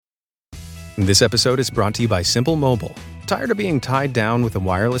This episode is brought to you by Simple Mobile. Tired of being tied down with a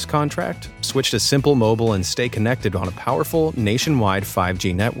wireless contract? Switch to Simple Mobile and stay connected on a powerful, nationwide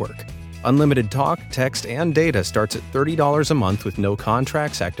 5G network. Unlimited talk, text, and data starts at $30 a month with no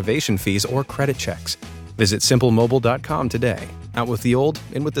contracts, activation fees, or credit checks. Visit simplemobile.com today. Out with the old,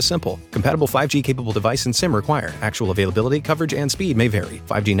 in with the simple. Compatible 5G capable device and SIM required. Actual availability, coverage, and speed may vary.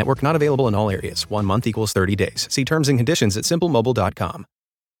 5G network not available in all areas. 1 month equals 30 days. See terms and conditions at simplemobile.com.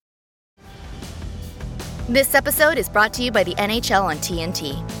 This episode is brought to you by the NHL on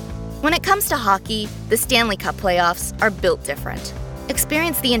TNT. When it comes to hockey, the Stanley Cup playoffs are built different.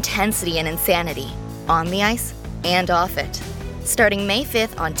 Experience the intensity and insanity, on the ice and off it. Starting May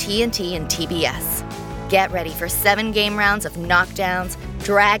 5th on TNT and TBS. Get ready for 7 game rounds of knockdowns,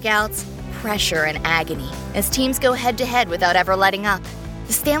 dragouts, pressure, and agony as teams go head-to-head without ever letting up.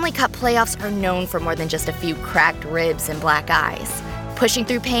 The Stanley Cup playoffs are known for more than just a few cracked ribs and black eyes. Pushing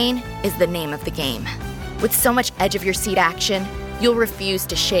through pain is the name of the game. With so much edge-of-your-seat action, you'll refuse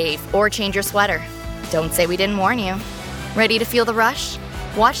to shave or change your sweater. Don't say we didn't warn you. Ready to feel the rush?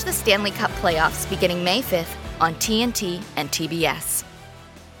 Watch the Stanley Cup playoffs beginning May 5th on TNT and TBS.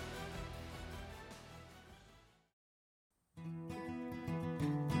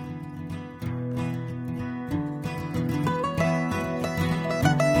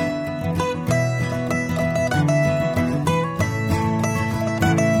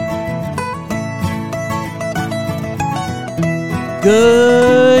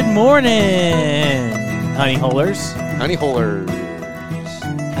 Good morning, honey holers. Honey holers.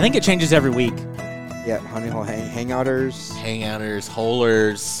 I think it changes every week. Yeah, honey hole hangouters. Hangouters,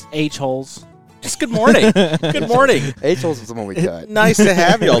 holers. H holes. Just good morning. Good morning. H holes is the one we cut. Nice to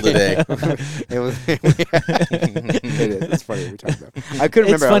have y'all today. It was. It is. It's funny every time. Though. I couldn't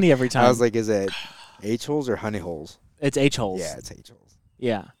remember. It's funny every time. I was like, is it H holes or honey holes? It's H holes. Yeah, it's H holes.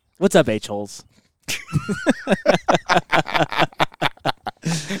 Yeah. What's up, H holes?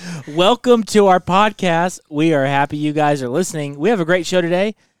 Welcome to our podcast. We are happy you guys are listening. We have a great show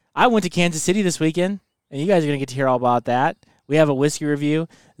today. I went to Kansas City this weekend, and you guys are going to get to hear all about that. We have a whiskey review.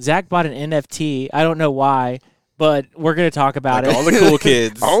 Zach bought an NFT. I don't know why, but we're going to talk about it. All the cool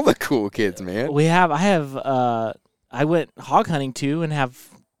kids. All the cool kids, man. I went hog hunting too and have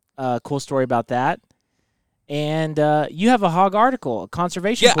a cool story about that. And you have a hog article, a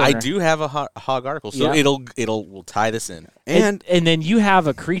conservation corner. I do have a hog article, so we'll tie this in. And then you have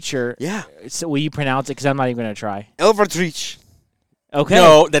a creature. Yeah. So will you pronounce it? Because I'm not even going to try. Elvertreach. Okay.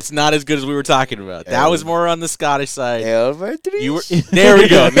 No, that's not as good as we were talking about. That was more on the Scottish side. Elvertreach. There we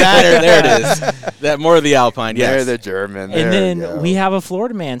go. There it is. That more of the Alpine. Yes. They're the German. And then we have a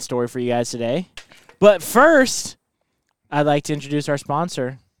Florida man story for you guys today. But first, I'd like to introduce our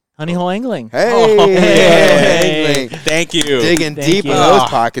sponsor, Honey Hole Angling. Hey. Thank you. Digging Thank deep you. in those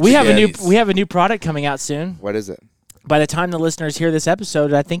pockets. We have again. a new product coming out soon. What is it? By the time the listeners hear this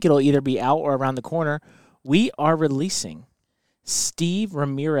episode, I think it'll either be out or around the corner. We are releasing Steve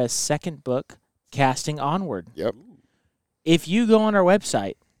Ramirez's second book, Casting Onward. Yep. If you go on our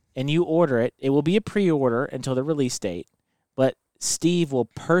website and you order it, it will be a pre-order until the release date. But Steve will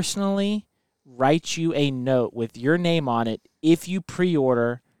personally write you a note with your name on it if you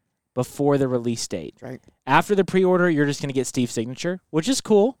pre-order before the release date. Right. After the pre-order, you're just going to get Steve's signature, which is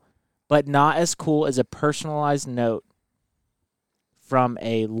cool, but not as cool as a personalized note from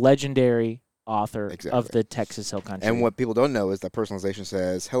a legendary author of the Texas Hill Country. And what people don't know is that personalization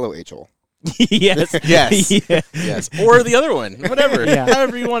says, hello, H-hole. Yes. Yes. Yeah. Yes. Or the other one. Whatever. Yeah.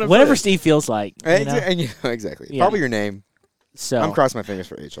 However you want to Whatever put it. Steve feels like. You know? And exactly. Yeah. Probably your name. So I'm crossing my fingers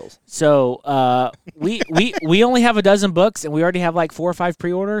for H-holes. So we only have a dozen books, and we already have like 4 or 5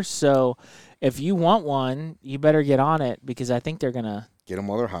 pre-orders. So if you want one, you better get on it because I think they're gonna Get them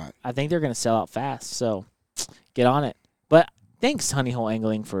while they're hot. I think they're gonna sell out fast. So get on it. But thanks, Honey Hole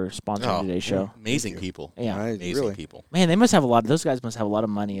Angling, for sponsoring today's show. Amazing people. Yeah, Amazing people. man, they must have a lot. Those guys must have a lot of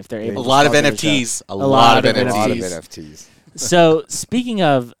money if they're Yeah, able. A lot of sponsor the show. NFTs. A lot of A lot of NFTs. NFTs. So speaking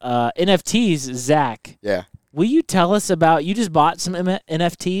of NFTs, Zach, Yeah. will you tell us about? You just bought some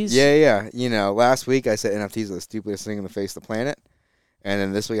NFTs. Yeah. You know, last week I said NFTs are the stupidest thing on the face of the planet. And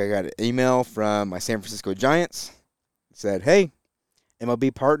then this week I got an email from my San Francisco Giants. It said, hey,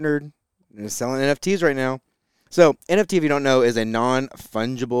 MLB partnered and is selling NFTs right now. So NFT, if you don't know, is a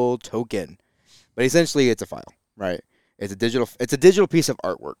non-fungible token. But essentially it's a file, right? It's a digital piece of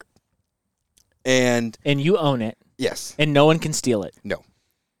artwork. And you own it, yes. and no one can steal it. No.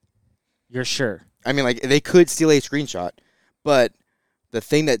 You're sure? I mean, like, they could steal a screenshot, but the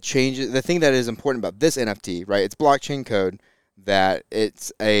thing that is important about this NFT, right? It's blockchain code that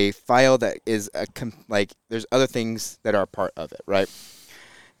it's a file that is there's other things that are a part of it, right?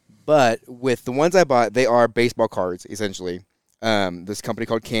 But with the ones I bought, they are baseball cards, essentially. This company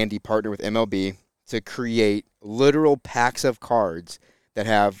called Candy partnered with MLB to create literal packs of cards that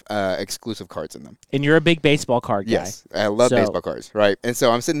have exclusive cards in them. And you're a big baseball card guy. Yes, I love baseball cards, right? And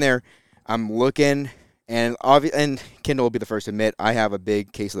so I'm sitting there, I'm looking, and Kendall will be the first to admit, I have a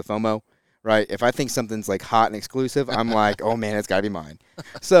big case of the FOMO, right? If I think something's like hot and exclusive, I'm like, oh man, it's got to be mine.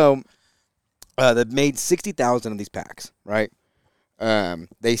 So they made 60,000 of these packs, right?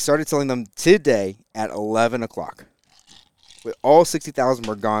 They started selling them today at 11 o'clock. All 60,000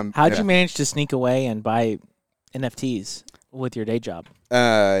 were gone. How'd you manage to sneak away and buy NFTs with your day job?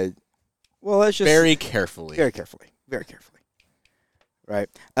 Well, that's just Very carefully. Very carefully. Right.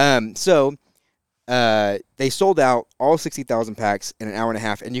 So they sold out all 60,000 packs in an hour and a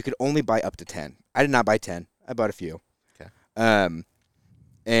half, and you could only buy up to 10. I did not buy 10. I bought a few. Okay.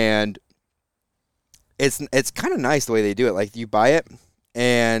 And it's kind of nice the way they do it. Like, you buy it,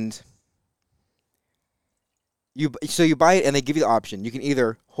 and you buy it, and they give you the option. You can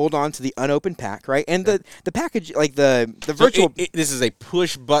either hold on to the unopened pack, right? And the package, like the virtual. So this is a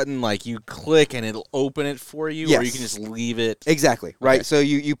push button, like you click and it'll open it for you, Yes. or you can just leave it. Exactly, right? Okay. So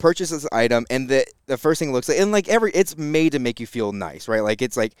you purchase this item, and the first thing it looks like, and like it's made to make you feel nice, right? Like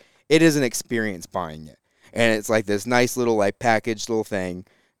it is an experience buying it, and it's like this nice little like packaged little thing,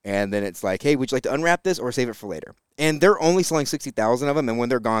 and then it's like, hey, would you like to unwrap this or save it for later? And they're only selling 60,000 of them, and when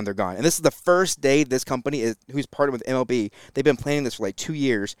they're gone, they're gone. And this is the first day this company who's partnered with MLB. They've been planning this for like 2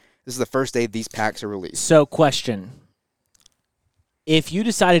 years. This is the first day these packs are released. So, question. If you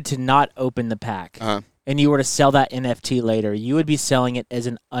decided to not open the pack and you were to sell that NFT later, you would be selling it as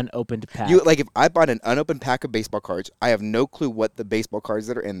an unopened pack. Like, if I bought an unopened pack of baseball cards, I have no clue what the baseball cards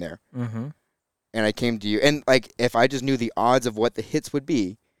that are in there. Mm-hmm. And I came to you. And, like, if I just knew the odds of what the hits would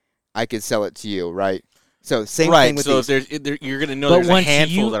be, I could sell it to you, right? So, same thing with so these. you're going to know But there's a once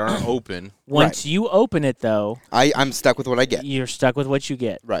handful you- that aren't open. Once you open it, though, I'm stuck with what I get. you're stuck with what you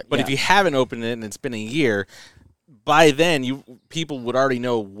get. Right. But Yeah. if you haven't opened it and it's been a year, by then people would already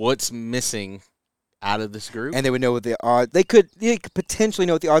know what's missing out of this group. And they would know what the odds. They could potentially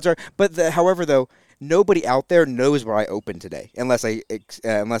know what the odds are. But however, though, nobody out there knows what I opened today, unless I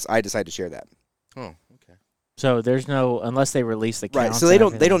decide to share that. oh, okay. So there's no, unless they release the Right. counts So and they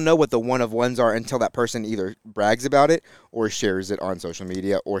don't everything. know what the one of ones are until that person either brags about it or shares it on social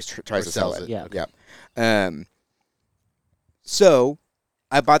media or tries Or to sell sells it. it. Yeah. So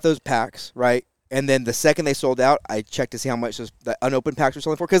I bought those packs, right? And then the second they sold out, I checked to see how much the unopened packs were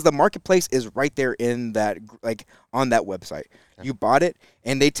selling for, because the marketplace is right there in that, like, on that website. Okay. You bought it,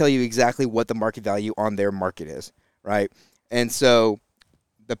 and they tell you exactly what the market value on their market is, right? And so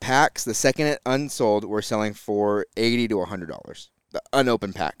the packs, the second it unsold, were selling for $80 to $100. The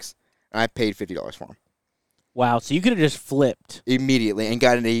unopened packs, and I paid $50 for them Wow. So you could have just flipped. immediately and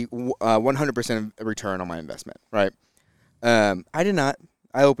got a 100% return on my investment, right? I did not.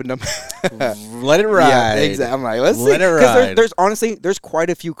 I opened them. Let it ride. Yeah, exactly. I'm like, let's see. Let it 'Cause ride. there's honestly, there's quite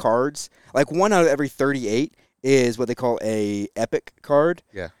a few cards. Like, 1 out of every 38 is what they call a epic card.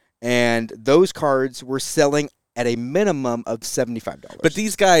 Yeah. And those cards were selling at a minimum of $75. But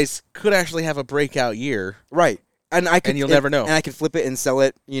these guys could actually have a breakout year. Right. And I could, And you'll never know. And I could flip it and sell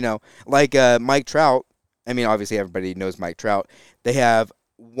it, like Mike Trout. I mean, obviously everybody knows Mike Trout. They have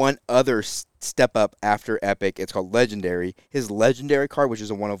one other step up after Epic. It's called Legendary. His Legendary card, which is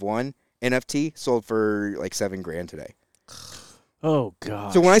a 1-of-1 NFT, sold for like $7,000 today. Oh,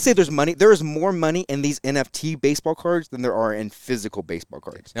 God. So when I say there's money, there is more money in these NFT baseball cards than there are in physical baseball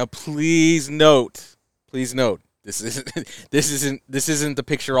cards. Now, please note, this isn't the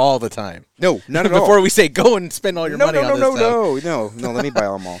picture all the time. No, not at all. Before we say go and spend all your money on this stuff. No. Let me buy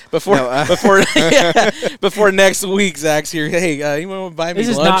them all. Before next week, Zach's here. Hey, you want to buy me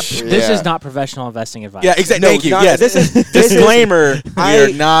This lunch? is Yeah. not professional investing advice. Yeah, exactly. No, Thank you. not- Yes, this is- disclaimer. I-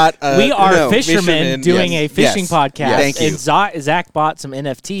 We are not. We are no, fishermen doing yes, a fishing yes. podcast. Yes. Thank you. And Zach bought some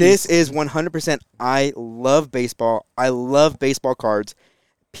NFTs. This is 100%. I love baseball. I love baseball cards.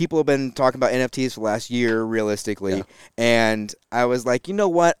 People have been talking about NFTs for the last year, realistically. Yeah. And I was like, you know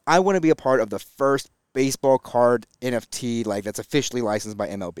what? I want to be a part of the first baseball card NFT, like, that's officially licensed by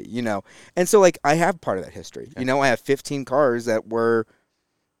MLB, And so, like, I have part of that history. Yeah. I have 15 cards that were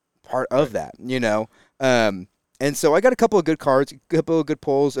part of that, And so I got a couple of good cards, a couple of good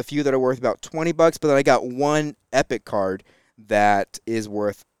pulls, a few that are worth about $20, but then I got one epic card that is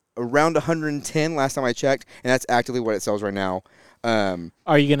worth around 110 last time I checked, and that's actively what it sells right now.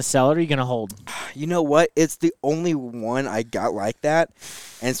 Are you going to sell it or are you going to hold? You know what? It's the only one I got like that,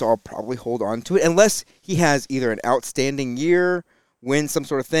 and so I'll probably hold on to it unless he has either an outstanding year, win some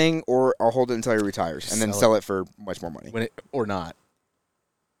sort of thing, or I'll hold it until he retires and then Sell sell it for much more money. Or not.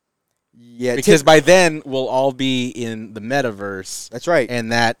 Yeah, Because by then we'll all be in the metaverse, that's right.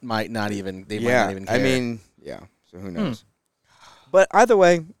 and that might not even. They might not even care. I mean, yeah. So who knows? But either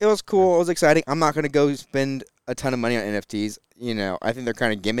way, it was cool. It was exciting. I'm not going to go spend a ton of money on NFTs. You know, I think they're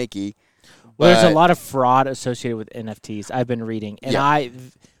kind of gimmicky. Well, there's a but- lot of fraud associated with NFTs. I've been reading, and Yeah.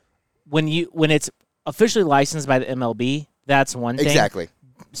 when it's officially licensed by the MLB, that's one thing. Exactly.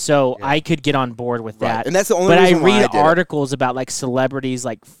 So I could get on board with Right. that. And that's the only but I reason why read did it. articles about like celebrities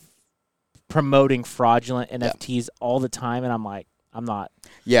like promoting fraudulent NFTs all the time, and I'm like, I'm not.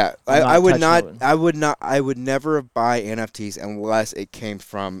 Yeah, I'm I would not not. touching I would never buy NFTs unless it came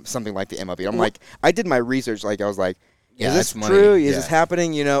from something like the MLB. I'm like, I did my research. Like, I was like, Yeah, is this that's money. true? Is Yeah. this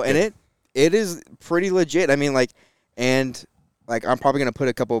happening? You know, and it is pretty legit. I mean, like, and like, I'm probably gonna put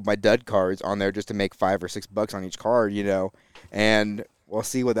a couple of my dud cards on there just to make $5 or $6 on each card. You know, and we'll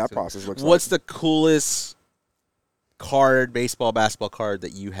see what that process looks What's like. the coolest card, baseball, basketball card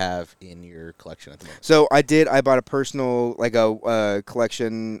that you have in your collection at the moment? So I bought a personal, like a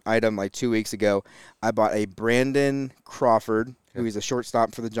collection item like 2 weeks ago. I bought a Brandon Crawford, who is a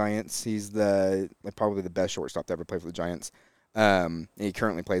shortstop for the Giants. He's probably the best shortstop to ever play for the Giants. And he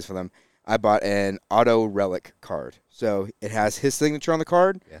currently plays for them. I bought an auto relic card. So it has his signature on the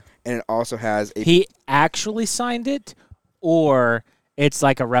card, and it also has a He actually signed it, or it's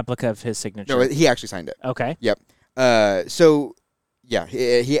like a replica of his signature. no. He actually signed it. Okay. Yep. So yeah,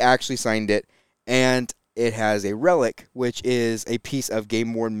 he actually signed it, and it has a relic, which is a piece of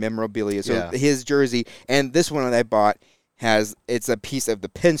game worn memorabilia. So Yeah. his jersey, and this one that I bought it's a piece of the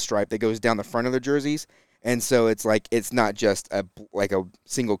pinstripe that goes down the front of the jerseys, and so it's not just a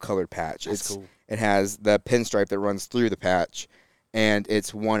single colored patch. That's cool. It has the pinstripe that runs through the patch, and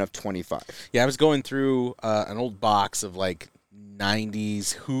it's one of 25. Yeah, I was going through an old box of like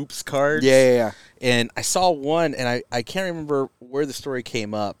 90s hoops cards. Yeah. And I saw one, and I can't remember where the story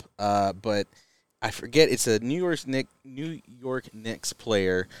came up, but I forget. It's a New York Knicks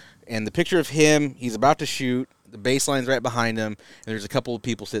player, and the picture of him, he's about to shoot. The baseline's right behind him, and there's a couple of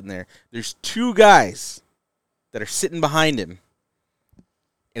people sitting there. There's two guys that are sitting behind him,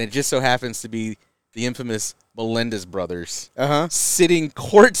 and it just so happens to be the infamous Melendez brothers sitting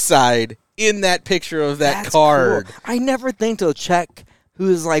courtside in that picture of that That's card. cool. I never think to check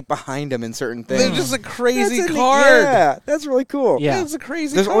who's like behind him in certain things. They're just a crazy That's a neat- card. Yeah, that's really cool. Yeah. It's a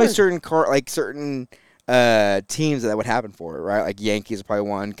crazy There's card. only certain teams that would happen for it, right? Like Yankees are probably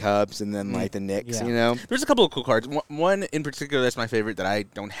one, Cubs, and then like the Knicks. Yeah. You know, There's a couple of cool cards. One in particular that's my favorite that I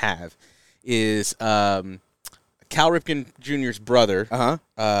don't have is Cal Ripken Jr.'s brother.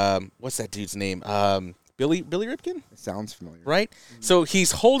 What's that dude's name? Billy Ripken, It sounds familiar. right? So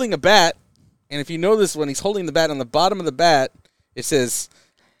he's holding a bat, and if you know this one, he's holding the bat. On the bottom of the bat, it says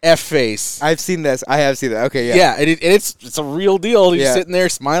F face. I've seen this. I have seen that. Okay, yeah. Yeah, and it's a real deal. He's Yeah. sitting there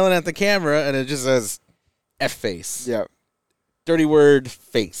smiling at the camera, and it just says F face. Yeah. Dirty word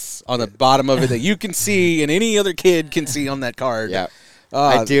face on the bottom of it that you can see and any other kid can see on that card. Yeah. Oh,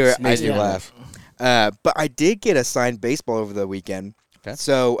 I do. It makes I me do. laugh. But I did get a signed baseball over the weekend. Okay.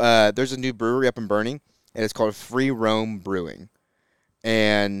 So there's a new brewery up in Burning, and it's called Free Roam Brewing,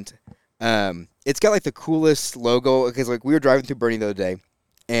 and it's got like the coolest logo. Because like we were driving through Burning the other day,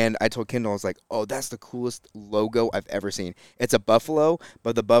 and I told Kendall, I was like, "Oh, that's the coolest logo I've ever seen. It's a buffalo,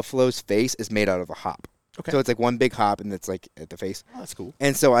 but the buffalo's face is made out of a hop. Okay. So it's like one big hop, and it's like at the face. Oh, that's cool.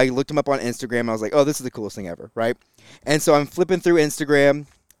 And so I looked him up on Instagram. I was like, "Oh, this is the coolest thing ever!" Right? And so I'm flipping through Instagram,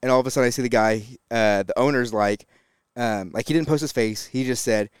 and all of a sudden I see the guy, the owner's like he didn't post his face. He just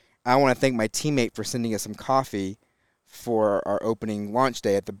said, "I want to thank my teammate for sending us some coffee for our opening launch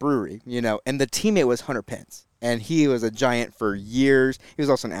day at the brewery." You know, and the teammate was Hunter Pence, and he was a Giant for years. He was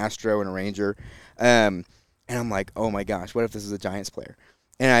also an Astro and a Ranger. And I'm like, "Oh my gosh, what if this is a Giants player?"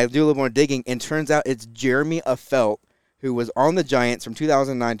 And I do a little more digging, and turns out it's Jeremy Affeldt, who was on the Giants from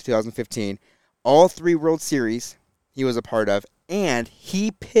 2009 to 2015, all 3 World Series he was a part of, and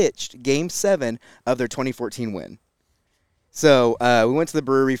he pitched Game 7 of their 2014 win. So we went to the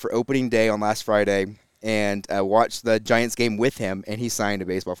brewery for opening day on last Friday and watched the Giants game with him, and he signed a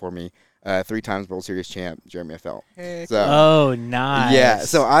baseball for me. 3 times World Series champ, Jeremy Affeldt. So, Oh, nice. yeah,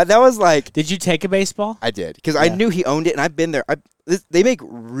 so that was like, Did you take a baseball? I did, because I Yeah. knew he owned it, and I've been there. They make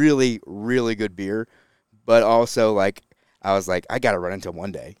really, really good beer, but also, like, I was like, I got to run into him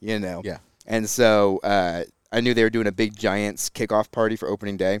one day, you know? Yeah. And so I knew they were doing a big Giants kickoff party for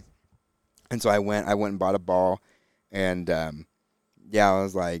opening day, and so I went and bought a ball, and, I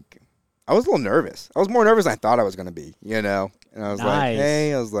was like, I was a little nervous. I was more nervous than I thought I was going to be, you know? And I was like, Nice.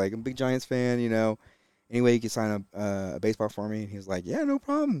 hey, I was like, I'm a big Giants fan, you know? Anyway, you can sign a baseball for me. And he was like, yeah, no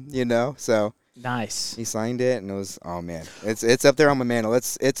problem, you know? So Nice. He signed it, and it was man, it's up there on my mantle.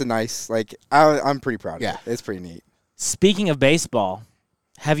 It's a nice I'm pretty proud of Yeah. it. It's pretty neat. Speaking of baseball,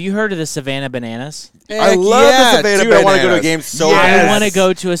 have you heard of the Savannah Bananas? I love the Savannah dude, I want to go to a Bananas. game so Yes. bad. I want to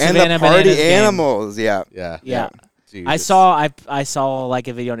go to a And Savannah the party Bananas game. animals, yeah. Yeah. Dude, I it's- saw like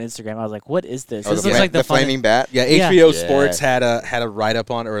a video on Instagram. I was like, "What is this? Oh, This looks like the flaming bat. Yeah, Yeah. HBO Yeah. Sports had a write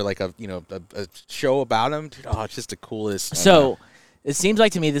up on, or like a show about him. Dude, it's just the coolest. So it seems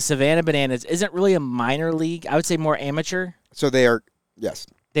like to me the Savannah Bananas isn't really a minor league. I would say more amateur. So they are, yes.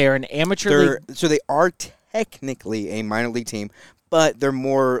 They're an amateur league. So they are technically a minor league team, but they're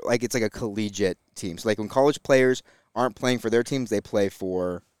more like it's like a collegiate team. So like when college players aren't playing for their teams, they play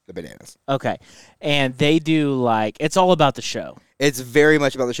for the Bananas. Okay, and they do like it's all about the show. It's very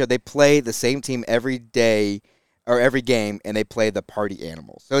much about the show. They play the same team every day or every game, and they play the party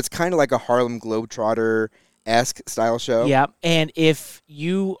animals. So it's kind of like a Harlem Globetrotter-esque style show. Yeah, and if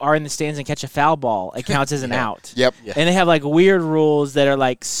you are in the stands and catch a foul ball, it counts as an out. Yep. And they have like weird rules that are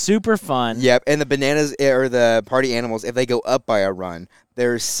like super fun. Yep. And the Bananas or the party animals, if they go up by a run,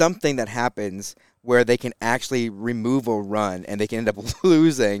 there's something that happens where they can actually remove a run and they can end up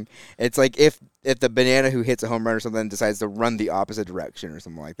losing. It's like if the banana who hits a home run or something decides to run the opposite direction or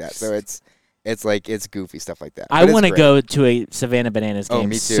something like that. So it's goofy stuff like that. I But it's want to great. go to a Savannah Bananas Oh, game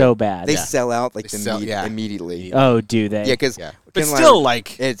me too. so bad. They sell out like They sell- immediately. Oh, do they? Yeah, because but still,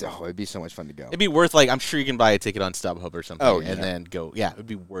 like, it'd be so much fun to go. it'd be worth I'm sure you can buy a ticket on StubHub or something. Oh, yeah. and then go. Yeah, it'd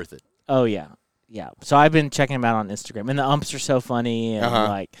be worth it. Oh yeah, yeah. So I've been checking them out on Instagram, and the umps are so funny, and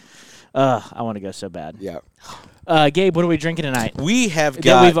I want to go so bad. Yeah. Gabe, what are we drinking tonight? We have That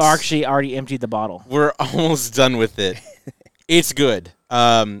got. we've actually already emptied the bottle. We're almost done with it. It's good.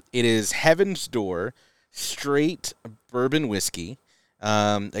 It is Heaven's Door straight bourbon whiskey.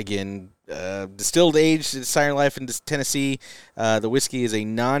 Again, distilled aged in Siren Life in Tennessee. The whiskey is a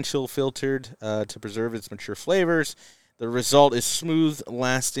non-chill filtered to preserve its mature flavors. The result is smooth and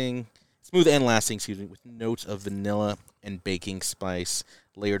lasting, with notes of vanilla and baking spice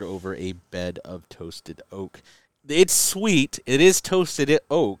layered over a bed of toasted oak. It's sweet. It is toasted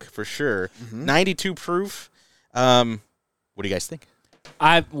oak for sure. 92 proof. What do you guys think?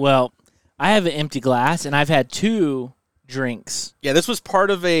 I have an empty glass, and I've had 2 drinks. Yeah, this was part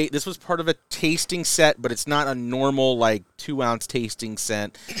of a tasting set, but it's not a normal 2-ounce tasting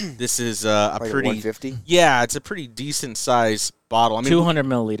set. This is a Like pretty 150. Yeah, it's a pretty decent size bottle. I mean, 200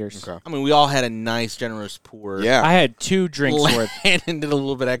 milliliters. Okay. I mean, we all had a nice generous pour. Yeah. I had 2 drinks worth. and did a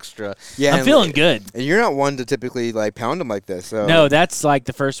little bit extra. Yeah. I'm and- feeling good. And you're not one to typically pound them like this. So No, that's like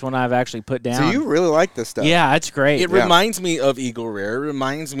the first one I've actually put down. So you really like this stuff. Yeah, it's great. It reminds me of Eagle Rare. It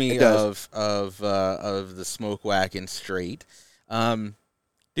reminds me It does. of the Smoke Wagon Straight. Dude,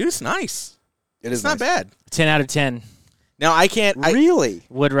 it's nice. It It's is not nice. bad. 10 out of 10. Now I can't. Really?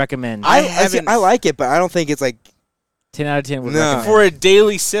 Would recommend. I see, haven't- I like it, but I don't think it's 10 out of 10 would No. recommend. for a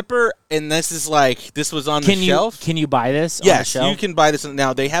daily sipper, and this is this was on Can the you shelf. can you buy this on the Yes, shelf? you can buy this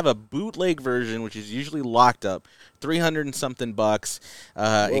now. They have a bootleg version, which is usually locked up, $300 and something bucks.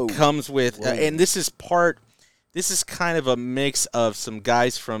 Whoa. It comes with, Whoa. and this is kind of a mix of some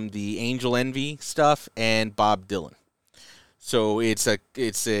guys from the Angel Envy stuff and Bob Dylan. So it's a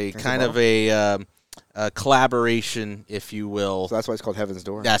kind of a collaboration, if you will. So that's why it's called Heaven's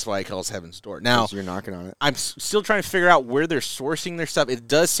Door. That's why it calls Heaven's Door. Now, So you're knocking on it. I'm still trying to figure out where they're sourcing their stuff. It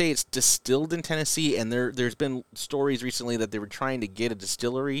does say it's distilled in Tennessee, and there's been stories recently that they were trying to get a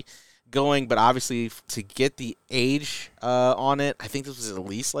distillery going, but obviously to get the age on it, I think this was at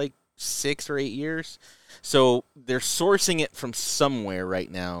least 6 or 8 years. So they're sourcing it from somewhere right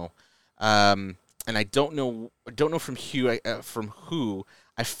now, and I don't know from who.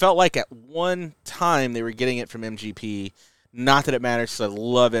 I felt like at one time they were getting it from MGP. Not that it matters, because I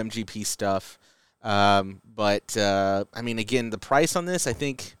love MGP stuff. But I mean, again, the price on this, I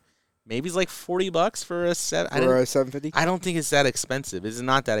think maybe it's $40 for a set. For a 750. I don't think it's that expensive. It's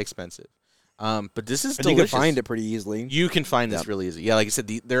not that expensive. But this is And you delicious. can find it pretty easily. You can find this Yep. really easy. Yeah, like I said,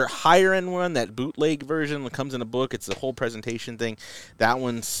 their higher end one, that bootleg version that comes in a book, it's a whole presentation thing. That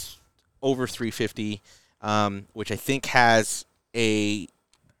one's over $350, which I think has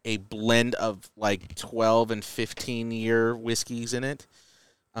a blend of 12 and 15-year whiskeys in it.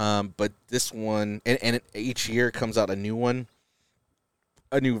 But this one, and each year comes out a new one,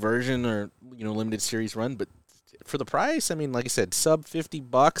 a new version or limited series run. But for the price, I mean, like I said, sub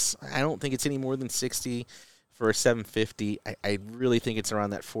 $50. I don't think it's any more than 60 for a 750. I really think it's around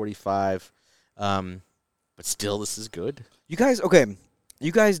that 45. But still, this is good. You guys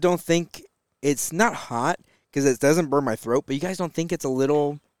don't think it's not hot because it doesn't burn my throat, but you guys don't think it's a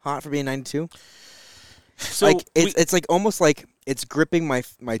little hot for being 92? So It's almost like it's gripping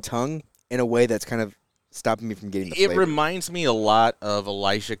my tongue in a way that's kind of stopping me from getting the It flavor. reminds me a lot of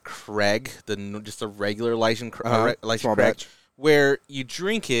Elijah Craig, just a regular Elijah Craig, Small batch. where you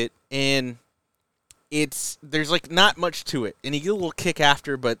drink it and there's like not much to it, and you get a little kick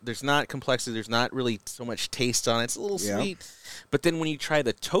after, but there's not complexity. There's not really so much taste on it. It's a little sweet, but then when you try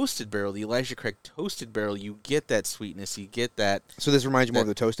the toasted barrel, the Elijah Craig toasted barrel, you get that sweetness. You get that. So this reminds you more of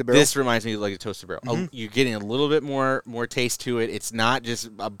the toasted barrel? This reminds me of like a toasted barrel. You're getting a little bit more taste to it. It's not just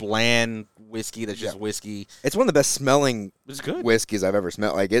a bland whiskey that's just whiskey. It's one of the best smelling It's good. whiskeys I've ever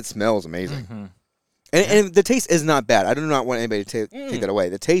smelled. Like, it smells amazing. And the taste is not bad. I do not want anybody to take that away.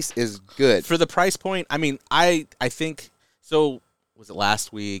 The taste is good. For the price point, I mean, I think so. Was it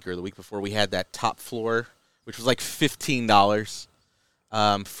last week or the week before? We had that top floor, which was like $15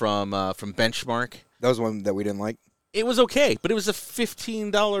 from Benchmark. That was one that we didn't like. It was okay, but it was a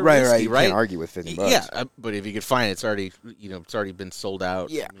 $15 Right, whiskey, You can't argue with $15. Yeah, but if you could find it, it's already been sold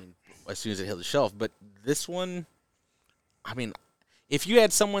out. Yeah. I mean, as soon as it hit the shelf. But this one, I mean, if you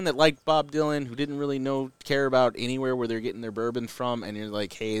had someone that liked Bob Dylan who didn't really care about anywhere where they're getting their bourbon from, and you're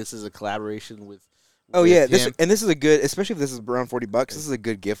like, hey, this is a collaboration with. Oh with yeah, him. this is a good, especially if this is around $40. This is a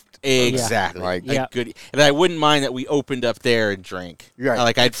good gift. Exactly. Like, A good, and I wouldn't mind that we opened up there and drank. Right.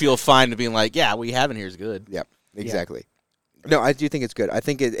 Like I'd feel fine to being like, yeah, what we have in here is good. Yep, exactly. No, I do think it's good. I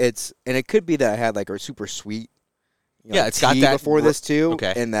think it's, and it could be that I had like a super sweet. It's got tea that before this too.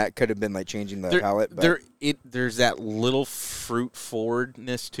 Okay. And that could have been like changing the palate. But There's that little fruit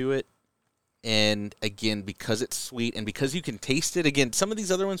forwardness to it. And again, because it's sweet and because you can taste it, again, some of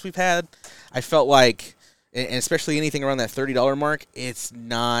these other ones we've had, I felt like, and especially anything around that $30 mark, it's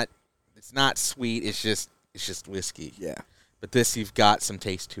not sweet. It's just whiskey. Yeah. But this, you've got some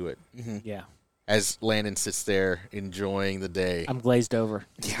taste to it. Yeah. As Landon sits there enjoying the day. I'm glazed over.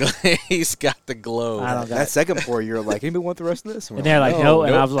 He's got the glow. I don't got that it. second pour, you're like, anybody want the rest of this? And they're like, no.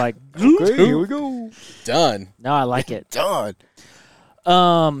 And I was like, okay, here we go. Done. no, I like it. Done.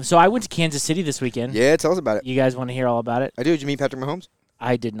 So I went to Kansas City this weekend. Yeah, tell us about it. You guys want to hear all about it? I do. Did you meet Patrick Mahomes?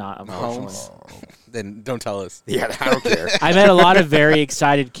 I did not, unfortunately. Then don't tell us. Yeah, I don't care. I met a lot of very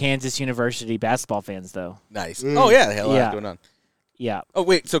excited Kansas University basketball fans, though. Nice. Oh, yeah. The hell Yeah. going on. Yeah. Oh,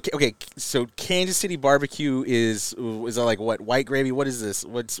 wait. So, okay. So Kansas City barbecue is that like what? White gravy? What is this?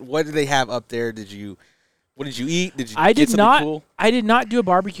 What do they have up there? What did you eat? Did you I get did something not. cool? I did not do a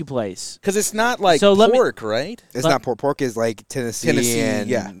barbecue place. Because it's not like So let me- pork, right? It's not pork. Pork is like Tennessee and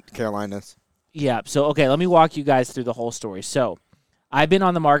yeah. Carolinas. Yeah. So, okay, let me walk you guys through the whole story. So, I've been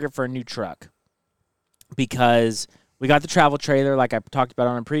on the market for a new truck because we got the travel trailer, like I talked about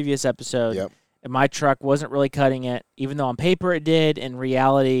on a previous episode. Yep. And my truck wasn't really cutting it, even though on paper it did. In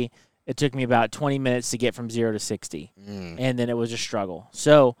reality, it took me about 20 minutes to get from 0 to 60. And then it was a struggle.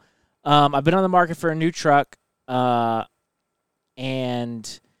 So, I've been on the market for a new truck. And,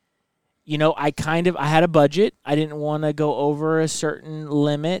 I had a budget. I didn't want to go over a certain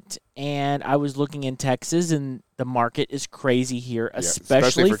limit. And I was looking in Texas, and the market is crazy here,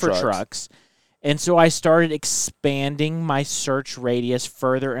 especially for trucks. And so I started expanding my search radius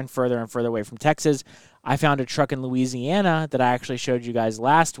further and further and further away from Texas. I found a truck in Louisiana that I actually showed you guys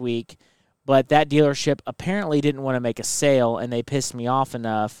last week, but that dealership apparently didn't want to make a sale, and they pissed me off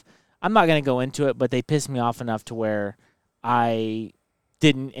enough. I'm not going to go into it, but they pissed me off enough to where I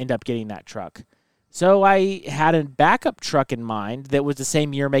didn't end up getting that truck. So I had a backup truck in mind that was the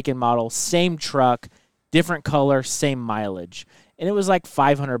same year, make, and model, same truck, different color, same mileage. And it was like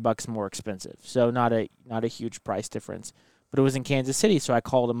 $500 more expensive. So not a huge price difference. But it was in Kansas City, so I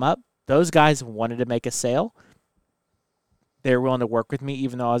called them up. Those guys wanted to make a sale. They were willing to work with me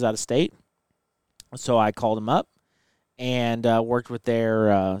even though I was out of state. So I called them up and worked with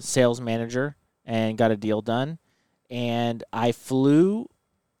their sales manager and got a deal done. And I flew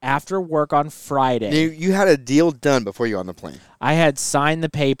after work on Friday. You had a deal done before you got on the plane. I had signed the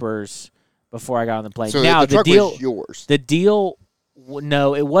papers before I got on the plane. So now the truck deal, was yours. The deal,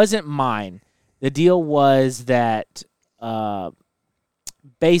 no, it wasn't mine. The deal was that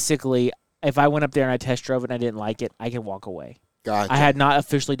basically, if I went up there and I test drove it and I didn't like it, I could walk away. Gotcha. I had not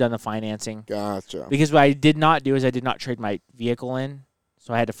officially done the financing. Gotcha. Because what I did not do is I did not trade my vehicle in,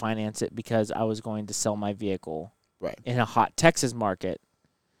 so I had to finance it because I was going to sell my vehicle in a hot Texas market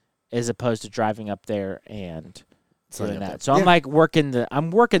as opposed to driving up there and doing that. So I'm like working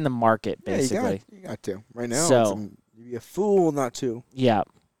the market basically. You got to. Right now, So you'd be a fool not to. yeah.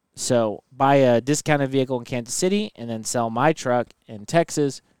 So buy a discounted vehicle in Kansas City and then sell my truck in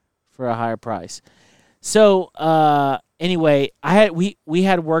Texas for a higher price. So anyway, we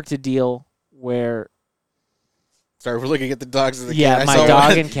had worked a deal where Sorry, we're looking at the dogs and the yeah, cat. my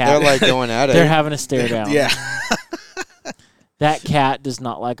dog and cat. They're like going at it. They're having a stare down. Yeah. That cat does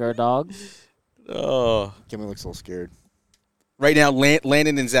not like our dog. Oh. Kimmy looks a little scared. Right now,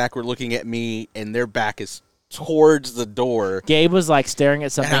 Landon and Zach were looking at me, and their back is towards the door. Gabe was like staring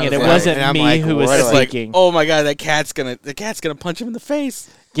at something, and it like- wasn't and I'm me like, who was what? It's like, speaking. oh my god, the cat's gonna punch him in the face.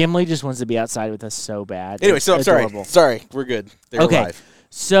 Gimli just wants to be outside with us so bad. Anyway, It's so I'm adorable. sorry, we're good. They're Okay. alive.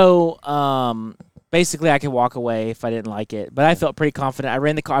 So, basically, I could walk away if I didn't like it, but I felt pretty confident. I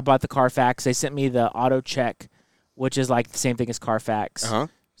ran the car. I bought the Carfax. They sent me the auto check, which is like the same thing as Carfax. Uh-huh.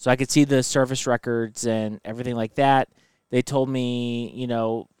 So I could see the service records and everything like that. They told me,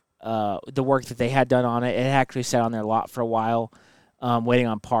 the work that they had done on it. It had actually sat on their lot for a while, waiting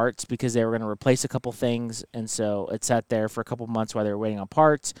on parts because they were going to replace a couple things, and so it sat there for a couple months while they were waiting on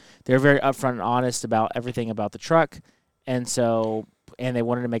parts. They were very upfront and honest about everything about the truck, and they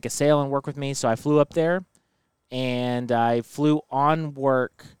wanted to make a sale and work with me. So I flew up there, and I flew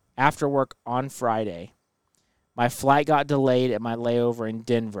after work on Friday. My flight got delayed at my layover in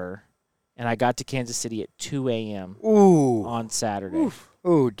Denver, and I got to Kansas City at 2 a.m. Ooh. on Saturday.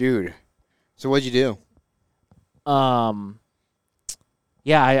 Ooh, dude. So what'd you do?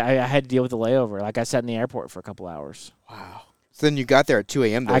 Yeah, I had to deal with the layover. Like, I sat in the airport for a couple hours. Wow. So then you got there at 2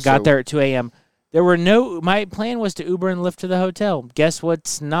 a.m. though. I got there at 2 a.m. My plan was to Uber and Lyft to the hotel. Guess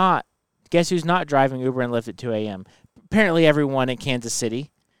who's not driving Uber and Lyft at 2 a.m.? Apparently everyone in Kansas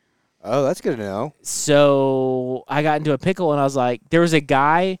City. Oh, that's good to know. So I got into a pickle, and I was like, there was a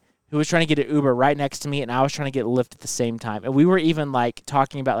guy who was trying to get an Uber right next to me, and I was trying to get a Lyft at the same time. And we were even, like,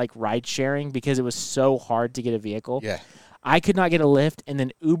 talking about, like, ride sharing because it was so hard to get a vehicle. Yeah. I could not get a Lyft, and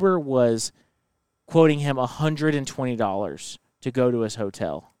then Uber was quoting him $120 to go to his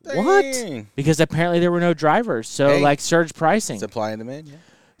hotel Dang. because apparently there were no drivers. So, Hey. like, surge pricing. Supply and demand. Yeah.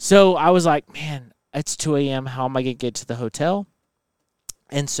 So I was like, man, it's 2 a.m. How am I going to get to the hotel?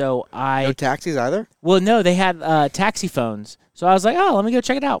 And so No taxis either? no, they had taxi phones. So I was like, oh, let me go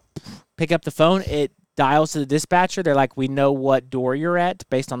check it out. Pick up the phone. It dials to the dispatcher. They're like, we know what door you're at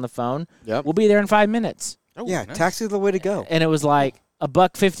based on the phone. Yep. We'll be there in 5 minutes. Oh, Yeah, nice. taxis are the way to go. And it was like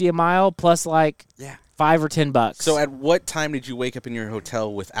 $1.50 a mile plus like Yeah. $5 or $10. So at what time did you wake up in your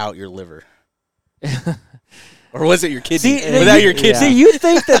hotel without your liver? Or was it your kidney? Without your kidney? Yeah. See, you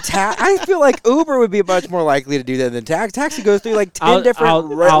think that I feel like Uber would be much more likely to do that than taxi. Taxi goes through like 10 different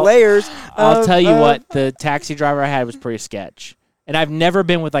layers. I'll tell you what, the taxi driver I had was pretty sketch. And I've never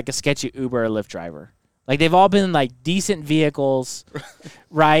been with like a sketchy Uber or Lyft driver. Like, they've all been like decent vehicles,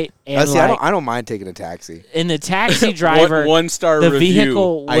 right? And See, like, I don't mind taking a taxi. and the taxi driver, one star the review.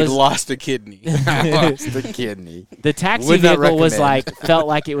 vehicle I was- lost a kidney. It's the kidney. the taxi Would not vehicle was recommend. like felt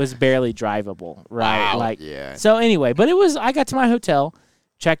like it was barely drivable, right? Wow, Like, yeah. So anyway, but I got to my hotel,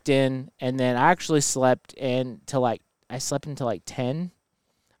 checked in, and then I actually slept until like 10.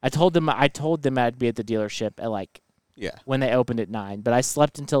 I told them I'd be at the dealership at like Yeah. when they opened at 9, but I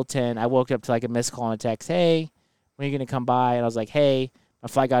slept until 10. I woke up to like a missed call and a text. Hey, when are you gonna come by? And I was like, hey, my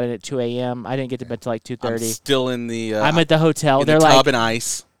flight got in at 2 a.m. I didn't get to bed till like I'm 2:30. still in the. I'm at the hotel. in They're the like, tub and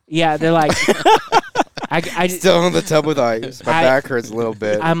ice. yeah, they're like, I Still in the tub with ice. My back hurts a little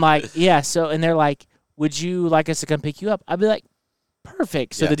bit. I'm like, yeah. So, and they're like, would you like us to come pick you up? I'd be like,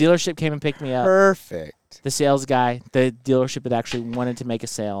 perfect. So Yeah. the dealership came and picked me up. Perfect. The sales guy, the dealership had actually wanted to make a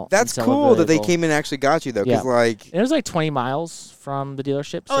sale. and That's sell a cool that they vehicle. came in and actually got you though, because Yeah. like, It was like 20 miles from the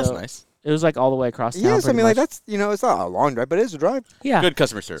dealership. Oh, so that's nice. It was like all the way across town. yes, I pretty mean like much. that's it's not a long drive, but it is a drive. Yeah. Good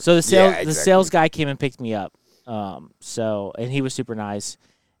customer service. So the sales Yeah, the exactly. sales guy came and picked me up. And he was super nice.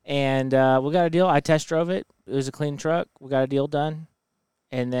 And we got a deal. I test drove it. It was a clean truck. We got a deal done.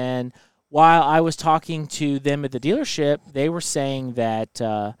 And then while I was talking to them at the dealership, they were saying that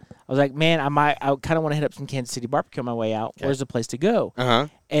I was like, man, I kind of want to hit up some Kansas City barbecue on my way out. Okay. Where's the place to go? Uh-huh.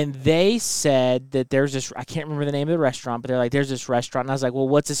 And they said that there's this, I can't remember the name of the restaurant, but they're like, there's this restaurant. And I was like, well,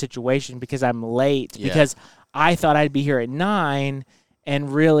 what's the situation? Because I'm late. Yeah. Because I thought I'd be here at 9,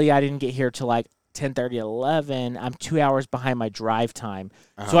 and really I didn't get here till like 10:30, 11. I'm 2 hours behind my drive time.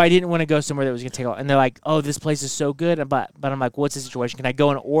 So I didn't want to go somewhere that was going to take a lot. And they're like, oh, this place is so good. But I'm like, what's the situation? Can I go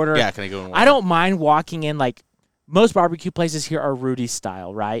and order? Yeah, can I go and I don't mind walking in. Like, most barbecue places here are Rudy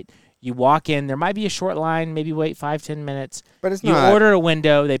style, right? You walk in, there might be a short line, maybe wait 5-10 minutes. But it's You not. order a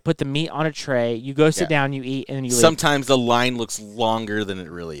window, they put the meat on a tray, you go sit Yeah. down, you eat, and then you leave. Sometimes the line looks longer than it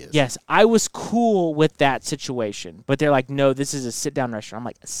really is. Yes, I was cool with that situation, but they're like, no, this is a sit-down restaurant. I'm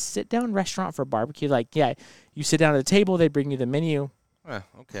like, a sit-down restaurant for barbecue? Like, yeah, you sit down at the table, they bring you the menu,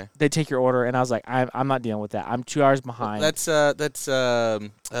 Okay. they take your order, and I was like, I'm not dealing with that. I'm 2 hours behind. That's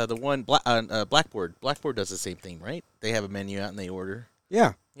the one Blackboard. Blackboard does the same thing, right? They have a menu out and they order.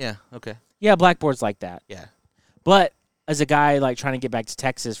 Yeah. Yeah. Okay. Yeah, Blackboard's like that. Yeah. But as a guy like trying to get back to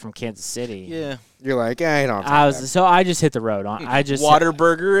Texas from Kansas City. Yeah. You're like, I don't. I just hit the road. I just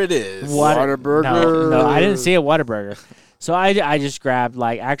Whataburger it is. Whataburger. No, I didn't see a Whataburger. So I just grabbed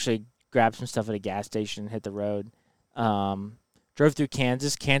some stuff at a gas station and hit the road. Drove through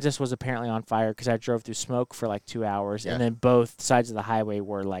Kansas. Kansas was apparently on fire because I drove through smoke for like 2 hours, and then both sides of the highway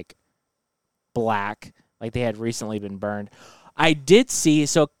were like black, like they had recently been burned. I did see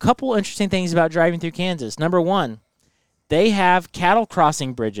a couple interesting things about driving through Kansas. Number one, they have cattle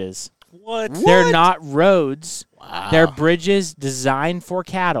crossing bridges. What? They're not roads. Wow. They're bridges designed for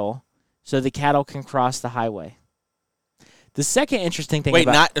cattle, so the cattle can cross the highway. The second interesting thing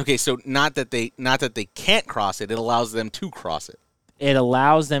So not that they can't cross it. It allows them to cross it. It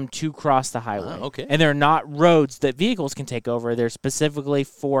allows them to cross the highway. Oh, okay. And they're not roads that vehicles can take over. They're specifically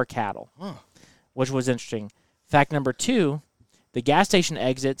for cattle, which was interesting. Fact number 2, the gas station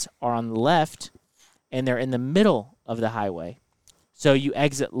exits are on the left, and they're in the middle of the highway. So you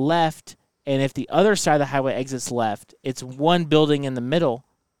exit left, and if the other side of the highway exits left, it's one building in the middle,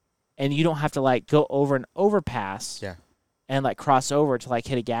 and you don't have to like go over an overpass. Yeah. And like cross over to like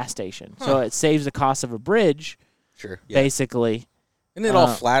hit a gas station. So it saves the cost of a bridge. Sure. Yeah. Basically. Isn't it all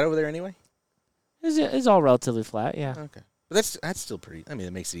flat over there anyway? It's all relatively flat, yeah. Okay. But that's still pretty. I mean,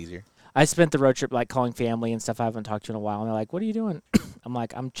 it makes it easier. I spent the road trip like calling family and stuff I haven't talked to in a while, and they're like, "What are you doing?" I'm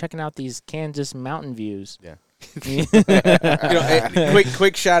like, "I'm checking out these Kansas mountain views." Yeah.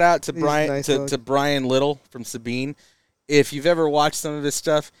 Quick shout out to Brian nice to Brian Little from Sabine. If you've ever watched some of his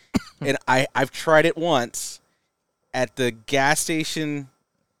stuff, and I've tried it once at the gas station,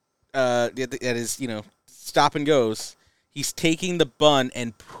 at his stop and goes. He's taking the bun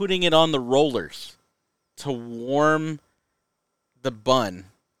and putting it on the rollers to warm the bun.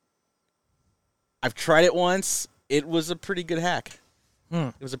 I've tried it once. It was a pretty good hack.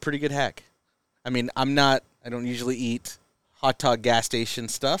 It was a pretty good hack. I mean, I don't usually eat hot dog gas station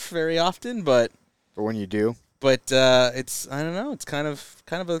stuff very often, but when you do, it's I don't know. It's kind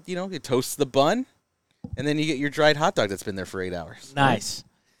of a you toast the bun, and then you get your dried hot dog that's been there for 8 hours. Nice.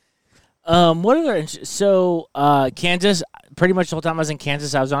 What other? So Kansas. Pretty much the whole time I was in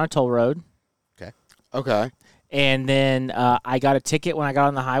Kansas, I was on a toll road. Okay. And then I got a ticket when I got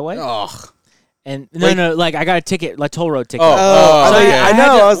on the highway. Oh. And I got a ticket, like toll road ticket. I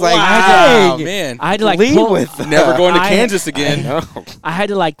know. I was like, wow, dang. man. I had to like Lead pull, with that. Never going to Kansas again. I had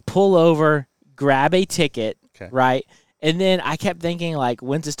to like pull over, grab a ticket, Okay. right? And then I kept thinking, like,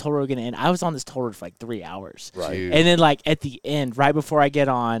 when's this toll road going to end? I was on this toll road for like 3 hours. Right. Dude. And then, like, at the end, right before I get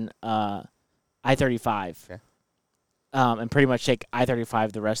on I-35, and pretty much take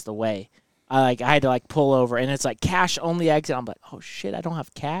I-35 the rest of the way, I had to, like, pull over. And it's, like, cash only exit. I'm like, oh, shit, I don't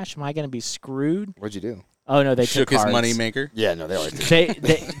have cash. Am I going to be screwed? What'd you do? Oh, no, they Shook took his cards. money maker. Yeah, no, they always do.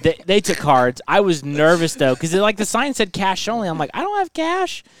 They took cards. I was nervous, though, because, like, the sign said cash only. I'm like, I don't have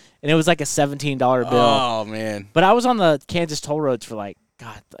cash. And it was, like, a $17 bill. Oh, man. But I was on the Kansas toll roads for, like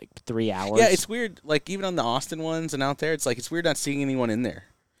 3 hours. Yeah, it's weird. Like, even on the Austin ones and out there, it's like it's weird not seeing anyone in there.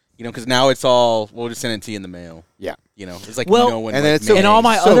 Because now it's all, we'll just send it to you in the mail. Yeah. It's like well, no one. and then it's in all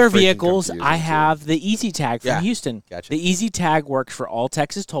my so other freaking vehicles, confusing, I too. have the Easy Tag from Houston. Gotcha. The Easy Tag works for all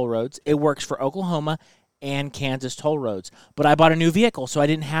Texas toll roads. It works for Oklahoma and Kansas toll roads. But I bought a new vehicle, so I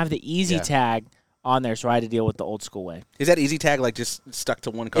didn't have the Easy Tag on there, so I had to deal with the old school way. Is that Easy Tag like just stuck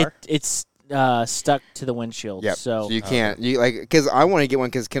to one car? It's stuck to the windshield. Yep. So you can't because I want to get one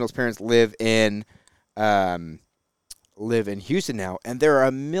because Kendall's parents live in Houston now, and there are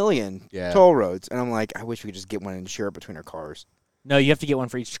a million toll roads, and I'm like, I wish we could just get one and share it between our cars. No, you have to get one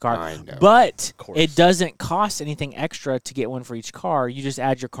for each car. I know. But course. it doesn't cost anything extra to get one for each car. You just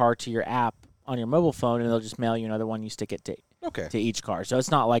add your car to your app on your mobile phone, and they'll just mail you another one. You stick it to each car. So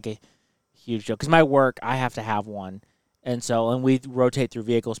it's not like a huge deal. Because my work, I have to have one. And we rotate through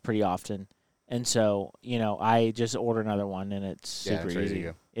vehicles pretty often. And so, I just order another one, and it's super easy.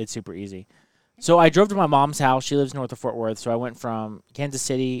 It's super easy. So I drove to my mom's house. She lives north of Fort Worth. So I went from Kansas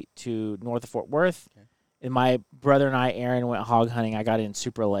City to north of Fort Worth. Okay. And my brother and I, Aaron, went hog hunting. I got in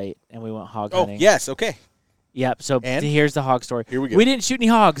super late, and we went hog hunting. Oh, yes, okay. Yep. So here's the hog story. Here we go. We didn't shoot any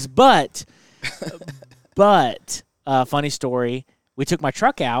hogs, but funny story. We took my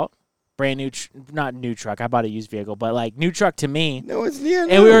truck out, brand new, not new truck. I bought a used vehicle, but like new truck to me. No, it's near.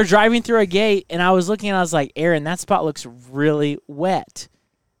 And we were driving through a gate, and I was looking, and I was like, Aaron, that spot looks really wet.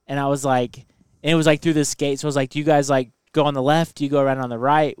 And I was like, and it was like through this gate. So I was like, do you guys like go on the left? Do you go around on the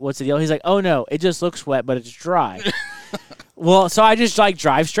right? What's the deal? He's like, oh no, it just looks wet, but it's dry. Well, so I just like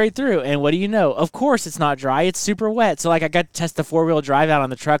drive straight through, and what do you know? Of course it's not dry. It's super wet. So like I got to test the 4-wheel drive out on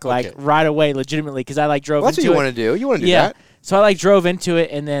the truck like right away, legitimately, because I like drove Well, that's into what you it. want to do. You want to do that. So I like drove into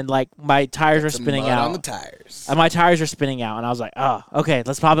it, and then like my tires were Some spinning mud out. on the tires. And my tires were spinning out, and I was like, oh, okay,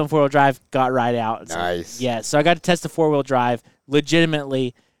 let's pop in 4-wheel drive. Got right out. So, Nice. yeah, so I got to test the 4-wheel drive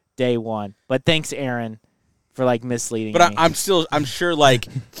legitimately day one. But thanks, Aaron, for like misleading But me. I'm sure, like,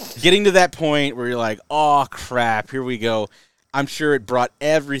 getting to that point where you're like, oh, crap, here we go. I'm sure it brought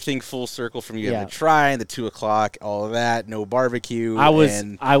everything full circle from you having to try and the 2 o'clock, all of that, no barbecue. I was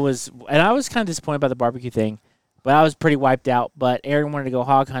and kind of disappointed about the barbecue thing, but I was pretty wiped out. But Aaron wanted to go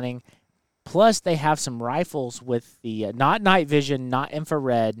hog hunting. Plus, they have some rifles with the not night vision, not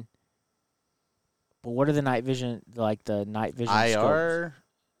infrared. But what are the night vision, like the night vision scopes? IR?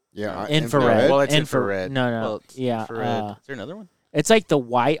 Yeah, Infrared. Well, it's infrared. No. Well, it's Yeah, infrared. Is there another one? It's like the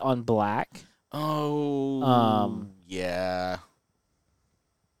white on black. Oh, yeah.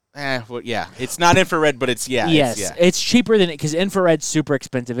 Well, yeah. It's not infrared, but it's, Yes, it's cheaper than it because infrared's super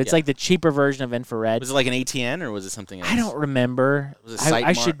expensive. It's like the cheaper version of infrared. Was it like an ATN or was it something else? I don't remember. Was it Sightmark?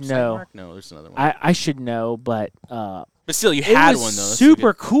 I should know. Sightmark? No, there's another one. I should know, but but still, you it had was one, though. That's super so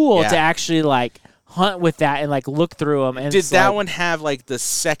good. cool Yeah. to actually like hunt with that and like look through them. And Did it's that like, one have like the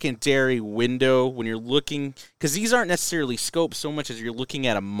secondary window when you're looking? Because these aren't necessarily scopes so much as you're looking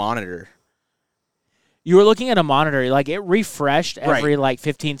at a monitor. You were looking at a monitor, like it refreshed every Right. like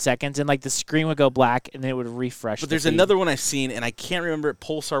 15 seconds, and like the screen would go black, and then it would refresh. But the there's feed. another one I've seen, and I can't remember it.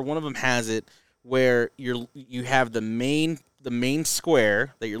 Pulsar, one of them has it where you have the main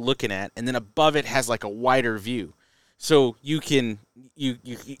square that you're looking at, and then above it has like a wider view, so you can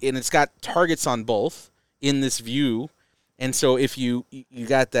and it's got targets on both in this view, and so if you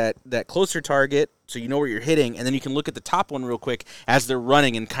got that closer target, so you know where you're hitting, and then you can look at the top one real quick as they're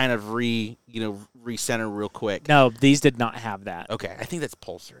running and kind of recenter real quick. No, these did not have that. Okay, I think that's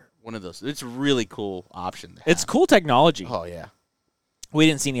Pulsar. One of those. It's a really cool option. To It's have. cool technology. Oh yeah, We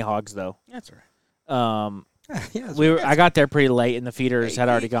didn't see any hogs though. that's all right. I got there pretty late, and the feeders had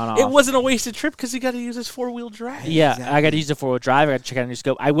already gone off. It wasn't a wasted trip because he got to use his 4-wheel drive. Yeah, I got to use the 4-wheel drive. I got to check out a new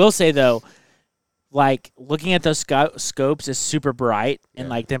scope. I will say though, like looking at those scopes is super bright, and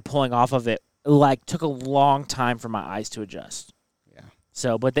like then pulling off of it, like took a long time for my eyes to adjust. Yeah.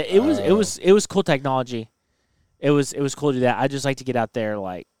 So, but it was cool technology. It was cool to do that. I just like to get out there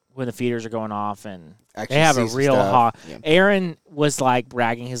like when the feeders are going off and Actually they have see a some real stuff. hog. Yeah. Aaron was like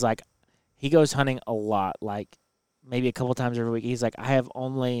bragging. He's like, he goes hunting a lot, like maybe a couple times every week. He's like, I have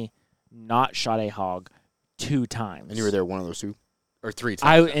only not shot a hog 2 times. And you were there one of those 2? Or 3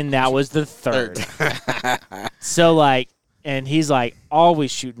 times. And that was the third. So like, and he's like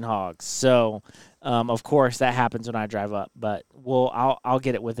always shooting hogs. So, of course that happens when I drive up, but I'll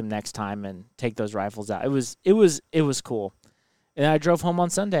get it with him next time and take those rifles out. It was cool. And I drove home on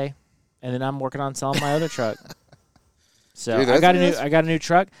Sunday, and then I'm working on selling my other truck. So Dude, I got that's- a new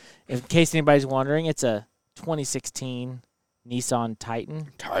truck. In case anybody's wondering, it's a 2016 Nissan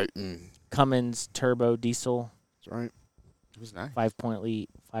Titan Cummins turbo diesel, That's right. It was nice.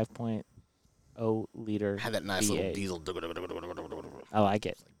 5.0 liter. Had that nice little V8. diesel. I like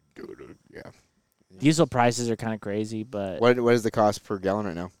it. Yeah. Diesel prices are kind of crazy, but What is the cost per gallon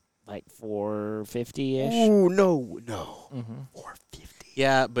right now? like 450-ish. Oh no. Mm-hmm. 450.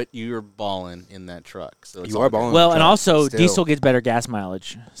 Yeah, but you're balling in that truck. So it's You all are good. balling. Well, and truck, also still. diesel gets better gas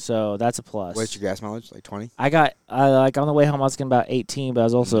mileage, so that's a plus. What's your gas mileage? Like 20? I got like on the way home I was getting about 18, but I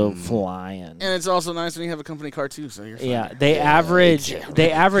was also flying. And it's also nice when you have a company car too, so you're fine. Yeah, they average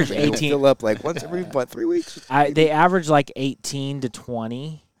 18. Fill up like once every 3 weeks. They average like 18 to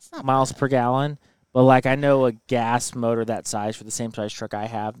 20 miles per gallon. But like I know a gas motor that size for the same size truck I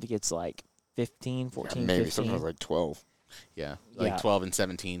have gets like 15, 14, Maybe 15. sometimes like 12. Yeah, like Yeah. 12 and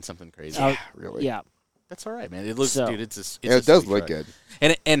 17, something crazy. Really? Yeah. That's all right, man. It looks, So- dude. It's Yeah, a it does sweet look truck.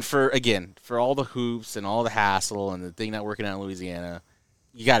 good. And for all the hoops and all the hassle and the thing not working out in Louisiana,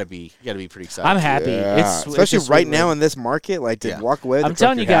 you gotta be pretty excited. I'm happy. Yeah. It's Especially a sweet right now road. in this market, like to Yeah. walk away. I'm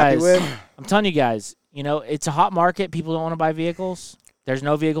telling you guys, you know, it's a hot market. People don't want to buy vehicles. There's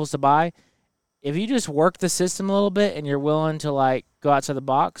no vehicles to buy. If you just work the system a little bit and you're willing to like go outside the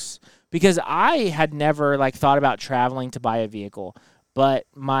box, because I had never like thought about traveling to buy a vehicle, but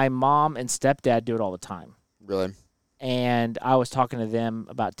my mom and stepdad do it all the time. Really? And I was talking to them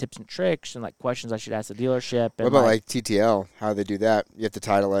about tips and tricks and like questions I should ask the dealership. And What about like TTL? How they do that? You have to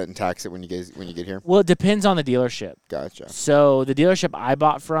title it and tax it when you get here. well, it depends on the dealership. Gotcha. So the dealership I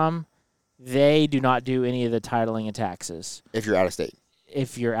bought from, they do not do any of the titling and taxes If you're out of state.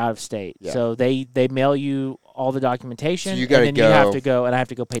 if you're out of state. Yeah. So they mail you all the documentation, So you gotta and then you have go- to go, and I have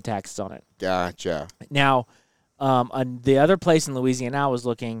to go pay taxes on it. Gotcha. Now, on the other place in Louisiana I was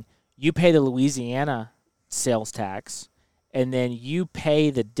looking, you pay the Louisiana sales tax, and then you pay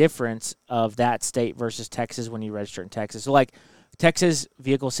the difference of that state versus Texas when you register in Texas. So, like, Texas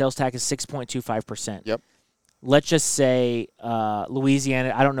vehicle sales tax is 6.25%. Yep. Let's just say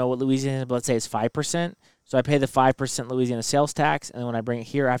Louisiana, I don't know what Louisiana is, but let's say it's 5%. So I pay the 5% Louisiana sales tax, and then when I bring it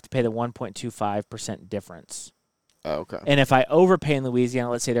here, I have to pay the 1.25% difference. Oh, okay. And if I overpay in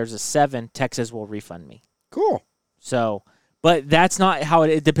Louisiana, let's say there's a 7, Texas will refund me. Cool. So, but that's not how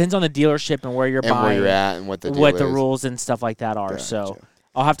it depends on the dealership and where you're And buying, where you're at and what the deal what the is. rules and stuff like that are. Gotcha. So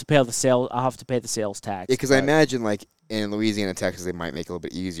I'll have to pay the sales. I'll have to pay the sales tax. Yeah, because I but- imagine like in Louisiana, Texas, they might make it a little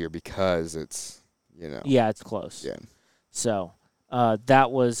bit easier because it's, Yeah, it's close. Yeah. So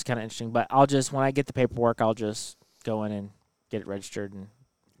that was kind of interesting. But I'll just when I get the paperwork, I'll just go in and get it registered and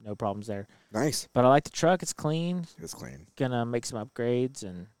no problems there. Nice. But I like the truck. It's clean. It's clean. Gonna make some upgrades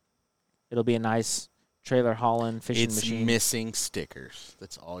and it'll be a nice trailer hauling fishing It's machine. missing stickers.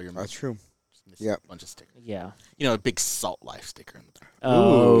 That's all you're missing. That's true. Just missing Yep. a bunch of stickers. Yeah. You know, a big Salt Life sticker in the back.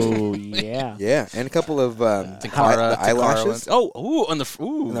 Oh yeah. Yeah, and a couple of Takara, the eyelashes. on the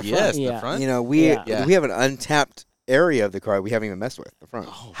In the yes, front. Yeah. the front. You know, we Yeah. we have an untapped area of the car we haven't even messed with, the front.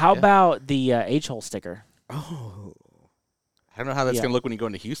 Oh, How yeah. about the H-hole sticker? Oh. I don't know how that's Yeah. gonna look when you go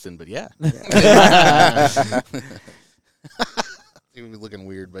into Houston, but yeah. It would be looking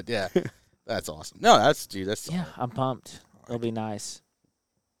weird, but yeah, that's awesome. No, that's Yeah, solid. I'm pumped. It'll be nice.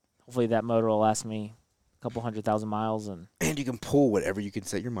 Hopefully that motor will last me a couple 100,000 miles and And you can pull whatever you can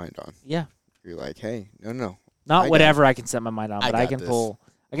set your mind on. yeah. You're like, hey, no. Not I got whatever I can set my mind on, I but I got can this. pull.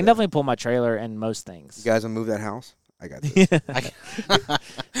 I can definitely pull my trailer and most things. You guys want to move that house? I got this.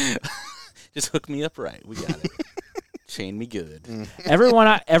 Just hook me up right. We got it. Chain me good. everyone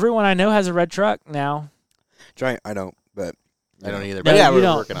I know has a red truck now. I don't, but I don't either. No, But yeah, you we're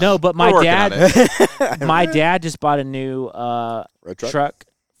don't. working on No, it. but We're my working on dad, it. my dad just bought a new red truck. truck,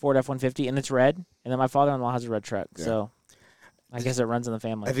 Ford F-150, and it's red. And then my father-in-law has a red truck, Yeah. so I guess it runs in the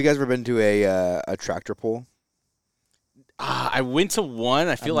family. Have you guys ever been to a tractor pull? I went to one.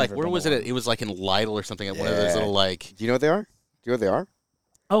 I feel I've like never where been was to it? one. It was like in Lytle or something. At one of those Yeah. little like. Do you know what they are?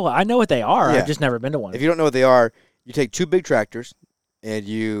 Oh, I know what they are. Yeah. I've just never been to one. If you don't know what they are, you take two big tractors and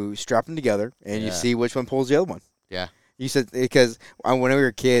you strap them together and you Yeah. see which one pulls the other one. Yeah. You said because when we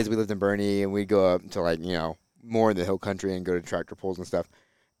were kids, we lived in Bernie and we'd go up to more in the hill country and go to tractor pulls and stuff.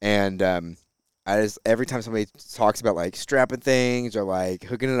 And I just every time somebody talks about like strapping things or like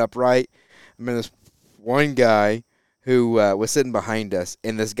hooking it up right, I remember this one guy who was sitting behind us,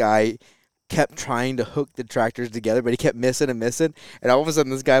 and this guy kept trying to hook the tractors together, but he kept missing, and all of a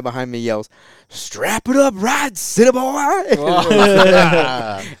sudden this guy behind me yells, "Strap it up right, city boy!"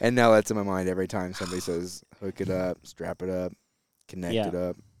 And now that's in my mind every time somebody says, "Hook it up, strap it up, connect Yeah. it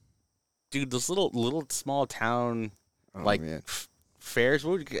up." Dude, those little small town Oh, like man. fairs.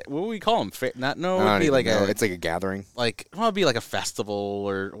 What would we call them? I It'd don't be even like know. a It's like a gathering. it'd be like a festival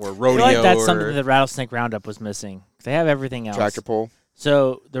or I rodeo. feel like that's or, something that the Rattlesnake Roundup was missing. They have everything else. Tractor pull.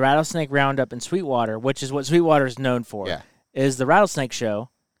 So the Rattlesnake Roundup in Sweetwater, which is what Sweetwater is known for, Yeah. is the Rattlesnake Show.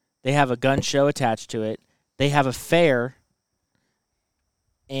 They have a gun show attached to it. They have a fair,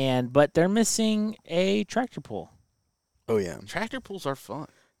 but they're missing a tractor pull. Oh yeah, Tractor pulls are fun.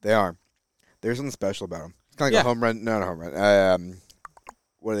 they are. There's something special about them. It's kind of like Yeah. a home run. Not a home run.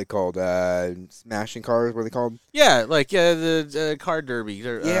 What are they called? Smashing cars. What are they called? Yeah, like the car derby.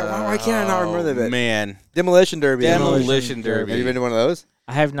 Why can't I not remember that? Man, Demolition derby. demolition derby. Have you been to one of those?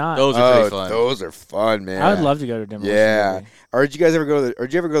 I have not. Those are pretty fun. Those are fun, man. I would love to go to Demolition Yeah. Derby. Or did you guys ever go to the? Or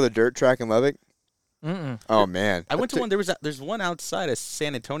did you ever go to the dirt track in Lubbock? Mm-mm. Oh man, I went to one. There's one outside of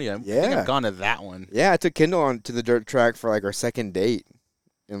San Antonio. I think Yeah. I've gone to that one. Yeah, I took Kendall on to the dirt track for like our second date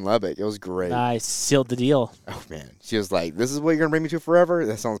in Lubbock. It was great. Nice. Sealed the deal. Oh man, she was like, "This is what you're gonna bring me to forever."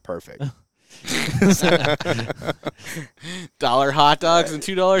 That sounds perfect. $1 hot dogs and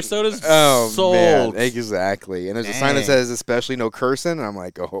 $2 sodas. Oh sold. man, exactly. And there's a sign that Dang. says "especially no cursing," and I'm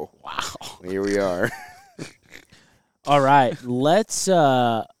like, "Oh, Wow. here we are." All right. Let's.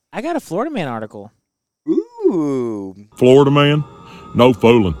 I got a Florida Man article. Ooh, Florida man, no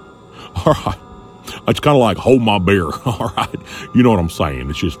fooling. All right. It's kind of like hold my beer. All right. You know what I'm saying.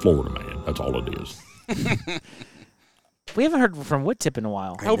 It's just Florida man. That's all it is. We haven't heard from Woodtip in a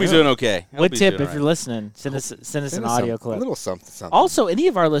while. I hope he's doing okay. I hope he's Woodtip, doing if all you're right. listening, send us an Send us audio a clip. little something. Also, any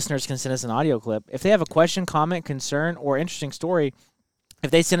of our listeners can send us an audio clip. If they have a question, comment, concern, or interesting story, if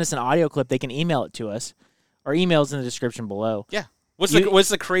they send us an audio clip, they can email it to us. Our email's in the description below. Yeah. What's You-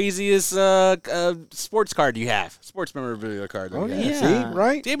 the craziest sports card you have? Sports memorabilia card. that Oh you yeah, have? Yeah. see,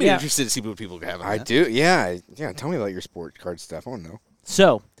 right? I'd be Yeah. interested to see what people have. On I that. do. Yeah. Tell me about your sports card stuff. I want to know.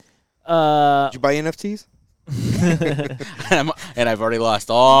 So, Did you buy NFTs? and I've already lost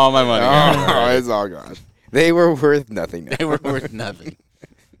all my money. Oh, it's all gone. They were worth nothing. They were worth nothing.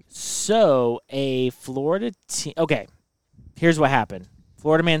 So a Florida team. Okay, here's what happened.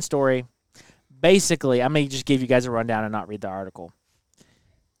 Florida man story. Basically, I'm going to just give you guys a rundown and not read the article.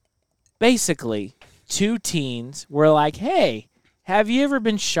 Basically, two teens were like, hey, have you ever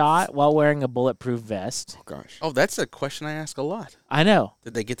been shot while wearing a bulletproof vest? Oh gosh. Oh, that's a question I ask a lot. I know.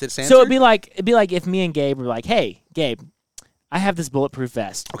 Did they get this answer? So it'd be like if me and Gabe were like, hey, Gabe, I have this bulletproof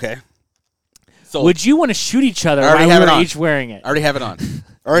vest. okay. So Would you want to shoot each other I already while we have it were on. each wearing it? I already have it on.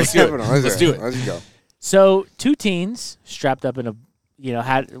 All right, Let's do it. Let's do it. Let's go. So two teens strapped up in a,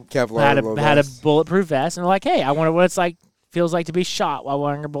 had Kevlar low a vest. bulletproof vest, and they're like, hey, I wonder what it's like feels like to be shot while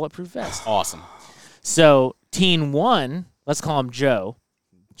wearing a bulletproof vest. Awesome. So teen one, let's call him Joe.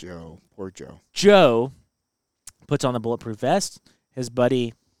 Joe, poor Joe. Joe puts on the bulletproof vest. His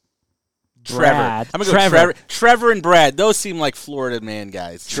buddy Trevor. Brad, I'm gonna go Trevor and Brad. Those seem like Florida man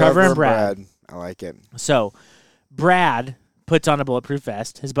guys. Trevor and Brad. I like it. So Brad puts on a bulletproof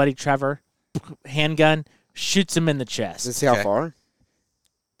vest. His buddy Trevor, handgun, shoots him in the chest. Let's see how Okay. far.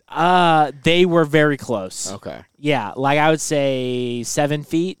 They were very close. Okay. Yeah, like I would say 7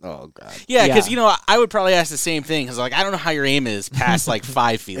 feet. Oh god. Yeah, because Yeah. I would probably ask the same thing because I don't know how your aim is past like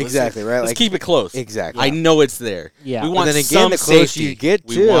 5 feet. Exactly, right? Let's Like- keep it close. Exactly. I know it's there. Yeah. we But want then again, some the closer safety. you get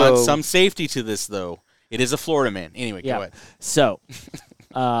we want to- some safety to this though. It is a Florida man. Anyway, Yeah. go ahead. So,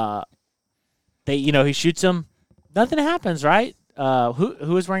 he shoots him. Nothing happens, right?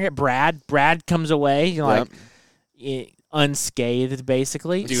 Who is wearing it? Brad. Brad comes away, unscathed,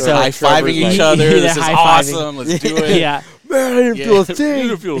 basically. Dude, So- high fiving Trevor's each like- other. Yeah, This is high-fiving. awesome. Let's do it. yeah. Man, I didn't feel a You thing.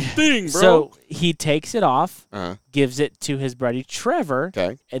 don't feel a thing, bro. So he takes it off, Uh-huh. gives it to his buddy Trevor,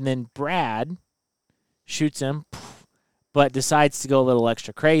 Okay. and then Brad shoots him, but decides to go a little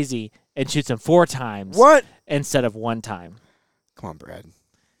extra crazy and shoots him 4 times What? instead of 1 time. Come on, Brad.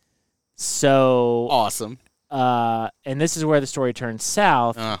 So, awesome. and this is where the story turns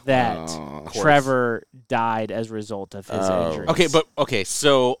south, that Oh. Trevor died as a result of his Oh. injuries. Okay.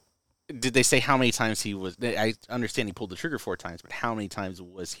 So, did they say how many times he was? I understand he pulled the trigger 4 times, but how many times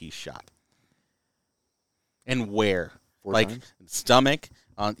was he shot? And where? 4 like times? stomach?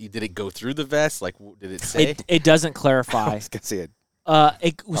 Did it go through the vest? Like, did it say? It doesn't I clarify. was gonna say it.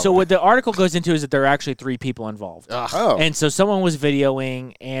 So what the article goes into is that there are actually 3 people involved. Ugh. Oh. And so someone was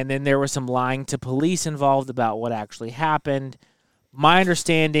videoing, and then there was some lying to police involved about what actually happened. My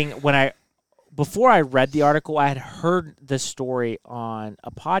understanding, before I read the article, I had heard the story on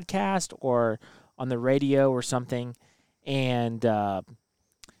a podcast or on the radio or something, and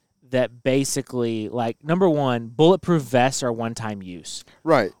that basically, like, number one, bulletproof vests are one-time use.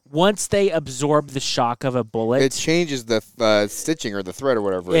 Right. Once they absorb the shock of a bullet, It changes the stitching or the thread or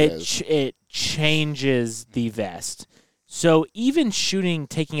whatever it is. it changes the vest. So even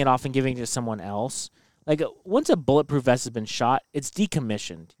taking it off and giving it to someone else, like once a bulletproof vest has been shot, it's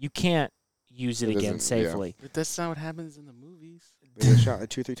decommissioned. You can't use it It again doesn't- yeah. safely. But that's not what happens in the movies. They get shot like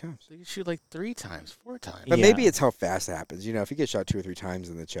 2-3 times. They shoot like 3 times, 4 times. But Yeah. maybe it's how fast it happens. If you get shot 2 or 3 times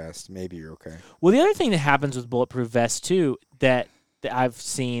in the chest, maybe you're okay. Well, the other thing that happens with bulletproof vests too that I've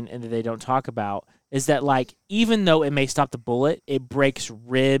seen and that they don't talk about is that, like, even though it may stop the bullet, it breaks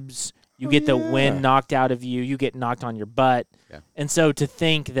ribs. You get the wind knocked out of you. You get knocked on your butt. Yeah. And so to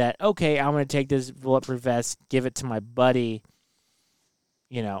think that, okay, I'm going to take this bulletproof vest, give it to my buddy,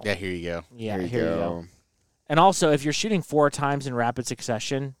 Yeah, here you go. yeah, There you here you go. go. And also, if you're shooting 4 times in rapid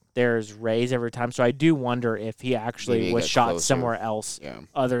succession, there's rays every time. So I do wonder if he Maybe actually he was got shot closer. somewhere else Yeah.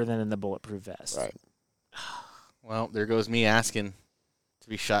 other than in the bulletproof vest. Right. Well, there goes me asking to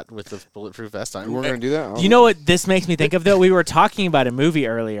be shot with the bulletproof vest on. We're gonna do that. Do you know what this makes me think of, though? We were talking about a movie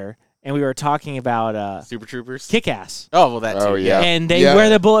earlier, and we were talking about Super Troopers? Kick-Ass. Oh, well, that too. Oh, yeah. And they Yeah. wear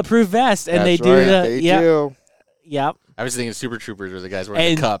the bulletproof vest, and they That's do right. the They yep, do. yep. I was thinking Super Troopers were the guys wearing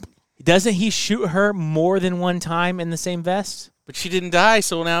And- the cup. Doesn't he shoot her more than one time in the same vest? But she didn't die,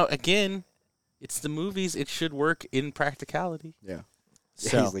 so now, again, it's the movies. It should work in practicality. Yeah.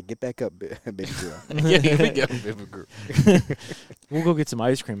 So He's like, get back up, baby girl. Yeah, here we go, baby girl. we'll go get some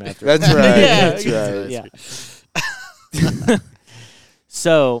ice cream after. That's right. Yeah, That's right. Yeah.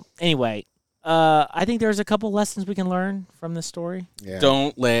 So anyway, I think there's a couple lessons we can learn from this story. Yeah.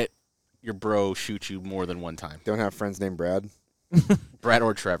 Don't let your bro shoot you more than one time. Don't have friends named Brad Brad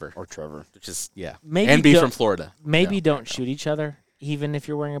or Trevor. or Trevor. Which is, yeah. Maybe And be don't- from Florida. Maybe Yeah. don't shoot each other, even if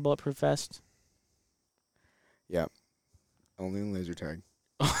you're wearing a bulletproof vest. Yeah. Only in laser tag.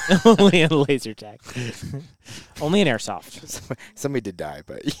 Only in laser tag. Only in airsoft. Somebody did die,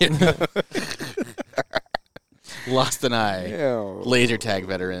 but Lost an eye. Yeah. Laser tag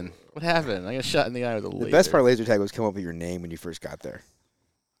veteran. What happened? I got shot in the eye with a The laser. best part of laser tag was come up with your name when you first got there.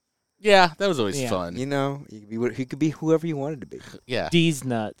 Yeah, that was always Yeah. fun. You know, he could be whoever you wanted to be. Yeah. D's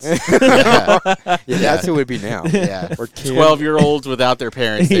nuts. Yeah, that's who it would be now. Yeah. Or 12-year-olds without their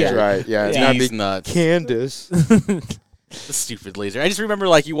parents Yeah. there. Right. Yeah. it's not D's be nuts. Candace. The stupid laser. I just remember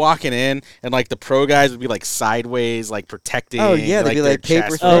like you walking in and like the pro guys would be like sideways, like protecting. Oh, yeah, they'd be their like paper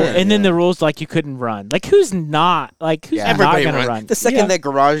chest. Oh, Yeah, and then yeah. the rules like you couldn't run. Like who's not Yeah. not Everybody gonna run. run? The second Yeah. that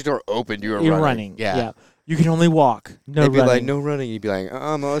garage door opened, you were You're running. running. Yeah. You can only walk. No They'd be running. like, no running. You'd be like,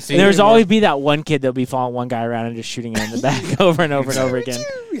 no. And there's always be that one kid that'll be following one guy around and just shooting him in the back over and over and over again.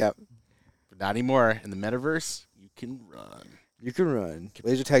 Yep. But not anymore. In the metaverse, you can run. You can run.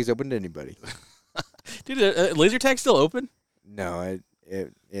 Laser tag's open to anybody. Dude, laser tag still open? No,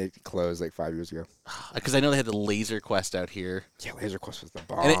 it closed like 5 years ago. Because I know they had the Laser Quest out here. Yeah, Laser Quest was the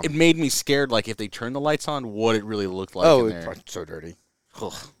bomb. And it made me scared, like, if they turned the lights on, what it really looked like in there. It's so dirty.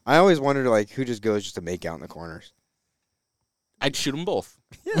 Ugh. I always wondered like who just goes just to make out in the corners. I'd shoot them both.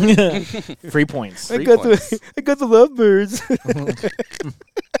 Free points. Three points. I got the lovebirds.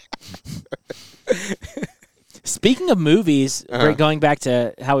 Speaking of movies, Uh-huh. going back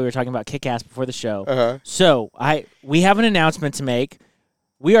to how we were talking about Kick-Ass before the show. Uh-huh. So we have an announcement to make.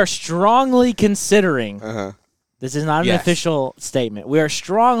 We are strongly considering. Uh-huh. This is not an Yes. official statement. We are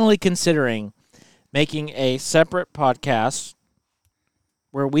strongly considering making a separate podcast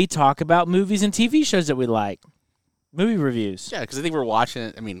where we talk about movies and TV shows that we like, movie reviews. Yeah, because I think we're watching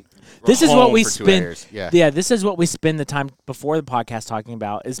it. I mean, we're This is what home we for 2 spend. hours. Yeah. This is what we spend the time before the podcast talking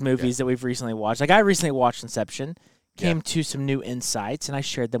about is movies that we've recently watched. Like I recently watched Inception, came to some new insights, and I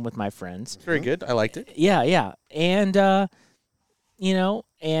shared them with my friends. Very good. I liked it. Yeah, and and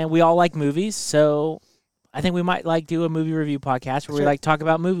we all like movies, so I think we might do a movie review podcast where we talk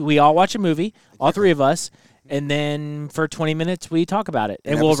about movie. We all watch a movie, all three of us, and then for 20 minutes we talk about it,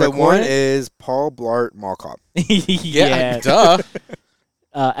 and we'll episode record one it. is Paul Blart Mall Cop. Yeah. Duh.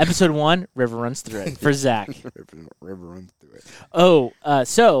 Episode 1, River Runs Through It for Zach. River runs through it. Oh,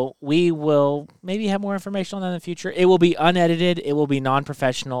 so we will maybe have more information on that in the future. It will be unedited. It will be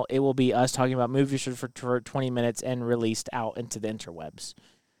non-professional. It will be us talking about movies for 20 minutes and released out into the interwebs.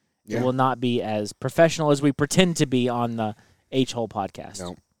 Yeah. It will not be as professional as we pretend to be on the H-Hole podcast.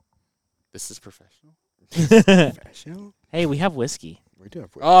 No. This is professional. Professional? Hey, we have whiskey. We do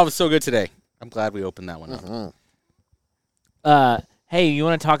have Oh, it was so good today. I'm glad we opened that one up. Hey, you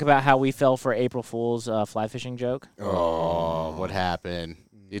want to talk about how we fell for April Fool's fly fishing joke? Oh, what happened?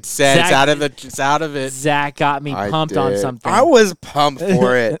 It's said. Zach- It's out of it. Zach got me I pumped on did. something. I was pumped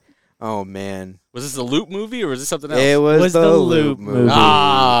for it. Oh, man. Was this a loop movie or was this something else? It was the the Loop Loop movie. movie.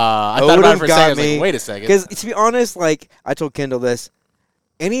 I thought about it for a Odom got second. I was me. like, wait a second. Because to be honest, like I told Kendall this,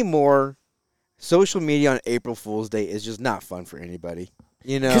 anymore, social media on April Fool's Day is just not fun for anybody.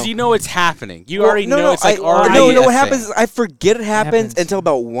 You know, Because you know it's happening. You Well, already know it's like I, already no, a what thing. happens is I forget it happens happens. until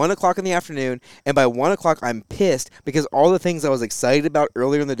about 1 o'clock in the afternoon, and by 1 o'clock I'm pissed because all the things I was excited about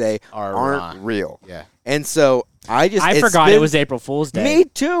earlier in the day aren't not. real. Yeah. And so I forgot it was April Fool's Day. Me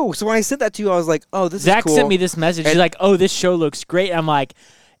too. So when I sent that to you, I was like, "Oh, this Zach is cool." sent me this message. He's And- like, "Oh, this show looks great." I'm like,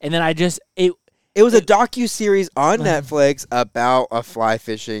 and then It was a docu-series on Netflix about a fly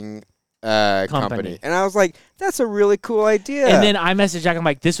fishing company, and I was like, "That's a really cool idea." and then I messaged Zach. I'm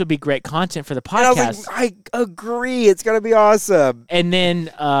like, "This would be great content for the And I podcast." was like, "I agree. It's gonna be awesome." And then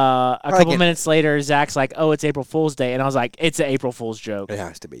a Like couple it. minutes later, Zach's like, "Oh, it's April Fool's Day," and I was like, "It's an April Fool's joke." It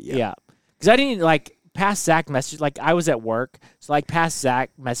has to be. Yeah. Yeah, because I didn't past Zach message. Like I was at work, so past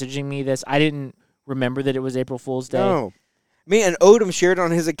Zach messaging me this, I didn't remember that it was April Fool's Day. No. Me and Odom shared it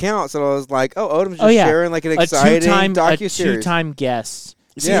on his account, so I was like, "Oh, Odom's just yeah. sharing like an A exciting two-time docu-series." guest.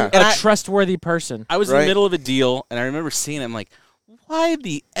 See, Yeah. and A trustworthy person. I was in Right. the middle of a deal, and I remember seeing it. I'm like, why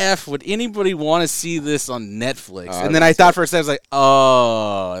the F would anybody want to see this on Netflix? Oh, And then I thought for a second, I was like,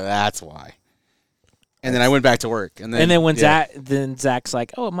 oh, that's why. And then I went back to work. And then when yeah. Zach's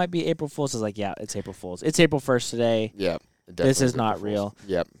like, "Oh, it might be April Fool's," I was like, "Yeah, it's April Fool's. It's April 1st today." Yep. This is not real.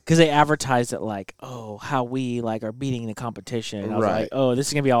 Yep. Because they advertised it like, "Oh, how we are beating the competition." And I was Right. like, "Oh, this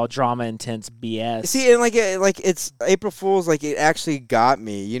is gonna be all drama, intense BS." See, and like it's April Fool's, like it actually got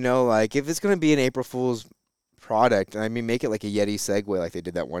me. You know, like if it's gonna be an April Fool's product, I mean, make it like a Yeti Segway, like they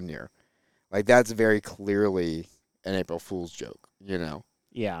did that one year. Like that's very clearly an April Fool's joke. You know,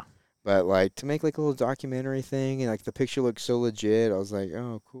 yeah, but like to make like a little documentary thing, and like the picture looks so legit, I was like,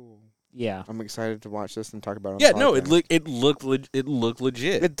 oh, cool. yeah. I'm excited to watch this and talk about it. Yeah, on the no, podcast. it looked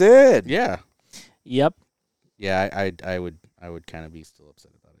legit. It did. Yeah. Yep. Yeah, I would kind of be still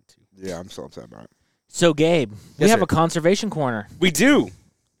upset about it too. Yeah, I'm so upset about it. So, Gabe, we Yes, have sir. a conservation corner. We do.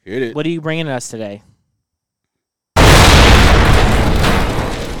 Hit it. What are you bringing us today?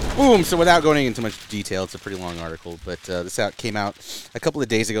 Boom. So without going into much detail, it's a pretty long article, but this came out a couple of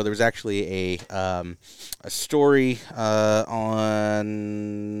days ago. There was actually a story on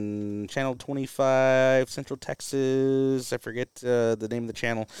Channel 25, Central Texas. I forget the name of the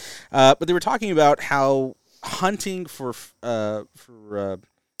channel, but they were talking about how hunting for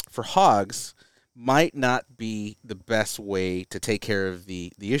hogs might not be the best way to take care of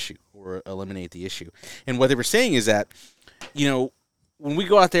the issue or eliminate the issue. And what they were saying is that, when we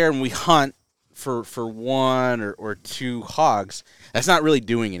go out there and we hunt for one or two hogs, that's not really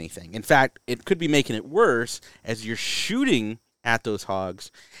doing anything. In fact, it could be making it worse as you're shooting at those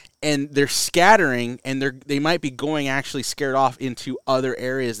hogs and they're scattering and they might be going actually scared off into other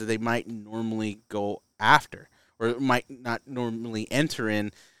areas that they might normally go after or might not normally enter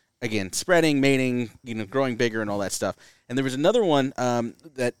in. Again, spreading, mating, growing bigger and all that stuff. And there was another one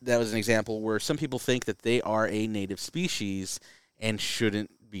that was an example where some people think that they are a native species and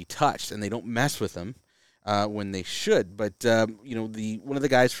shouldn't be touched, and they don't mess with them when they should. But one of the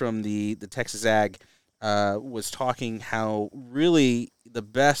guys from the Texas Ag was talking how really the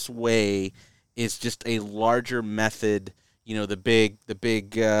best way is just a larger method. The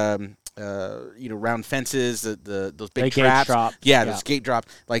big round fences, those big traps. Those gate drop.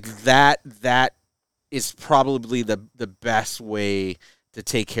 Like that is probably the best way to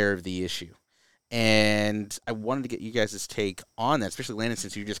take care of the issue. And I wanted to get you guys' take on that, especially Landon,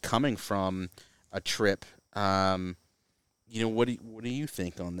 since you're just coming from a trip. What do you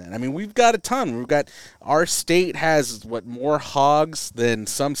think on that? I mean, we've got a ton. Our state has more hogs than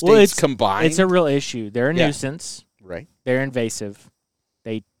some states combined. It's a real issue. They're a nuisance. Right. They're invasive.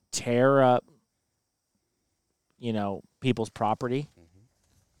 They tear up, people's property.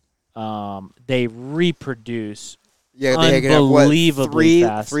 They reproduce. Yeah, they can have unbelievably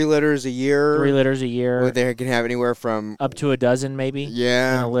fast. 3 litters a year. 3 litters a year. Or they can have anywhere from up to a dozen, maybe.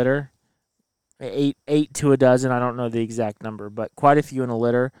 Yeah, in a litter. 8 to a dozen. I don't know the exact number, but quite a few in a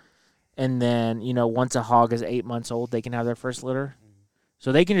litter. And then once a hog is 8 months old, they can have their first litter.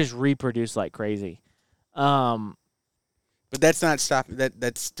 So they can just reproduce like crazy. But that's not stopping.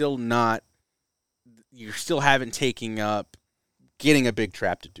 That's still not. You still haven't taken up getting a big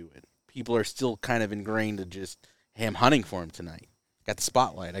trap to do it. People are still kind of ingrained to just, hey, I'm hunting for him tonight. Got the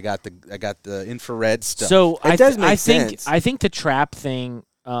spotlight. I got the infrared stuff. So it does make sense. I think the trap thing.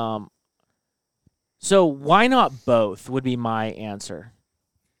 So why not both would be my answer.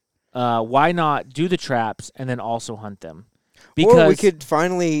 Why not do the traps and then also hunt them? Because or we could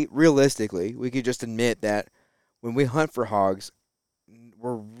finally, realistically, we could just admit that when we hunt for hogs,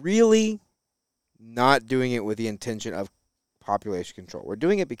 we're really not doing it with the intention of population control. We're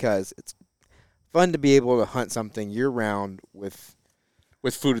doing it because it's fun to be able to hunt something year-round with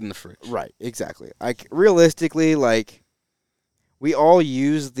food in the fridge. Right, exactly. Realistically, we all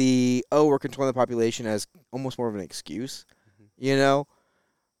use we're controlling the population as almost more of an excuse, I mean,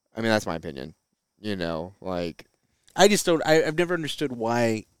 that's my opinion, I just don't. I've never understood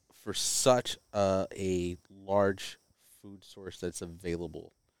why, for such a large food source that's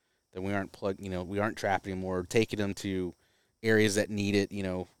available, that we aren't we aren't trapping them or taking them to areas that need it.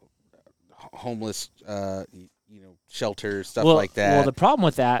 Homeless, shelters, stuff like that. Well, the problem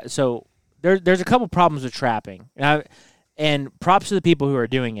with that, so there's a couple problems with trapping, and props to the people who are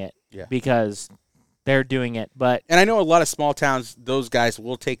doing it, because they're doing it. And I know a lot of small towns, those guys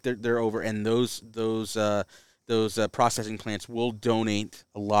will take their over, and those processing plants will donate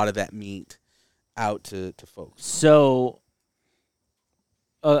a lot of that meat out to folks. So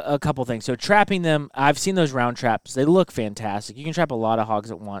a couple things. So trapping them, I've seen those round traps. They look fantastic. You can trap a lot of hogs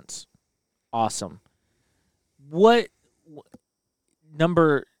at once. Awesome. The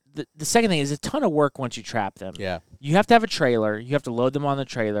second thing is a ton of work once you trap them. Yeah. You have to have a trailer. You have to load them on the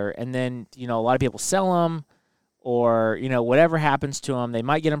trailer, and then a lot of people sell them, or whatever happens to them, they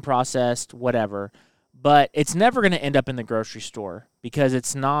might get them processed, whatever. But it's never going to end up in the grocery store because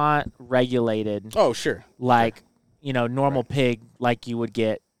it's not regulated. Oh, sure. Normal pig like you would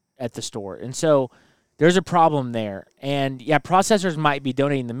get at the store. And so there's a problem there. And processors might be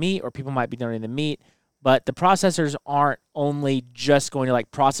donating the meat, or people might be donating the meat, but the processors aren't only just going to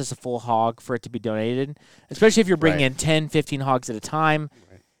process a full hog for it to be donated, especially if you're bringing in 10, 15 hogs at a time.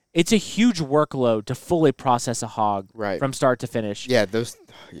 Right. It's a huge workload to fully process a hog from start to finish. Yeah,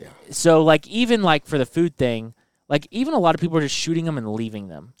 So even for the food thing, even a lot of people are just shooting them and leaving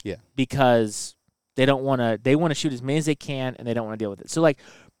them. Yeah. Because they want to shoot as many as they can, and they don't want to deal with it. So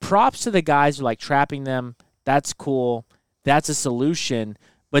props to the guys who trapping them. That's cool. That's a solution.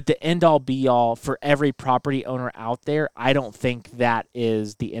 But the end-all, be-all for every property owner out there, I don't think that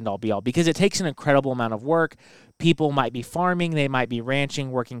is the end-all, be-all because it takes an incredible amount of work. People might be farming, they might be ranching,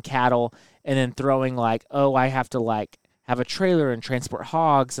 working cattle, and then throwing like, oh, I have to like have a trailer and transport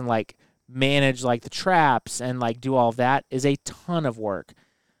hogs and like manage like the traps and like do all of that is a ton of work.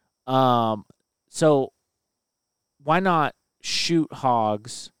 So why not shoot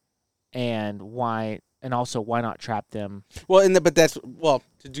hogs and also why not trap them? Well,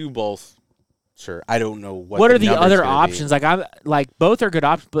 to do both. Sure, I don't know what are the number's other gonna options. be. Like I'm like both are good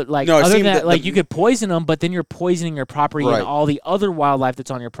options, but like No, it other than seems that, like you could poison them, but then you're poisoning your property Right. and all the other wildlife that's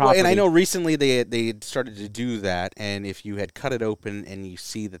on your property. Well, and I know recently they had started to do that, and if you had cut it open and you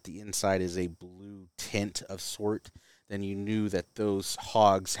see that the inside is a blue tint of sort, then you knew that those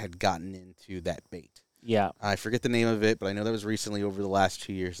hogs had gotten into that bait. Yeah, I forget the name of it, but I know that was recently over the last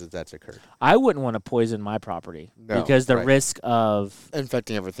 2 years that's occurred. I wouldn't want to poison my property No, because the right. risk of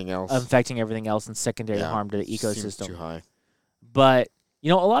Infecting everything else. infecting everything else and secondary harm to the Seems ecosystem. too high. But a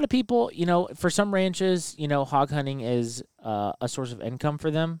lot of people, for some ranches, hog hunting is a source of income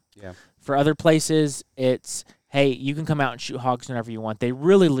for them. Yeah. For other places, it's hey, you can come out and shoot hogs whenever you want. They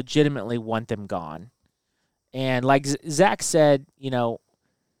really legitimately want them gone. And like Zach said,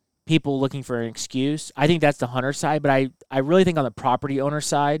 people looking for an excuse. I think that's the hunter side, but I really think on the property owner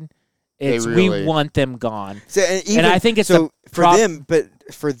side, it's we want them gone. So, and I think it's so the for them, but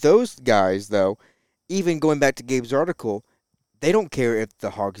for those guys though, even going back to Gabe's article, they don't care if the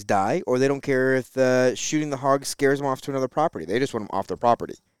hogs die, or they don't care if shooting the hogs scares them off to another property. They just want them off their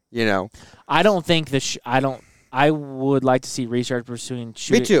property. I don't think I would like to see research pursuing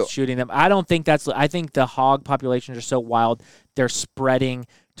Me too. shooting them. I don't think I think the hog populations are so wild, they're spreading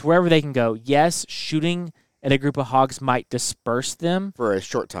to wherever they can go. Yes, shooting at a group of hogs might disperse them for a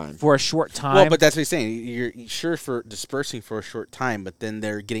short time. Well, but that's what he's saying. You're sure for dispersing for a short time, but then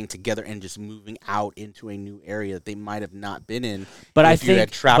they're getting together and just moving out into a new area that they might have not been in. But if you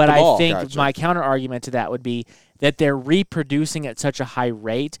had trapped them all. I think Gotcha. my counter argument to that would be that they're reproducing at such a high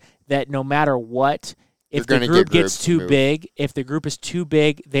rate that no matter what, if the group gets too big, if the group is too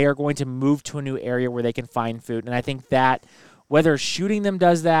big, they are going to move to a new area where they can find food. And I think that whether shooting them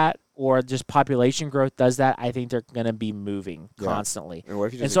does that or just population growth does that, I think they're going to be moving constantly.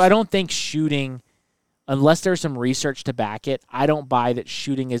 And so I don't think shooting, unless there's some research to back it, I don't buy that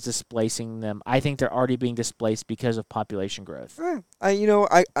shooting is displacing them. I think they're already being displaced because of population growth.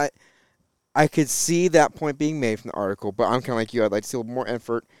 I could see that point being made from the article, but I'm kind of like you. I'd like to see a little more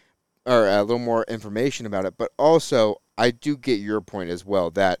effort or a little more information about it. But also, I do get your point as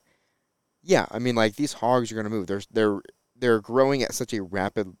well that, yeah, I mean, like these hogs are going to move. They're growing at such a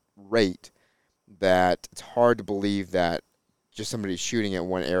rapid rate that it's hard to believe that just somebody shooting at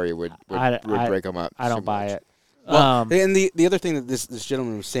one area would break them up. I don't buy it. Well, and the other thing that this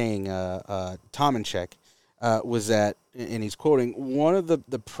gentleman was saying, Tomanchek, was that, and he's quoting, one of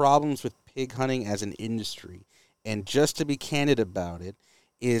the problems with pig hunting as an industry, and just to be candid about it,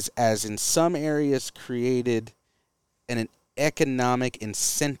 is as in some areas created an economic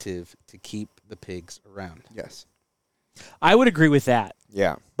incentive to keep the pigs around. Yes. I would agree with that.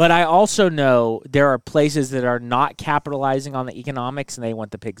 Yeah. But I also know there are places that are not capitalizing on the economics and they want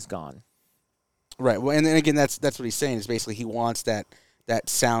the pigs gone. Right. Well, and then again, that's what he's saying is basically he wants that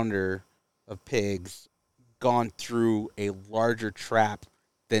sounder of pigs gone through a larger trap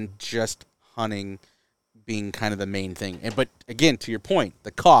than just hunting being kind of the main thing. But again, to your point,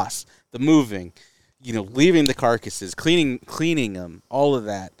 the cost, the moving, leaving the carcasses, cleaning them, all of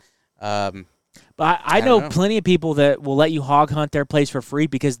that. But I know plenty of people that will let you hog hunt their place for free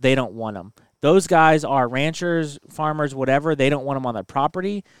because they don't want them. Those guys are ranchers, farmers, whatever. They don't want them on their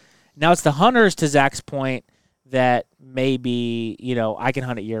property. Now it's the hunters, to Zach's point, that maybe, I can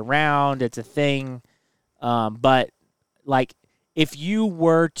hunt it year round. It's a thing. But like, if you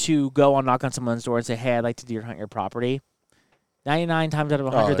were to go and knock on someone's door and say, hey, I'd like to deer hunt your property, 99 times out of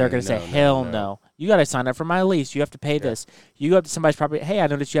 100, they're going to say, hell no. You got to sign up for my lease. You have to pay this. You go up to somebody's property, hey, I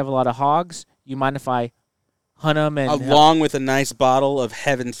noticed you have a lot of hogs. You mind if I hunt them? And along with a nice bottle of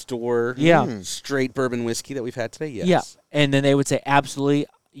Heaven's Door straight bourbon whiskey that we've had today, yes. Yeah, and then they would say, absolutely,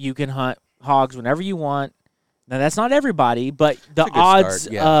 you can hunt hogs whenever you want. Now, that's not everybody, but the odds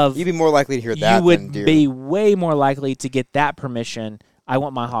of you'd be more likely to hear that. You would be way more likely to get that permission. I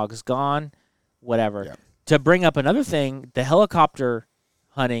want my hogs gone, whatever. Yeah. To bring up another thing, the helicopter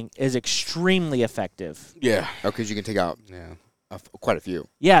hunting is extremely effective. Yeah. Because you can take out quite a few.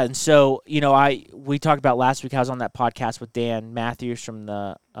 Yeah, and so, we talked about last week, I was on that podcast with Dan Matthews from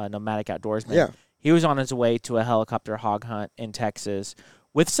the Nomadic Outdoorsman. Yeah. He was on his way to a helicopter hog hunt in Texas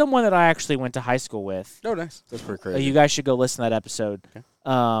with someone that I actually went to high school with. Oh, nice. That's pretty crazy. You guys should go listen to that episode.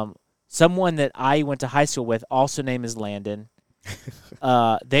 Okay. Someone that I went to high school with, also name is Landon.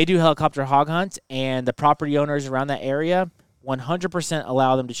 They do helicopter hog hunts, and the property owners around that area 100%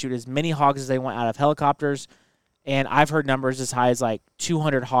 allow them to shoot as many hogs as they want out of helicopters. And I've heard numbers as high as like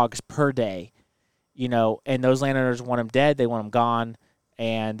 200 hogs per day, and those landowners want them dead. They want them gone,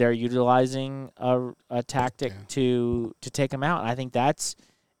 and they're utilizing a tactic to take them out. And I think that's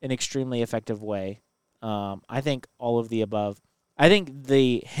an extremely effective way. I think all of the above. I think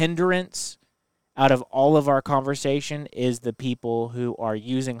the hindrance out of all of our conversation is the people who are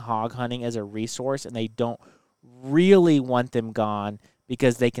using hog hunting as a resource, and they don't really want them gone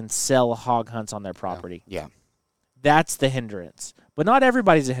because they can sell hog hunts on their property. Yeah. That's the hindrance. But not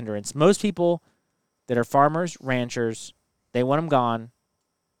everybody's a hindrance. Most people that are farmers, ranchers, they want them gone.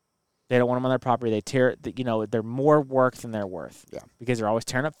 They don't want them on their property. They tear, they're more work than they're worth. Yeah. Because they're always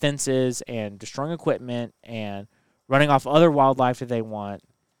tearing up fences and destroying equipment and running off other wildlife that they want.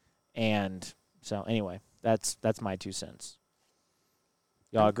 And so anyway, that's my 2 cents.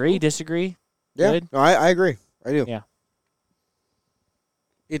 Y'all agree? Disagree? Yeah. Good? No, I agree. I do. Yeah.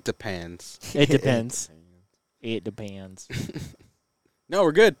 It depends. It depends. It depends. No,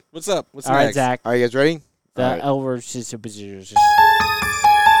 we're good. What's up? What's All right, next? Zach. Are you guys ready? The All right. Elver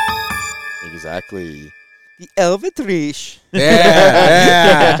Exactly. The Elvitrish.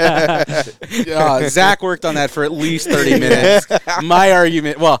 Yeah. Zach worked on that for at least 30 minutes. My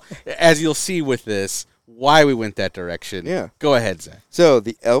argument, well, as you'll see with this, why we went that direction. Yeah. Go ahead, Zach. So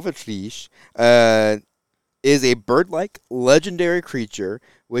the Elvitrish is a bird-like legendary creature,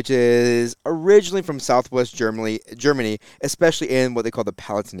 which is originally from southwest Germany, especially in what they call the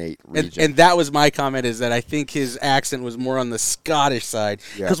Palatinate region. And that was my comment, is that I think his accent was more on the Scottish side,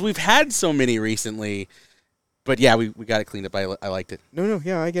 because we've had so many recently. But yeah, we got it cleaned up. I liked it. No,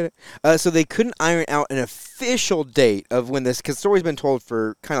 yeah, I get it. So they couldn't iron out an official date of when this, because the story's been told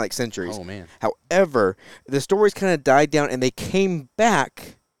for kind of like centuries. Oh, man. However, the stories kind of died down, and they came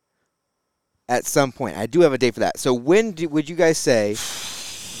back at some point. I do have a date for that. So when would you guys say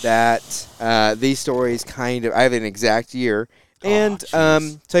that these stories kind of, I have an exact year. And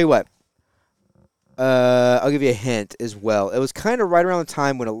tell you what, I'll give you a hint as well. It was kind of right around the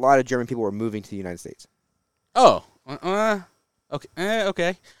time when a lot of German people were moving to the United States. Oh, okay.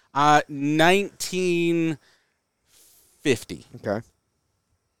 1950. Okay.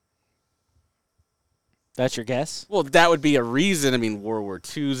 That's your guess? Well, that would be a reason. I mean, World War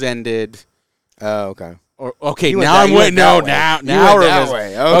II's ended. Oh, okay. Or okay, You went now that- I'm you waiting. went No, that way. now You we're went that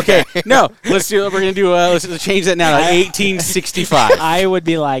way. Okay. No, let's do. We're gonna do. Let's change that now to 1865. I would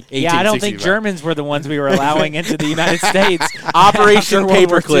be like, yeah, I don't think 1865. Germans were the ones we were allowing into the United States. Operation after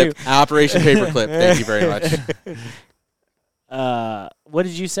World War Paperclip. II. Operation Paperclip. Thank you very much. What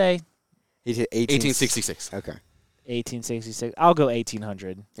did you say? He said 1866. Okay. 1866. I'll go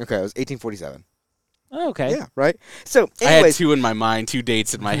 1800. Okay, it was 1847. Oh, okay. Yeah, right? So, I had anyways, two in my mind, two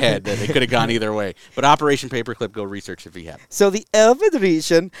dates in my head that they could have gone either way. But Operation Paperclip, go research if you have. so the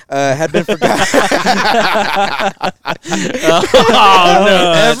Elvitrition had been forgotten.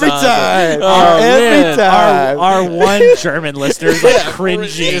 Every time. Every time. Our one German listener is like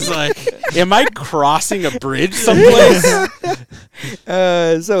cringing. Is like, am I crossing a bridge someplace?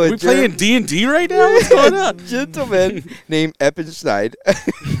 So we playing D&D right now? What's going on? Gentleman named Eppenstein.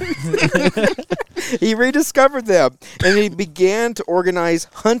 He rediscovered them, and he began to organize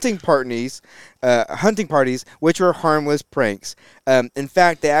hunting parties, which were harmless pranks. In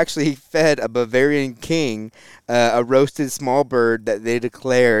fact, they actually fed a Bavarian king a roasted small bird that they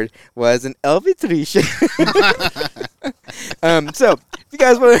declared was an Elvitrition. So, if you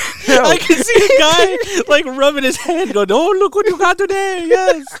guys want to know, I can see a guy like rubbing his hand, going, "Oh, look what you got today!"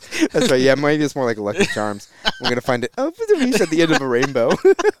 Yes, that's right. Yeah, maybe it's more like Lucky Charms. We're gonna find it Elvitrition at the end of a rainbow.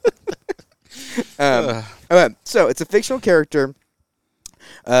 So it's a fictional character,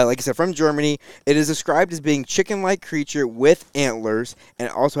 like I said, from Germany. It is described as being chicken-like creature with antlers, and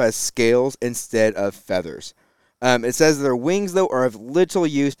it also has scales instead of feathers. It says their wings, though, are of little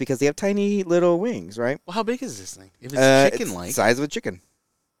use because they have tiny little wings, right? Well, how big is this thing? If it's It's chicken-like, the size of a chicken.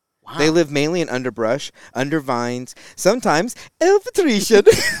 wow. They live mainly in underbrush, under vines. Sometimes Elvitrition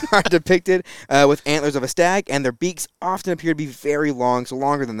are depicted with antlers of a stag, and their beaks often appear to be very long, so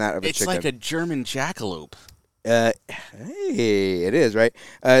longer than that of a It's chicken. like a German jackalope. Hey, it is, right?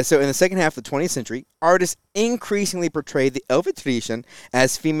 So in the second half of the 20th century, artists increasingly portrayed the Elvitrition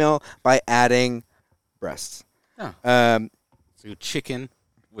as female by adding breasts. Oh. Um, So chicken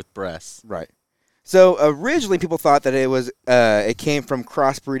with breasts. right. So originally, people thought that it came from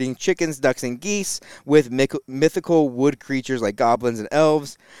crossbreeding chickens, ducks, and geese with mythical wood creatures like goblins and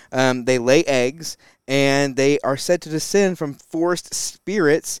elves. They lay eggs, and they are said to descend from forest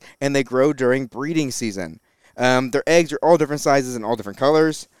spirits, and they grow during breeding season. Their eggs are all different sizes and all different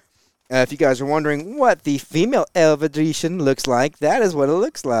colors. If you guys are wondering what the female Elvedrician looks like, that is what it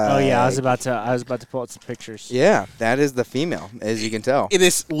looks like. Oh yeah, I was about to pull out some pictures. Yeah, that is the female, as you can tell.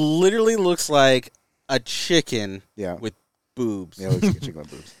 This literally looks like a chicken with boobs. Yeah, it looks like a chicken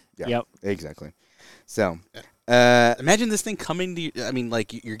with boobs. Yeah, Yep. Exactly. So, Imagine this thing coming to you. I mean,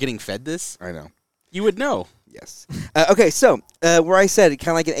 like, you're getting fed this. I know. You would know. Yes. Okay, so where I said, kind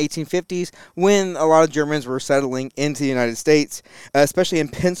of like in 1850s, when a lot of Germans were settling into the United States, especially in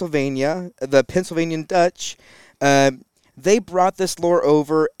Pennsylvania, the Pennsylvanian Dutch, they brought this lore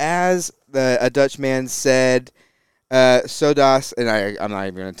over as a Dutch man said, Sodas, and I'm not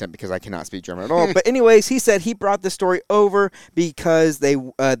even going to attempt because I cannot speak German at all. But anyways, he said he brought this story over because they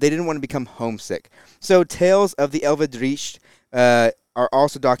didn't want to become homesick. So tales of the Elvedrich are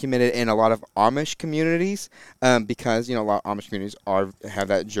also documented in a lot of Amish communities because, a lot of Amish communities have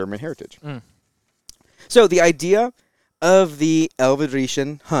that German heritage. So the idea of the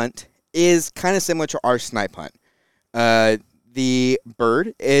Elvedrician hunt is kind of similar to our snipe hunt. The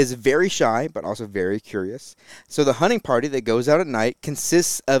bird is very shy, but also very curious. So the hunting party that goes out at night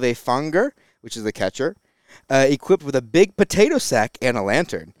consists of a fanger, which is the catcher, equipped with a big potato sack and a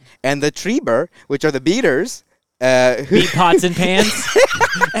lantern, and the treber, which are the beaters, beat pots and pans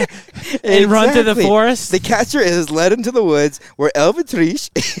and run through the forest. The catcher is led into the woods where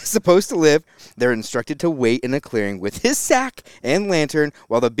Elvedrich is supposed to live. They're instructed to wait in a clearing with his sack and lantern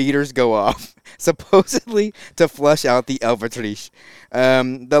while the beaters go off, supposedly to flush out the Elvedrich.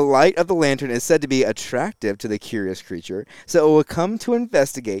 The light of the lantern is said to be attractive to the curious creature, so it will come to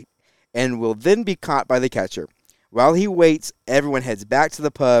investigate and will then be caught by the catcher. While he waits, everyone heads back to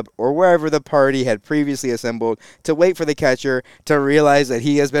the pub or wherever the party had previously assembled to wait for the catcher to realize that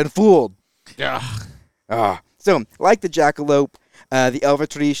he has been fooled. So, like the jackalope, the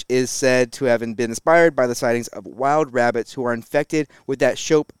Elvedrich is said to have been inspired by the sightings of wild rabbits who are infected with that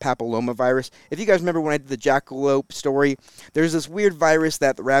Shope papillomavirus. If you guys remember when I did the jackalope story, there's this weird virus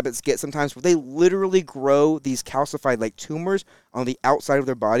that the rabbits get sometimes where they literally grow these calcified like tumors on the outside of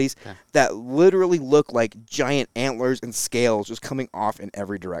their bodies that literally look like giant antlers and scales just coming off in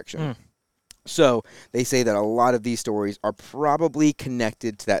every direction. So they say that a lot of these stories are probably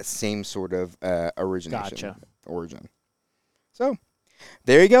connected to that same sort of origin. So,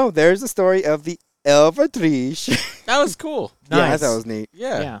 there you go. There's the story of the Elvedrich. That was cool. Nice. Yeah, I thought it was neat.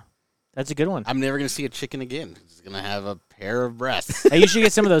 Yeah. That's a good one. I'm never going to see a chicken again. It's going to have a pair of breasts. Hey, you should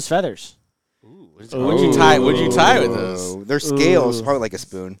get some of those feathers. What'd you tie with those? They're scales, probably like a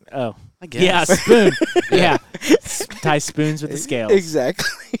spoon. Oh. I guess. Yeah, spoon. Yeah. Tie spoons with the scales.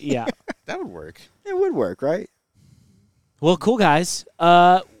 Exactly. Yeah. That would work. It would work, right? Well, cool, guys.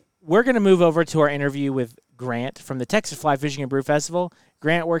 We're going to move over to our interview with Grant from the Texas Fly Fishing and Brew Festival.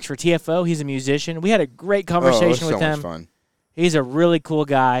 Grant works for TFO. He's a musician. We had a great conversation with him. So much fun. He's a really cool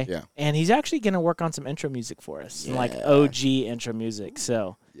guy. Yeah. And he's actually going to work on some intro music for us, like OG intro music.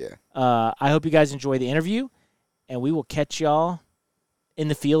 So I hope you guys enjoy the interview, and we will catch y'all in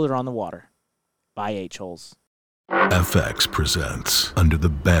the field or on the water. Bye, H-holes. FX presents Under the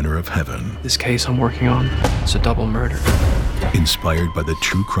Banner of Heaven. This case I'm working on, it's a double murder. Inspired by the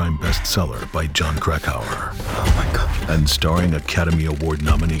true crime bestseller by John Krakauer. Oh my God. And starring Academy Award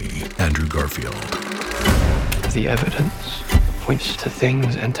nominee Andrew Garfield. The evidence points to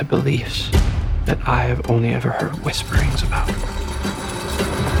things and to beliefs that I have only ever heard whisperings about.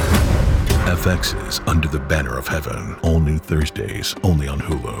 FX's Under the Banner of Heaven. All new Thursdays, only on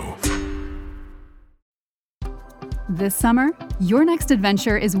Hulu. This summer, your next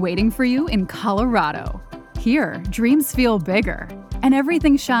adventure is waiting for you in Colorado. Here, dreams feel bigger, and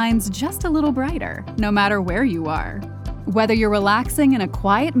everything shines just a little brighter, no matter where you are. Whether you're relaxing in a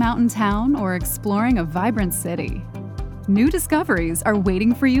quiet mountain town or exploring a vibrant city, new discoveries are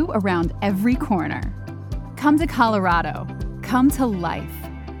waiting for you around every corner. Come to Colorado. Come to life.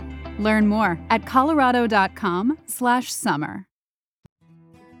 Learn more at colorado.com/summer.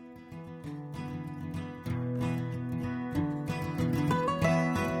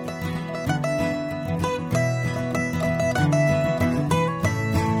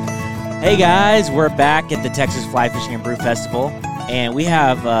 Hey guys, we're back at the Texas Fly Fishing and Brew Festival, and we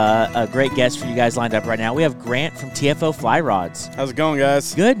have a great guest for you guys lined up right now. We have Grant from TFO Fly Rods. How's it going,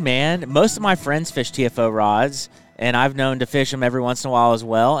 guys? Good, man. Most of my friends fish TFO rods, and I've known to fish them every once in a while as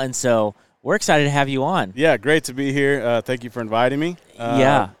well, and so we're excited to have you on. Yeah, great to be here. Thank you for inviting me.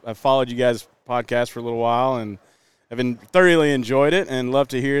 Yeah. I've followed you guys' podcast for a little while, and I've been thoroughly enjoyed it, and love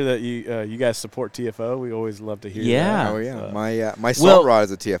to hear that you guys support TFO. We always love to hear that. Oh, yeah. My salt rod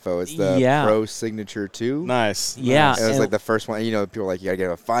is a TFO. It's the Pro Signature 2. Nice. Yeah. It was like the first one. You know, people are like, you got to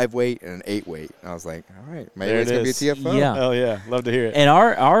get a 5 weight and an 8 weight. And I was like, all right, maybe it's going to be a TFO. Yeah. Oh, yeah. Love to hear it. And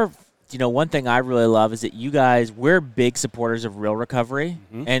our one thing I really love is that you guys, we're big supporters of Real Recovery.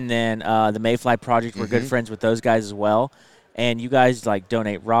 And then the Mayfly Project, we're good friends with those guys as well. And you guys, like,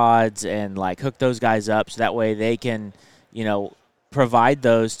 donate rods and, like, hook those guys up so that way they can, provide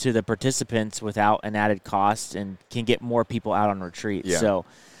those to the participants without an added cost and can get more people out on retreat. Yeah. So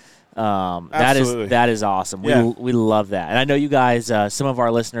that is awesome. Yeah. We love that. And I know you guys, some of our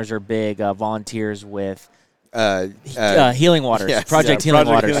listeners are big volunteers with Healing Waters, yes. Project Healing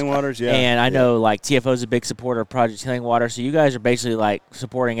Waters. Healing Waters, yeah. And I know, like, TFO is a big supporter of Project Healing Waters. So you guys are basically, like,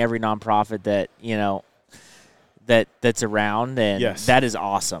 supporting every nonprofit that, that's around, and that is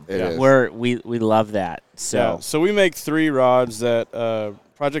awesome. It is. We love that. So we make 3 rods that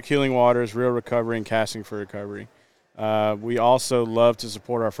Project Healing Waters, Real Recovery, and Casting for Recovery. We also love to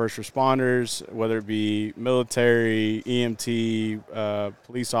support our first responders, whether it be military, EMT,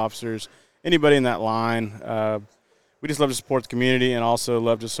 police officers, anybody in that line. We just love to support the community and also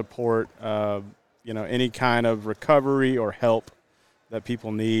love to support any kind of recovery or help that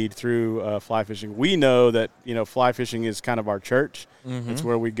people need through fly fishing. We know that, fly fishing is kind of our church. It's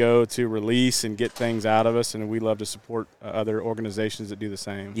where we go to release and get things out of us, and we love to support other organizations that do the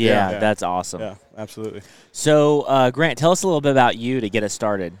same. Yeah, that's awesome. Yeah, absolutely. So, Grant, tell us a little bit about you to get us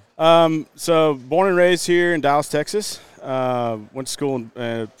started. So born and raised here in Dallas, Texas. Went to school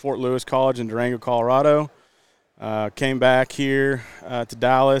in Fort Lewis College in Durango, Colorado. Came back here to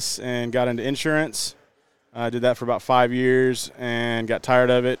Dallas and got into insurance. I did that for about 5 years and got tired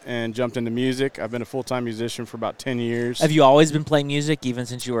of it and jumped into music. I've been a full-time musician for about 10 years. Have you always been playing music, even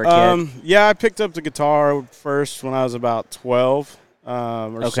since you were a kid? Yeah, I picked up the guitar first when I was about 12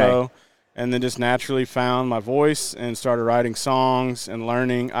 so, and then just naturally found my voice and started writing songs and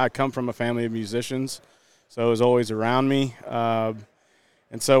learning. I come from a family of musicians, so it was always around me. And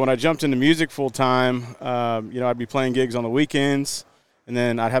so when I jumped into music full-time, I'd be playing gigs on the weekends. And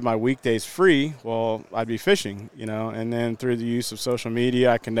then I'd have my weekdays free. Well, I'd be fishing, And then through the use of social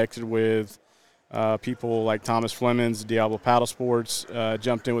media, I connected with people like Thomas Flemings, Diablo Paddle Sports.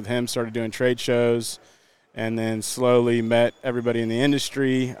 Jumped in with him, started doing trade shows, and then slowly met everybody in the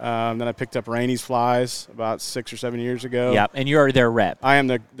industry. Then I picked up Rainey's Flies about 6 or 7 years ago. Yep, and you're their rep. I am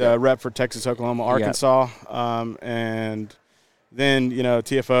the rep for Texas, Oklahoma, Arkansas. And then,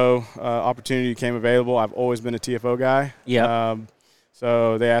 TFO opportunity came available. I've always been a TFO guy. Yeah.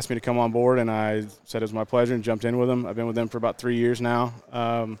 So they asked me to come on board, and I said it was my pleasure and jumped in with them. I've been with them for about 3 years now.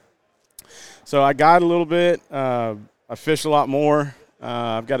 So I guide a little bit. I fish a lot more.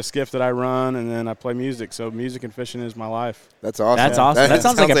 I've got a skiff that I run, and then I play music. So music and fishing is my life. That's awesome. That's awesome. That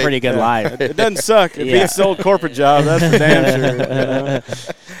sounds like a pretty good life. It doesn't suck. It beats the old corporate job. That's for damn sure.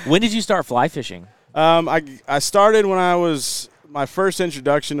 When did you start fly fishing? I started when I was – my first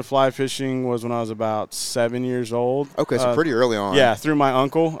introduction to fly fishing was when I was about 7 years old. Okay, so pretty early on. Yeah, through my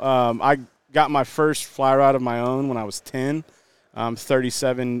uncle. I got my first fly rod of my own when I was 10. I'm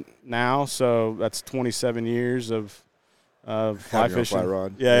 37 now, so that's 27 years of fly fishing. Fly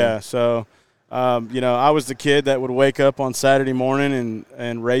rod. Yeah. So, I was the kid that would wake up on Saturday morning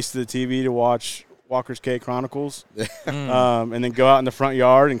and race to the TV to watch Walker's Cay Chronicles, and then go out in the front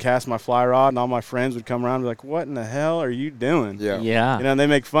yard and cast my fly rod, and all my friends would come around and be like, "What in the hell are you doing?" Yeah. And they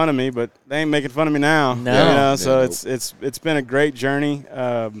make fun of me, but they ain't making fun of me now. No. So it's been a great journey.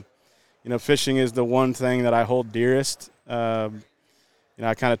 Fishing is the one thing that I hold dearest. I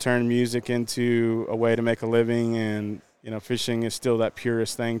kind of turned music into a way to make a living, and fishing is still that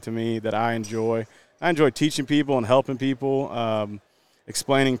purest thing to me that I enjoy. I enjoy teaching people and helping people.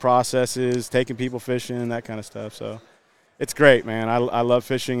 Explaining processes, taking people fishing, and that kind of stuff. So it's great, man. I love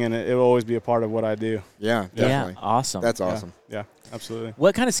fishing, and it will always be a part of what I do. Yeah, definitely. Yeah, awesome. That's awesome. Yeah, absolutely.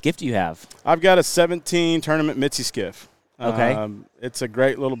 What kind of skiff do you have? I've got a 17 tournament Mitzi skiff. Okay. It's a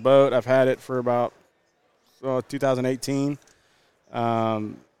great little boat. I've had it for about 2018.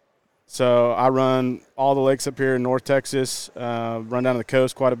 So I run all the lakes up here in North Texas, run down to the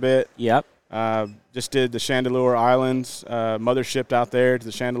coast quite a bit. Yep. Just did the Chandeleur Islands, mothershipped out there to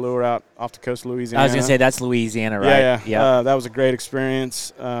the Chandeleur out off the coast of Louisiana. I was going to say that's Louisiana, right? Yeah. That was a great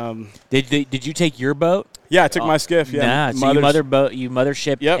experience. Did you take your boat? Yeah, I took my skiff. Yeah, so you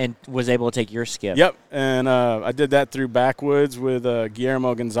mothershipped and was able to take your skiff. Yep, and I did that through Backwoods with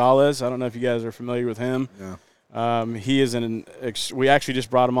Guillermo Gonzalez. I don't know if you guys are familiar with him. Yeah. He is we actually just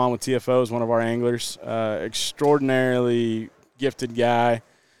brought him on with TFO as one of our anglers. Extraordinarily gifted guy.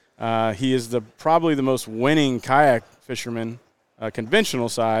 He is probably the most winning kayak fisherman, conventional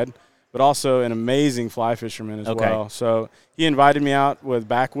side, but also an amazing fly fisherman as well. So he invited me out with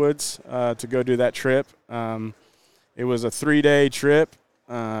Backwoods to go do that trip. It was a 3-day trip.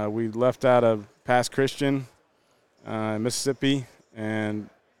 We left out of Pass Christian, Mississippi, and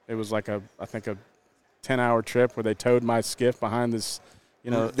it was like I think a 10-hour trip where they towed my skiff behind this,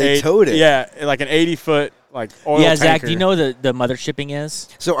 they towed it. Yeah, like an 80-foot like oil Yeah, tanker. Zach, do you know what the mother shipping is?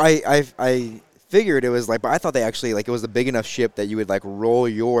 So I figured it was like, but I thought they actually like it was a big enough ship that you would like roll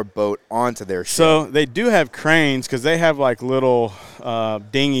your boat onto their ship. So they do have cranes because they have like little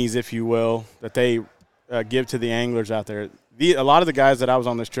dinghies, if you will, that they give to the anglers out there. A lot of the guys that I was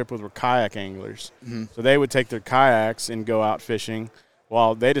on this trip with were kayak anglers. Mm-hmm. So they would take their kayaks and go out fishing.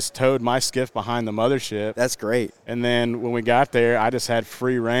 Well, they just towed my skiff behind the mothership. That's great. And then when we got there, I just had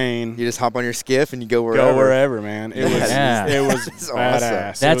free reign. You just hop on your skiff and you go wherever. Go wherever, man. It was That's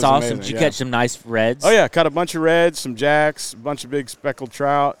badass. That's awesome. Amazing. Did you catch some nice reds? Oh, yeah. Caught a bunch of reds, some jacks, a bunch of big speckled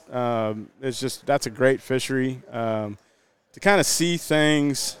trout. That's a great fishery. To kind of see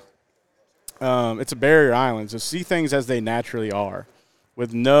things, it's a barrier island, so see things as they naturally are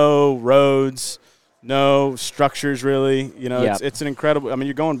with no roads, no structures really. It's an incredible – I mean,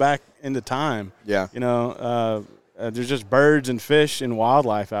 you're going back into time. Yeah. There's just birds and fish and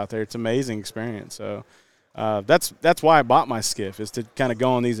wildlife out there. It's an amazing experience. So that's why I bought my skiff, is to kind of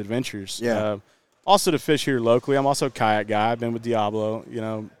go on these adventures. Yeah. Also to fish here locally. I'm also a kayak guy. I've been with Diablo,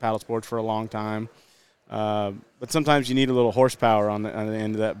 paddle sports for a long time. But sometimes you need a little horsepower on the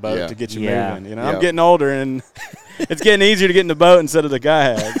end of that boat to get you moving. I'm getting older, and it's getting easier to get in the boat instead of the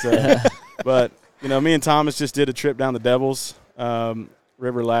kayak. So. But – me and Thomas just did a trip down the Devils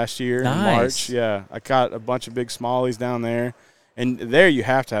River last year in March. Yeah, I caught a bunch of big smallies down there. And there you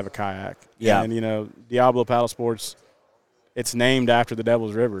have to have a kayak. Yeah. And, Diablo Paddle Sports, it's named after the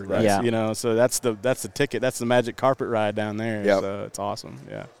Devil's River. So that's the ticket. That's the magic carpet ride down there. Yep. So it's awesome,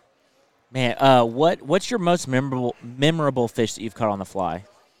 yeah. Man, what's your most memorable fish that you've caught on the fly?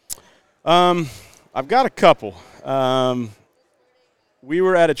 I've got a couple. We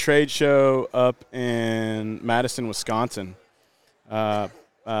were at a trade show up in Madison, Wisconsin,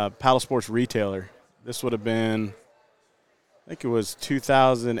 paddle sports retailer. This would have been, I think it was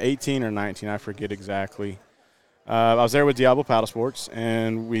 2018 or 19, I forget exactly. I was there with Diablo Paddle Sports,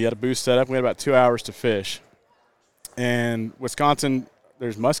 and we had a booth set up. We had about 2 hours to fish. And Wisconsin,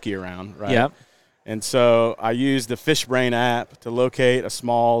 there's muskie around, right? Yep. And so I used the FishBrain app to locate a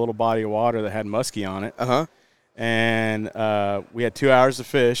small little body of water that had muskie on it. Uh-huh. And we had 2 hours to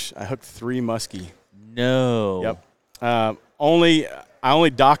fish. I hooked 3 muskie. No. Yep. I only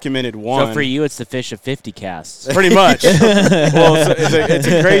documented one. So for you, it's the fish of 50 casts. Pretty much. Well, it's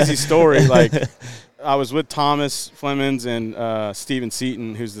a crazy story. Like, I was with Thomas Flemings and Steven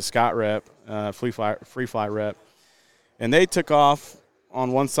Seaton, who's the Scott rep, free fly rep, and they took off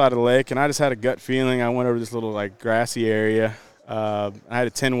on one side of the lake, and I just had a gut feeling. I went over this little like grassy area. I had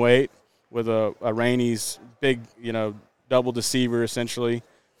a 10 weight with a Rainey's big, double deceiver, essentially,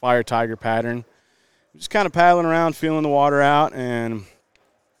 fire tiger pattern. Just kind of paddling around, feeling the water out, and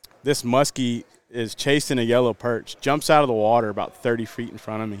this muskie is chasing a yellow perch, jumps out of the water about 30 feet in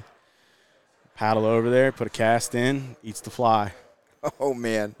front of me. Paddle over there, put a cast in, eats the fly. Oh,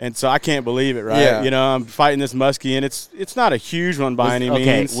 man. And so I can't believe it, right? Yeah. I'm fighting this muskie, and it's not a huge one by any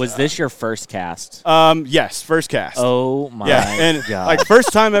means. Was this your first cast? Yes, first cast. Oh, my and God. like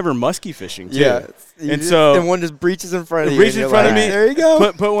first time ever muskie fishing, too. Yeah. And one just breaches in front of you. Breaches in front of me. There you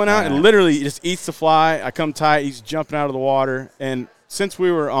go. Put one out, and literally he just eats the fly. I come tight. He's jumping out of the water. And since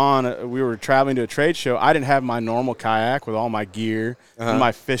we were traveling to a trade show, I didn't have my normal kayak with all my gear and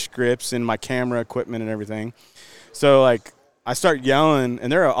my fish grips and my camera equipment and everything. So, like, I start yelling,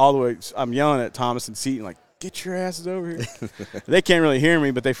 and they're all the way – I'm yelling at Thomas and Seaton, like, get your asses over here. They can't really hear me,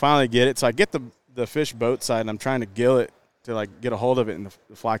 but they finally get it. So I get the fish boat side, and I'm trying to gill it to, like, get a hold of it, and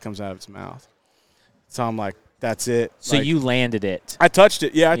the fly comes out of its mouth. So I'm like, that's it. So like, you landed it. I touched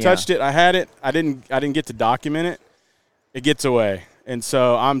it. Yeah, I touched it. I had it. I didn't get to document it. It gets away. And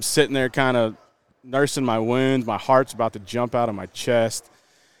so I'm sitting there kind of nursing my wounds. My heart's about to jump out of my chest.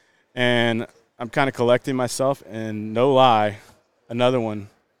 And I'm kind of collecting myself, and no lie, another one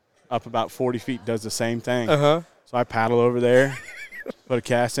up about 40 feet does the same thing. Uh-huh. So I paddle over there, put a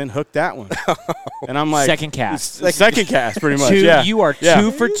cast in, hook that one. And I'm like – Second cast. Second cast, pretty much, You are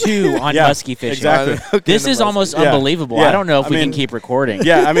 2 for 2 on muskie fishing. Exactly. This is almost unbelievable. Yeah. I don't know if we can keep recording.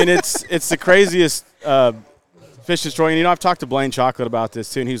 Yeah, I mean, it's the craziest fish destroying. I've talked to Blaine Chocolate about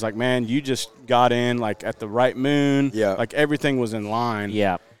this, too, and he was like, man, you just got in, like, at the right moon. Yeah. Like, everything was in line.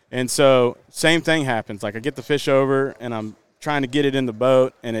 Yeah. And so same thing happens. Like, I get the fish over, and I'm trying to get it in the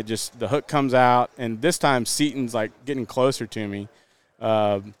boat, and the hook comes out, and this time Seaton's like getting closer to me,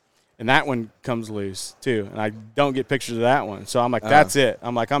 and that one comes loose too, and I don't get pictures of that one. So I'm like, that's it.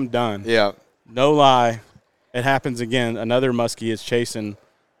 I'm like, I'm done. Yeah. No lie, it happens again. Another muskie is chasing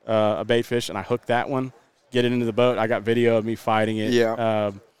a bait fish, and I hook that one, get it into the boat. I got video of me fighting it.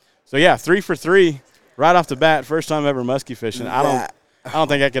 Yeah. So yeah, 3 for 3 right off the bat. First time ever muskie fishing. I don't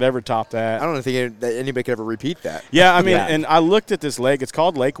think I could ever top that. I don't think that anybody could ever repeat that. Yeah, I mean, and I looked at this lake. It's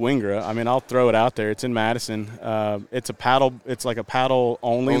called Lake Wingra. I mean, I'll throw it out there. It's in Madison. It's like a paddle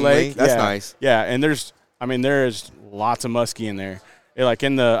only lake. That's nice. Yeah, and there is lots of muskie in there.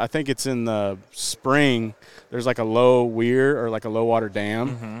 I think it's in the spring. There's like a low weir or like a low water dam.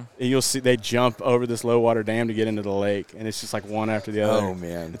 Mm-hmm. And you'll see they jump over this low water dam to get into the lake, and it's just like one after the other. Oh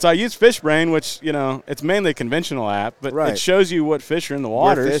man! And so I use FishBrain, which it's mainly a conventional app, but it shows you what fish are in the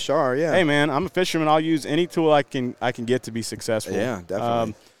waters. Where fish are, yeah. Hey man, I'm a fisherman. I'll use any tool I can get to be successful. Yeah,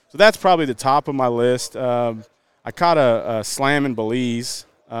 definitely. So that's probably the top of my list. I caught a slam in Belize.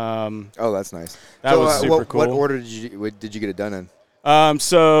 Oh, that's nice. That was super cool. What order did you get it done in?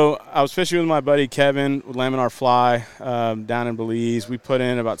 So I was fishing with my buddy Kevin with Laminar Fly down in Belize. We put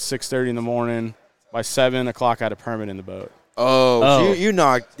in about 6:30 in the morning. By 7 o'clock, I had a permit in the boat. Oh. So you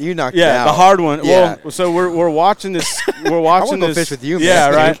knocked it out. Yeah, the hard one. Yeah. Well, so we're watching this. We're watching I this. Go fish with you, man. Yeah,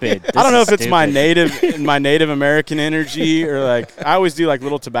 right. I don't know if it's my Native American energy or like I always do like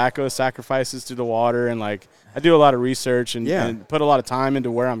little tobacco sacrifices to the water, and like I do a lot of research and put a lot of time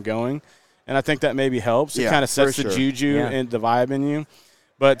into where I'm going. And I think that maybe helps. It kind of sets the juju and the vibe in you.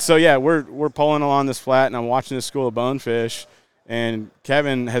 But so yeah, we're pulling along this flat, and I'm watching this school of bonefish, and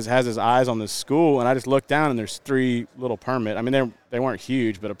Kevin has his eyes on this school, and I just look down, and there's 3 little permit. I mean, they weren't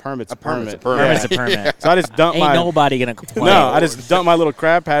huge, but a permit's a permit. Permit's a permit. So I just dump Ain't nobody gonna complain. No, I just dump my little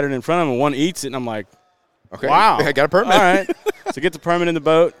crab pattern in front of him, and one eats it, and I'm like, okay, wow, I got a permit. All right. So get the permit in the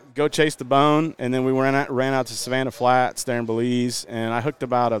boat, go chase the bone, and then we ran out to Savannah Flats there in Belize, and I hooked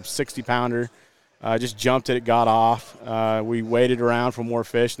about a 60-pounder. Just jumped it got off. We waited around for more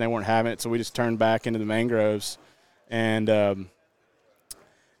fish, and they weren't having it, so we just turned back into the mangroves and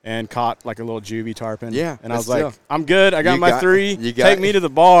caught like a little juvie tarpon. Yeah. And I was like, I'm good. I got my 3. You Take me to the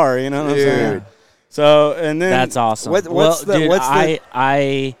bar, you know what I'm saying? So, and then. That's awesome. I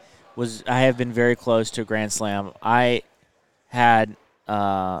have been very close to a Grand Slam. I had,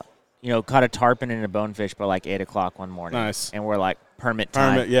 caught a tarpon and a bonefish by like 8 o'clock one morning. Nice. And we're like, permit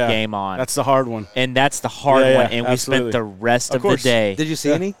time, game on. That's the hard one. And that's the hard one. And we spent the rest of the day. Did you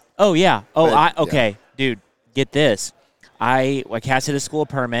see any? Oh, yeah. Dude, get this. I casted a school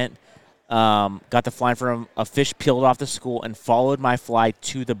permit, got the fly from a fish peeled off the school, and followed my fly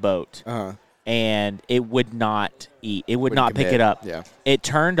to the boat. Uh-huh. And it would not eat. It would not pick it up. Yeah. It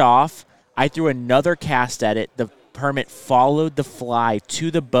turned off. I threw another cast at it. The permit followed the fly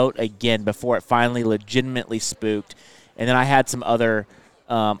to the boat again before it finally legitimately spooked. And then I had some other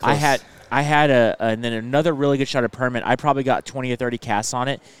I had and then another really good shot of permit. I probably got 20 or 30 casts on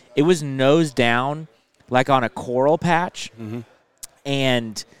it. It was nose down like on a coral patch. Mm-hmm.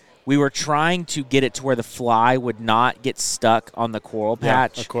 And we were trying to get it to where the fly would not get stuck on the coral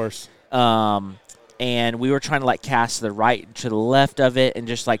patch. Yeah, of course. And we were trying to like cast to the right, to the left of it, and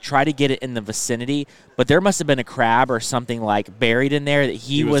just like try to get it in the vicinity. But there must have been a crab or something like buried in there that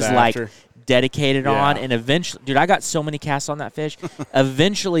he was like dedicated on. And eventually, dude, I got so many casts on that fish.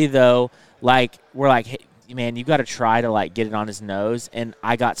 Eventually, though, like we're like, hey, man, you got to try to like get it on his nose. And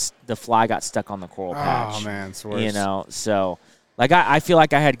the fly got stuck on the coral patch. Oh man, it's worse. So like I feel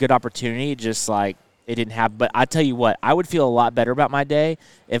like I had good opportunity, just like. It didn't happen, but I tell you what, I would feel a lot better about my day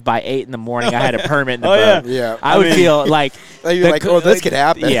if by 8 in the morning I had a permit in the boat. Yeah. I would feel like you're like, this could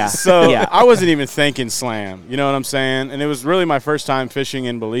happen. Yeah. So I wasn't even thinking slam. You know what I'm saying? And it was really my first time fishing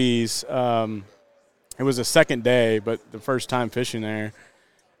in Belize. It was a second day, but the first time fishing there,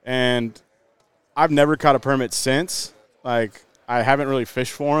 and I've never caught a permit since. Like I haven't really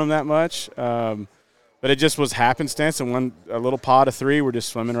fished for them that much. But it just was happenstance, and a little pod of 3 were just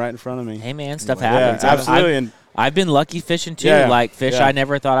swimming right in front of me. Hey, man, stuff happens. Yeah, absolutely. I've been lucky fishing, too. Yeah, like, fish I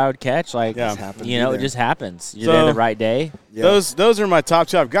never thought I would catch. Like, it just happens. You're there the right day. Yeah. Those are my top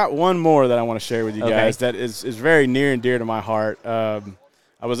 2. I've got one more that I want to share with you guys that is very near and dear to my heart. I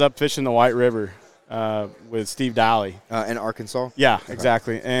was up fishing the White River with Steve Daly. In Arkansas? Yeah,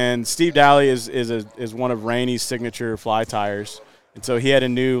 exactly. And Steve Daly is one of Rainey's signature fly tires. And so he had a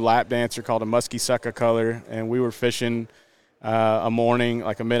new lap dancer called a Muskie Sucka color, and we were fishing a morning,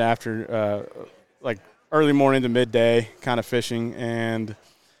 like a mid-after, like early morning to midday kind of fishing, and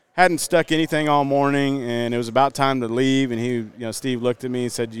hadn't stuck anything all morning, and it was about time to leave, and Steve looked at me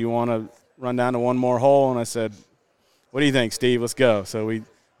and said, do you want to run down to one more hole? And I said, what do you think, Steve? Let's go. So we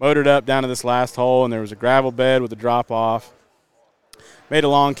motored up down to this last hole, and there was a gravel bed with a drop-off. Made a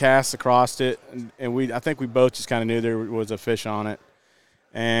long cast across it, and I think we both just kind of knew there was a fish on it.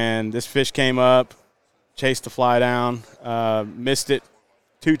 And this fish came up, chased the fly down, missed it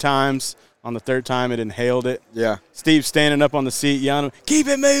 2 times. On the 3rd time, it inhaled it. Yeah. Steve's standing up on the seat yelling, keep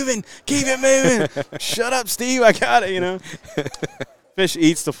it moving, keep it moving. Shut up, Steve, I got it, Fish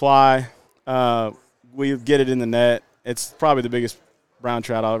eats the fly. We get it in the net. It's probably the biggest brown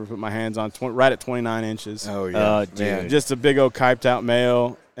trout I'll ever put my hands on, right at 29 inches. Oh, yeah. Oh, dude. Just a big old kiped out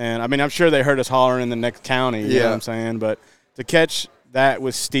male. And, I mean, I'm sure they heard us hollering in the next county, you know what I'm saying? But to catch that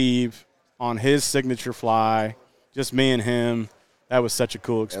with Steve on his signature fly, just me and him, that was such a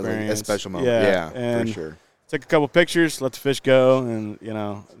cool experience. A special moment. Yeah, and for sure. Took a couple pictures, let the fish go, and,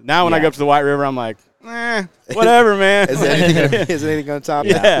 now when I go up to the White River, I'm like, whatever, man. Is anything going to top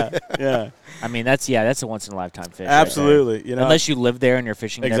that? Yeah. I mean, that's a once-in-a-lifetime fish. Absolutely. Right, unless you live there and you're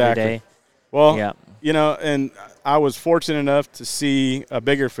fishing it every day. Well, and I was fortunate enough to see a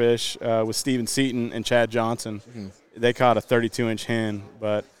bigger fish with Steven Seaton and Chad Johnson. Mm-hmm. They caught a 32-inch hen,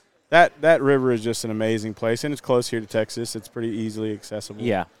 but that river is just an amazing place, and it's close here to Texas. It's pretty easily accessible.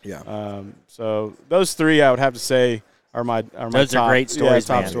 Yeah. So those 3, I would have to say, are my those top, are great stories,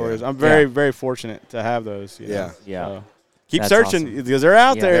 top man. stories. I'm very, very fortunate to have those. Yeah. So keep That's searching awesome. because they're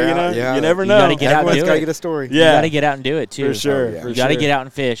out there. You never know. You gotta get out and Everyone's do got to it. get a story. You got to get out and do it too. For sure. You got to get out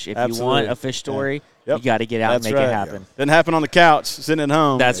and fish. If you want a fish story, you got to get out and make it happen. Doesn't happen on the couch sitting at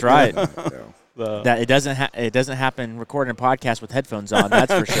home. That's right. That it doesn't happen recording a podcast with headphones on.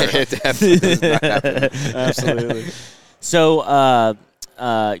 That's for sure. It definitely does not happen. Absolutely. So,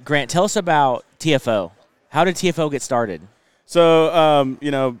 Grant, tell us about TFO. How did TFO get started? So,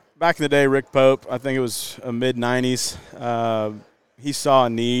 back in the day, Rick Pope, I think it was mid-'90s, he saw a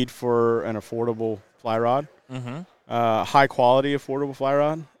need for an affordable fly rod, high-quality affordable fly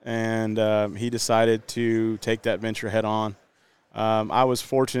rod, and he decided to take that venture head-on. I was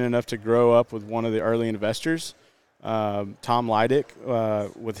fortunate enough to grow up with one of the early investors, Tom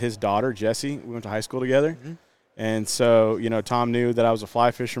Leidick, with his daughter, Jessie. We went to high school together. Mm-hmm. And so, Tom knew that I was a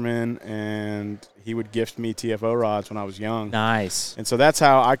fly fisherman, and he would gift me TFO rods when I was young. Nice. And so that's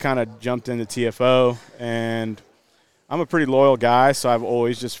how I kind of jumped into TFO. And I'm a pretty loyal guy, so I've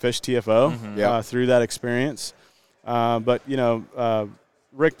always just fished TFO through that experience. But,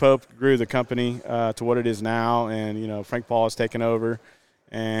 Rick Pope grew the company to what it is now, and, Frank Paul has taken over.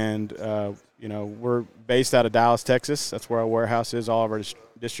 And, we're based out of Dallas, Texas. That's where our warehouse is, all of our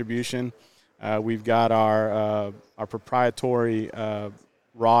distribution. We've got our proprietary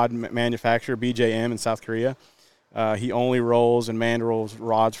rod manufacturer, BJM, in South Korea. He only rolls and man rolls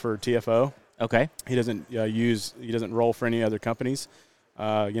rods for TFO. Okay. He doesn't he doesn't roll for any other companies.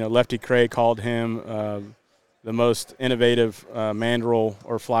 Lefty Cray called him the most innovative mandrel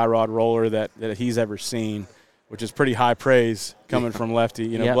or fly rod roller that he's ever seen, which is pretty high praise coming from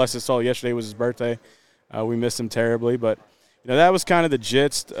Lefty. Bless his soul. Yesterday was his birthday. We missed him terribly, but that was kind of the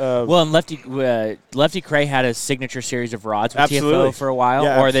gist of. Well, and Lefty Cray had a signature series of rods with TFO for a while,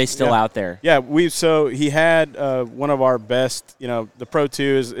 or are they still out there? Yeah, so he had one of our best. The Pro 2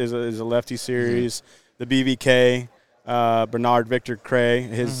 is a Lefty series. Mm-hmm. The BVK, Bernard Victor Cray,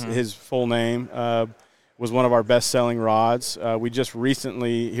 his full name, was one of our best-selling rods. We just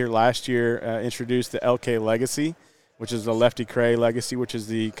recently, here last year, introduced the LK Legacy, which is the Lefty Cray Legacy, which is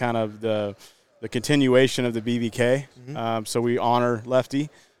the kind of the continuation of the BVK. Mm-hmm. So we honor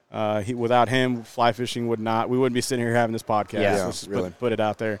Lefty. Without him, fly fishing we wouldn't be sitting here having this podcast. Yeah, Let's just really. put it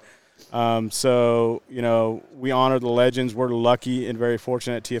out there. So, we honor the legends. We're lucky and very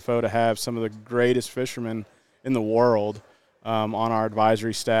fortunate at TFO to have some of the greatest fishermen in the world on our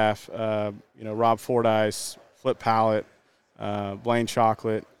advisory staff. Rob Fordyce, Flip Pallett, Blaine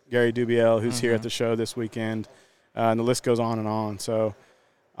Chocolate, Gary Dubiel, who's here at the show this weekend, and the list goes on and on. So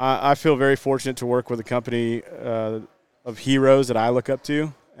I feel very fortunate to work with a company of heroes that I look up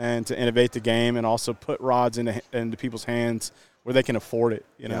to, and to innovate the game and also put rods into people's hands where they can afford it.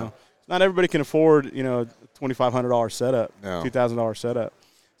 Not everybody can afford a $2,500 setup, $2,000 setup.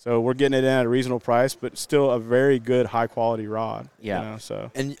 So we're getting it in at a reasonable price, but still a very good, high quality rod. Yeah.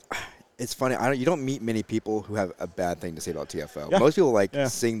 And it's funny. You don't meet many people who have a bad thing to say about TFO. Yeah. Most people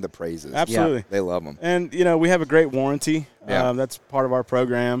sing the praises. Absolutely. Yeah. They love them. And, we have a great warranty. Yeah. That's part of our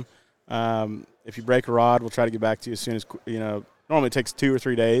program. If you break a rod, we'll try to get back to you as soon as, normally it takes 2 or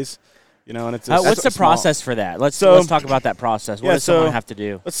 3 days. And it's what's the process for that? Let's talk about that process. What does someone have to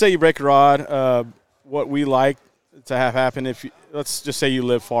do? Let's say you break a rod. What we like to have happen, let's just say you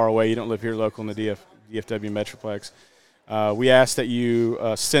live far away, you don't live here local in the DFW Metroplex. We ask that you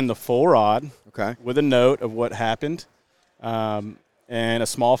send the full rod with a note of what happened, and a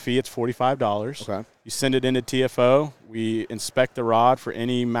small fee. It's $45. Okay. You send it into TFO. We inspect the rod for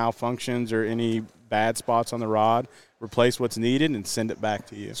any malfunctions or any bad spots on the rod, replace what's needed, and send it back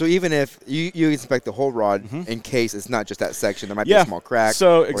to you. So even if you inspect the whole rod in case it's not just that section, there might be Yeah. a small crack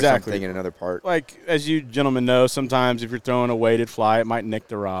So or exactly. something in another part. Like, as you gentlemen know, sometimes if you're throwing a weighted fly, it might nick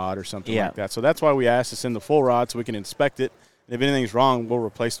the rod or something Yeah. like that. So that's why we ask to send the full rod so we can inspect it. And if anything's wrong, we'll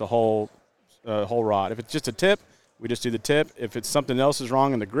replace the whole rod. If it's just a tip, we just do the tip. If it's something else is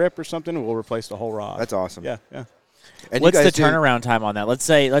wrong in the grip or something, we'll replace the whole rod. That's awesome. Yeah. And What's you the guys do- turnaround time on that? Let's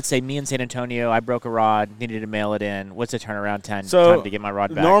say me in San Antonio, I broke a rod, needed to mail it in. What's the turnaround time to get my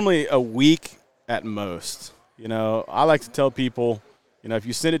rod back? Normally a week at most. You know, I like to tell people, you know, if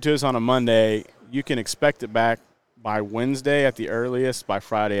you send it to us on a Monday, you can expect it back by Wednesday at the earliest, by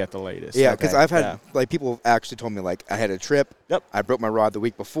Friday at the latest. Yeah, because I've had, Yeah. like, people actually told me, like, I had a trip. Yep. I broke my rod the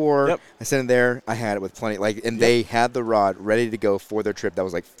week before. Yep. I sent it there. I had it with plenty. Like, and they had the rod ready to go for their trip. That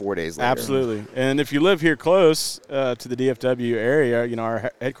was, like, 4 days later. Absolutely. And if you live here close to the DFW area, you know,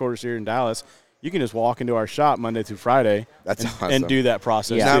 our headquarters here in Dallas, you can just walk into our shop Monday through Friday That's and, awesome. and do that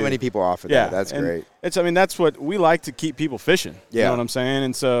process. Not too. many people offer Yeah, that. That's and great. that's what we like to keep people fishing. You Yeah. know what I'm saying?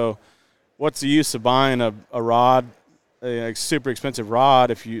 And so what's the use of buying a rod, a super expensive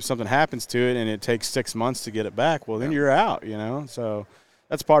rod, if something happens to it and it takes 6 months to get it back? Well, then you're out, you know? So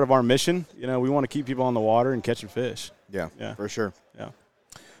that's part of our mission. You know, we want to keep people on the water and catching fish. Yeah, for sure. Yeah.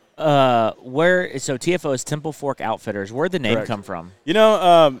 So TFO is Temple Fork Outfitters. Where'd the name Correct. come from? You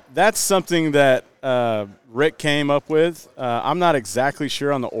know, that's something that Rick came up with. I'm not exactly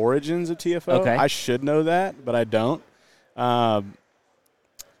sure on the origins of TFO. Okay. I should know that, but I don't.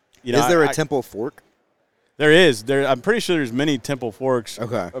 You know, Is there a Temple Fork? There is. I'm pretty sure there's many Temple Forks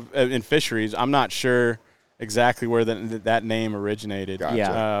Okay. in fisheries. I'm not sure exactly where that name originated. Gotcha.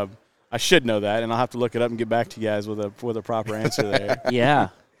 Yeah. I should know that, and I'll have to look it up and get back to you guys with a proper answer there. Yeah.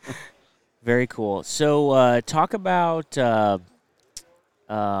 Very cool. So talk about some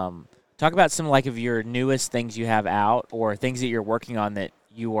like of your newest things you have out or things that you're working on that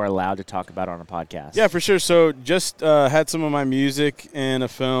you are allowed to talk about on a podcast. Yeah, for sure. So just had some of my music in a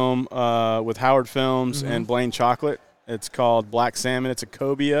film with Howard Films and Blaine Chocolate. It's called Black Salmon. It's a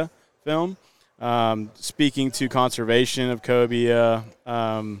cobia film, speaking to conservation of cobia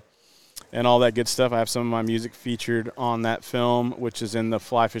and all that good stuff. I have some of my music featured on that film, which is in the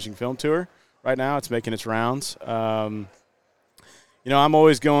Fly Fishing Film Tour right now. It's making its rounds. You know, I'm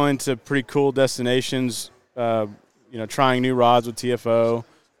always going to pretty cool destinations, you know, trying new rods with TFO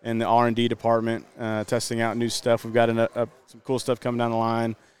and the R&D department, testing out new stuff. We've got some cool stuff coming down the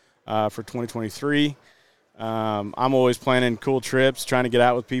line for 2023. I'm always planning cool trips, trying to get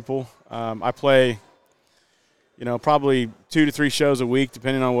out with people. I play, you know, probably 2 to 3 shows a week,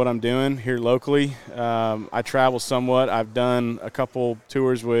 depending on what I'm doing here locally. I travel somewhat. I've done a couple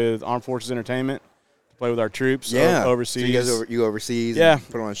tours with Armed Forces Entertainment to play with our troops overseas. So you guys you overseas Yeah. and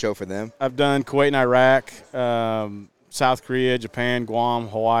put on a show for them? I've done Kuwait and Iraq, South Korea, Japan, Guam,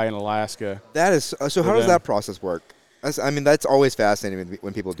 Hawaii, and Alaska. That is so. How does them. that process work? That's always fascinating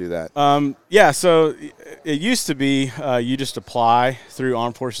when people do that. Yeah, so it used to be you just apply through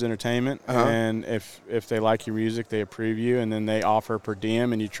Armed Forces Entertainment, and if they like your music, they approve you, and then they offer per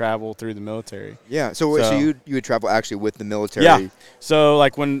diem, and you travel through the military. Yeah. So you would travel actually with the military. Yeah. So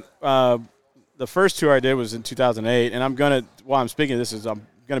like when the first tour I did was in 2008, and while I'm speaking of this is I'm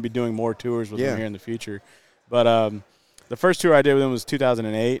gonna be doing more tours with them here in the future, but the first tour I did with them was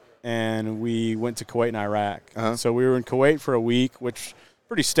 2008. And we went to Kuwait and Iraq. So we were in Kuwait for a week, which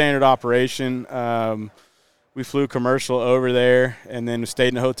pretty standard operation. We flew commercial over there, and then stayed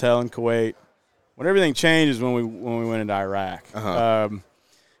in a hotel in Kuwait. When everything changed is when we went into Iraq. We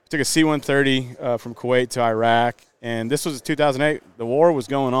took a C-130 from Kuwait to Iraq, and this was 2008. The war was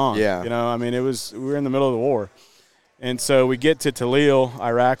going on. Yeah. You know, I mean, we were in the middle of the war. And so we get to Talil,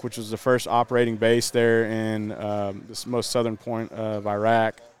 Iraq, which was the first operating base there in this most southern point of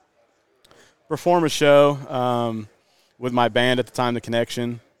Iraq. Perform a show with my band at the time, The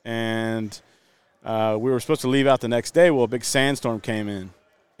Connection, and we were supposed to leave out the next day. Well, a big sandstorm came in,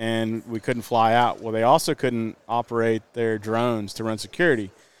 and we couldn't fly out. Well, they also couldn't operate their drones to run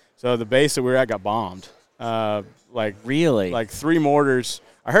security, so the base that we were at got bombed. Really? Like 3 mortars.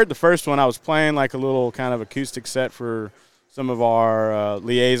 I heard the first one. I was playing like a little kind of acoustic set for some of our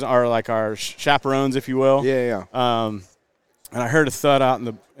liaison, or like our chaperones, if you will. Yeah. And I heard a thud out in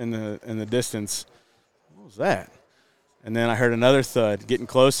the distance. What was that? And then I heard another thud getting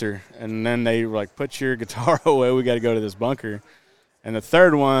closer. And then they were like, "Put your guitar away. We got to go to this bunker." And the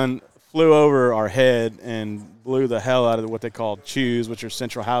third one flew over our head and blew the hell out of what they called CHUs, which are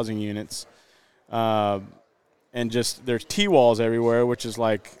central housing units. and just there's T-walls everywhere, which is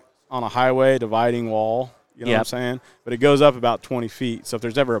like on a highway dividing wall. You know what I'm saying? But it goes up about 20 feet. So if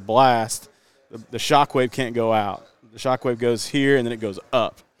there's ever a blast, the shockwave can't go out. The shockwave goes here, and then it goes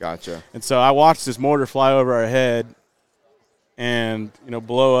up. Gotcha. And so I watched this mortar fly over our head and,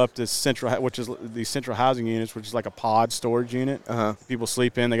 blow up this these central housing units, which is like a pod storage unit. Uh-huh. People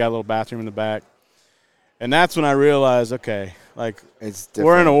sleep in. They got a little bathroom in the back. And that's when I realized, okay, like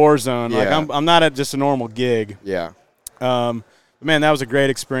we're in a war zone. Yeah. Like I'm not at just a normal gig. Yeah. But man, that was a great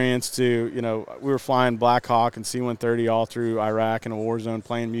experience we were flying Black Hawk and C-130 all through Iraq in a war zone,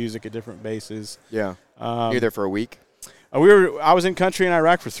 playing music at different bases. Yeah. You were there for a week? I was in country in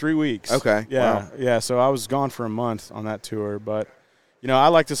Iraq for 3 weeks. Okay. Yeah. Wow. Yeah. So I was gone for a month on that tour, but I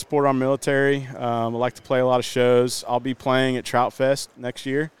like to support our military. I like to play a lot of shows. I'll be playing at Trout Fest next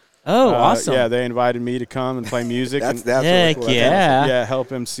year. Oh, awesome. Yeah, they invited me to come and play music. That's Heck really cool. yeah. Yeah,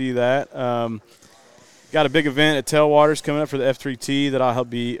 help MC that. Got a big event at Tailwaters coming up for the F3T that I'll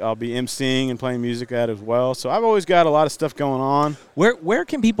be emceeing and playing music at as well. So I've always got a lot of stuff going on. Where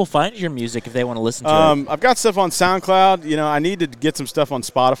can people find your music if they want to listen to it? I've got stuff on SoundCloud. I need to get some stuff on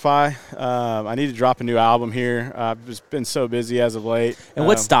Spotify. I need to drop a new album here. I've just been so busy as of late. And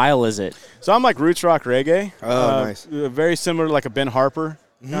what style is it? So I'm like roots rock reggae. Oh, nice. Very similar to like a Ben Harper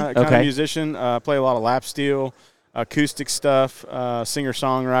kind of musician. Play a lot of lap steel, acoustic stuff,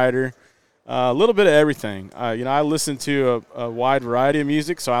 singer-songwriter. A little bit of everything. I listen to a wide variety of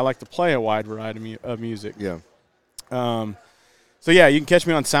music, so I like to play a wide variety of music. Yeah. So you can catch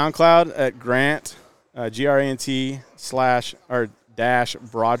me on SoundCloud at Grant, GRANT /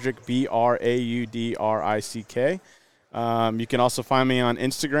 Broderick, BRAUDRICK. You can also find me on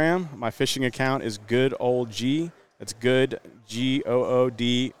Instagram. My fishing account is Good Old G. That's good,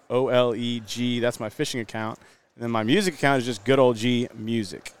 GOODOLEG. That's my fishing account. And then my music account is just Good Old G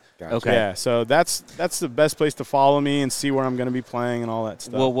Music. Gotcha. Okay. Yeah, so that's the best place to follow me and see where I'm going to be playing and all that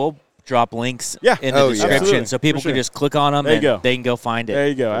stuff. Well, we'll drop links Yeah. in the Oh, yeah. description Absolutely. so people For sure. can just click on them There you and go. they can go find it. There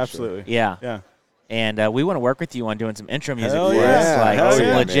you go. Absolutely. Yeah. Yeah. And we want to work with you on doing some intro music Hell for yeah. us, like Hell some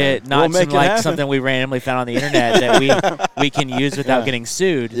yeah, legit, man. not We'll make some it like happen. something we randomly found on the internet that we can use without getting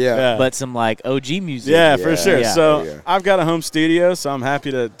sued. Yeah. But some like OG music. Yeah, for sure. Yeah. So Yeah. I've got a home studio, so I'm happy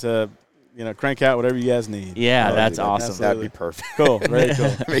to crank out whatever you guys need. Yeah, Oh, that's dude, awesome. Absolutely. That'd be perfect. Cool. Very cool.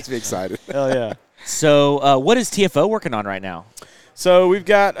 That makes me excited. Hell yeah. So what is TFO working on right now? So we've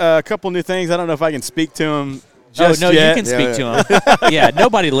got a couple new things. I don't know if I can speak to them just oh, no, yet. you can speak to them. Yeah,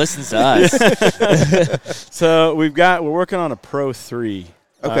 nobody listens to us. So we're working on a Pro 3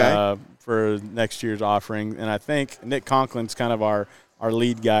 Okay. for next year's offering. And I think Nick Conklin's kind of our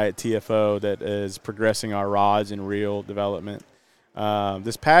lead guy at TFO that is progressing our rods and reel development.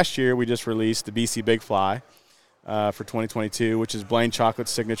 This past year, we just released the BC Big Fly for 2022, which is Blaine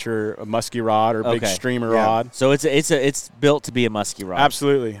Chocolate's signature musky rod or big Okay. streamer Yeah. rod. So it's built to be a musky rod.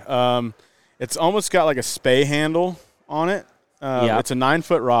 Absolutely. It's almost got like a spay handle on it. Yeah. It's a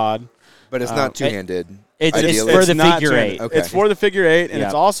 9-foot rod. But it's not two-handed. It's ideally. for the not figure turned- eight. Okay. It's for the figure eight, and Yeah.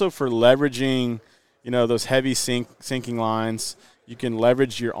 it's also for leveraging, those heavy sinking lines. You can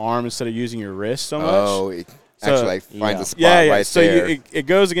leverage your arm instead of using your wrist so much. Oh, it So- actually finds Yeah. a spot Yeah. right So there. it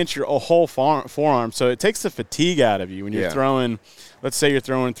goes against your whole forearm, so it takes the fatigue out of you when you're Yeah. throwing. Let's say you're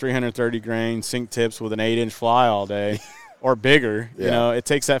throwing 330 grain sink tips with an 8-inch fly all day, or bigger. Yeah. It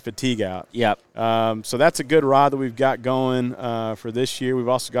takes that fatigue out. Yep. So that's a good rod that we've got going for this year. We've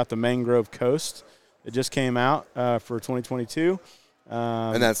also got the Mangrove Coast that just came out for 2022.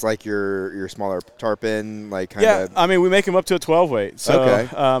 And that's like your smaller tarpon, like kind Yeah, of. I mean, we make them up to a 12 weight. So,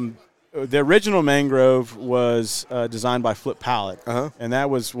 Okay. the original Mangrove was designed by Flip Pallet, Uh-huh. and that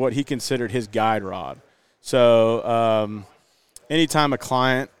was what he considered his guide rod. So anytime a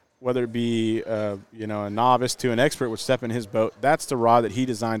client, whether it be a novice to an expert, would step in his boat, that's the rod that he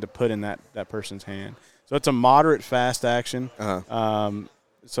designed to put in that person's hand. So it's a moderate fast action. Uh-huh.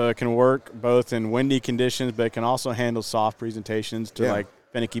 So it can work both in windy conditions, but it can also handle soft presentations to Yeah. like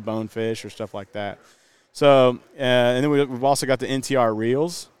finicky bonefish or stuff like that. So and then we've also got the NTR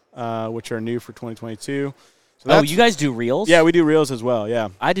reels, which are new for 2022. So Oh, that's- you guys do reels? Yeah, we do reels as well. Yeah.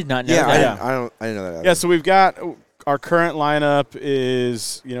 I did not know Yeah, that. I didn't know that. Yeah, so we've got our current lineup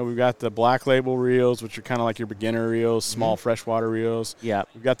is, we've got the Black Label reels, which are kind of like your beginner reels, small freshwater reels. Yeah.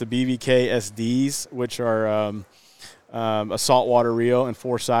 We've got the BVK SDs, which are a saltwater reel in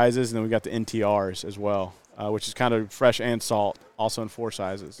 4 sizes, and then we've got the NTRs as well, which is kind of fresh and salt, also in 4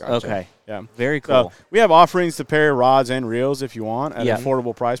 sizes. Okay. Yeah. Very cool. So we have offerings to pair rods and reels if you want at Yeah.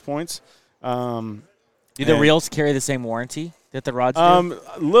 affordable price points. Do the reels carry the same warranty? that the rods do?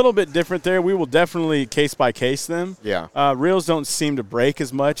 A little bit different there. We will definitely case by case them. Yeah. Reels don't seem to break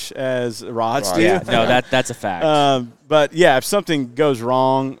as much as rods do. Yeah, no, that's a fact. But yeah, if something goes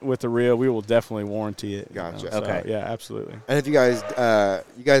wrong with the reel, we will definitely warranty it. Gotcha. Okay. So, yeah, absolutely. And if you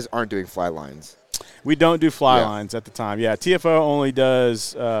guys aren't doing fly lines. We don't do fly lines at the time. Yeah, TFO only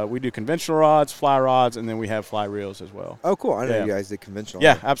does. We do conventional rods, fly rods, and then we have fly reels as well. Oh, cool! I know you guys did conventional.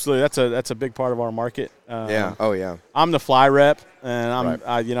 Yeah, absolutely. That's a big part of our market. Yeah. Oh, yeah. I'm the fly rep, and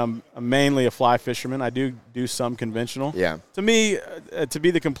I'm mainly a fly fisherman. I do some conventional. Yeah. To me, to be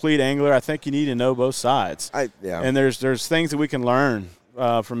the complete angler, I think you need to know both sides. And there's things that we can learn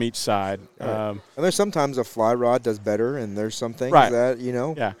from each side. And there's sometimes a fly rod does better, and there's some things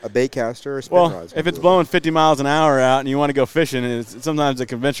that, a bait caster or spin rod. If it's blowing 50 miles an hour out and you want to go fishing, sometimes a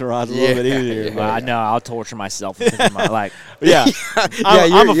conventional rod's a little bit easier. No, I'll torture myself. I'm a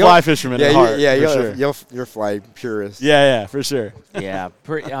fly fisherman at heart. Yeah, sure. You're fly purist. Yeah, for sure. Yeah,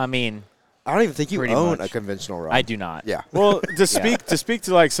 I mean, I don't even think you own much. a conventional rod. I do not. Yeah. Well, to speak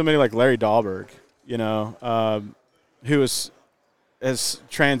to like somebody like Larry Dahlberg, who has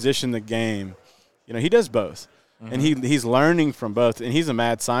transitioned the game. He does both, and he's learning from both, and he's a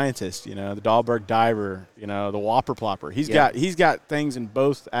mad scientist. The Dahlberg diver, the Whopper plopper. He's got things in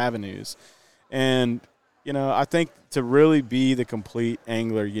both avenues, and I think to really be the complete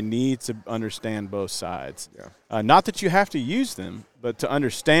angler, you need to understand both sides. Yeah. Not that you have to use them, but to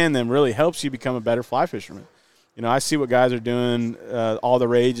understand them really helps you become a better fly fisherman. I see what guys are doing. All the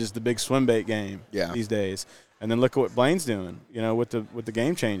rage is the big swim bait game these days. And then look at what Blaine's doing, with the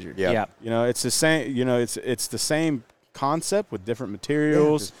Game Changer. Yeah. It's the same. It's the same concept with different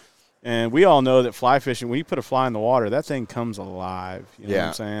materials, and we all know that fly fishing. When you put a fly in the water, that thing comes alive. You know what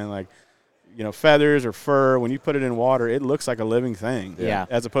I'm saying? Like, feathers or fur. When you put it in water, it looks like a living thing. Yeah.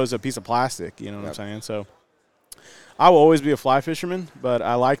 As opposed to a piece of plastic. You know what I'm saying? So, I will always be a fly fisherman, but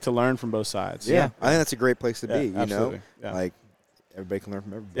I like to learn from both sides. Yeah. I think that's a great place to be. Absolutely. Yeah. Like. Everybody can learn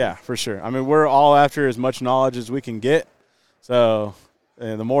from everybody. Yeah, for sure. I mean, we're all after as much knowledge as we can get. So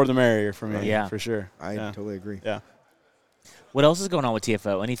the more the merrier for me. Yeah. For sure. I totally agree. Yeah. What else is going on with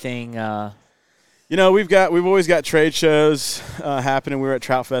TFO? Anything? We've always got trade shows happening. We were at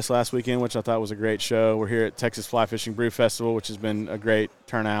Trout Fest last weekend, which I thought was a great show. We're here at Texas Fly Fishing Brew Festival, which has been a great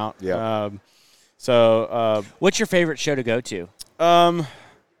turnout. Yeah. What's your favorite show to go to?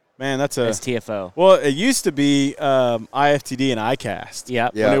 Man, that's TFO. Well, it used to be IFTD and ICAST. Yeah.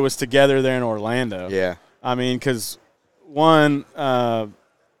 When it was together there in Orlando. Yeah. I mean, because one,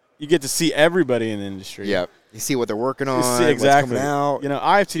 you get to see everybody in the industry. Yeah. You see what they're working on. Exactly. What's coming out.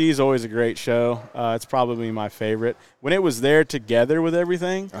 IFTD is always a great show. It's probably my favorite. When it was there together with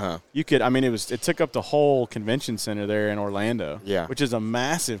everything, you could. I mean, it took up the whole convention center there in Orlando. Yeah. Which is a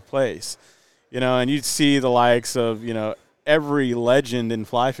massive place. And you'd see the likes of every legend in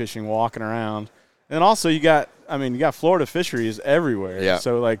fly fishing walking around, and also you got Florida fisheries everywhere. Yeah.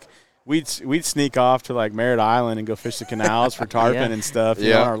 So like we'd sneak off to like Merritt Island and go fish the canals for tarpon and stuff.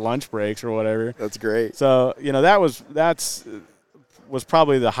 On our lunch breaks or whatever. That's great. So that was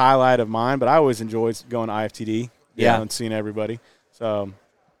probably the highlight of mine. But I always enjoyed going to IFTD. And seeing everybody. So,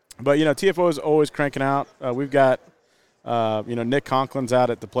 but TFO is always cranking out. We've got Nick Conklin's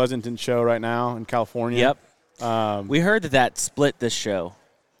out at the Pleasanton show right now in California. Yep. We heard that split this show.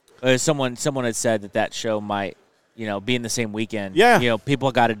 Someone had said that show might, be in the same weekend. Yeah.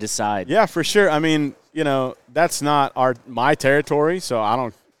 People got to decide. Yeah, for sure. I mean, that's not my territory, so I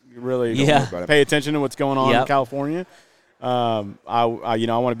don't really pay attention to what's going on in California. I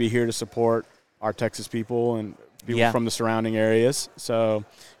want to be here to support our Texas people and people from the surrounding areas. So,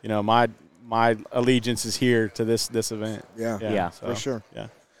 my allegiance is here to this event. Yeah, so, for sure. Yeah.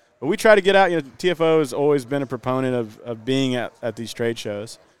 But we try to get out. TFO has always been a proponent of being at these trade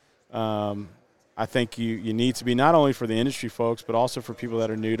shows. I think you need to be not only for the industry folks, but also for people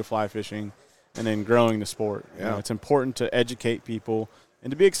that are new to fly fishing and then growing the sport. Yeah. It's important to educate people and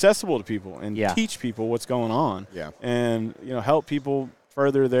to be accessible to people and teach people what's going on. Yeah. And, help people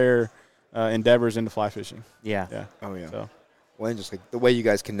further their endeavors into fly fishing. Yeah. Yeah. Oh, yeah. So. Well, and just like the way you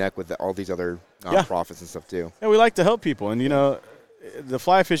guys connect with all these other nonprofits and stuff too. Yeah, we like to help people. And, the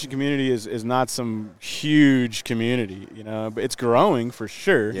fly fishing community is not some huge community, but it's growing for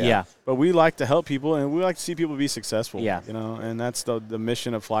sure. Yeah. But we like to help people, and we like to see people be successful. Yeah. And that's the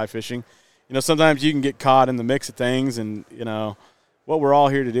mission of fly fishing. Sometimes you can get caught in the mix of things, and what we're all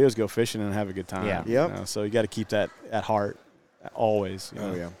here to do is go fishing and have a good time. Yeah. Yep. So you got to keep that at heart always.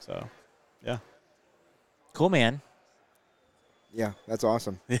 Oh yeah. So, yeah. Cool, man. Yeah, that's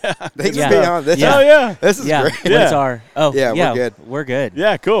awesome. Yeah. Thanks for being on. Oh, yeah. This is great. What's our? Oh, yeah, we're good. We're good.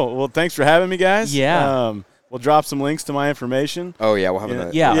 Yeah, cool. Well, thanks for having me, guys. Yeah. we'll drop some links to my information. Oh yeah, we'll have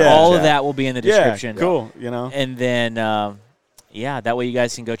all of that will be in the description. Yeah, cool. And then that way you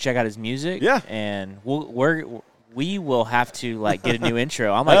guys can go check out his music. Yeah, and we will have to get a new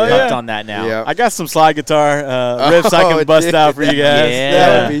intro. I'm hooked on that now. Yeah. I got some slide guitar riffs I can bust out for you guys. Yeah.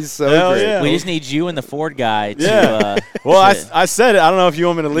 That would be so great. Yeah. We just need you and the Ford guy to well, I said it. I don't know if you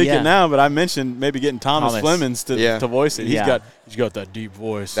want me to leak it now, but I mentioned maybe getting Thomas Flemings to voice it. He's got that deep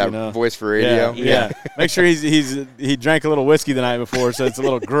voice. That voice for radio. Yeah. Make sure he drank a little whiskey the night before, so it's a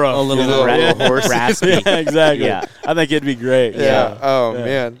little gruff. A little raspy. Yeah, exactly. Yeah. I think it'd be great. Yeah. Oh,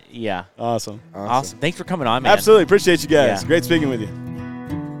 man. Yeah. Awesome. Thanks for coming on, man. Absolutely. Appreciate you guys. Yeah. Great speaking with you.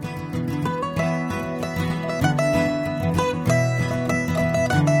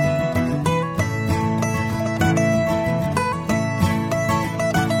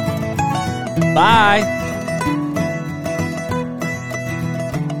 Bye.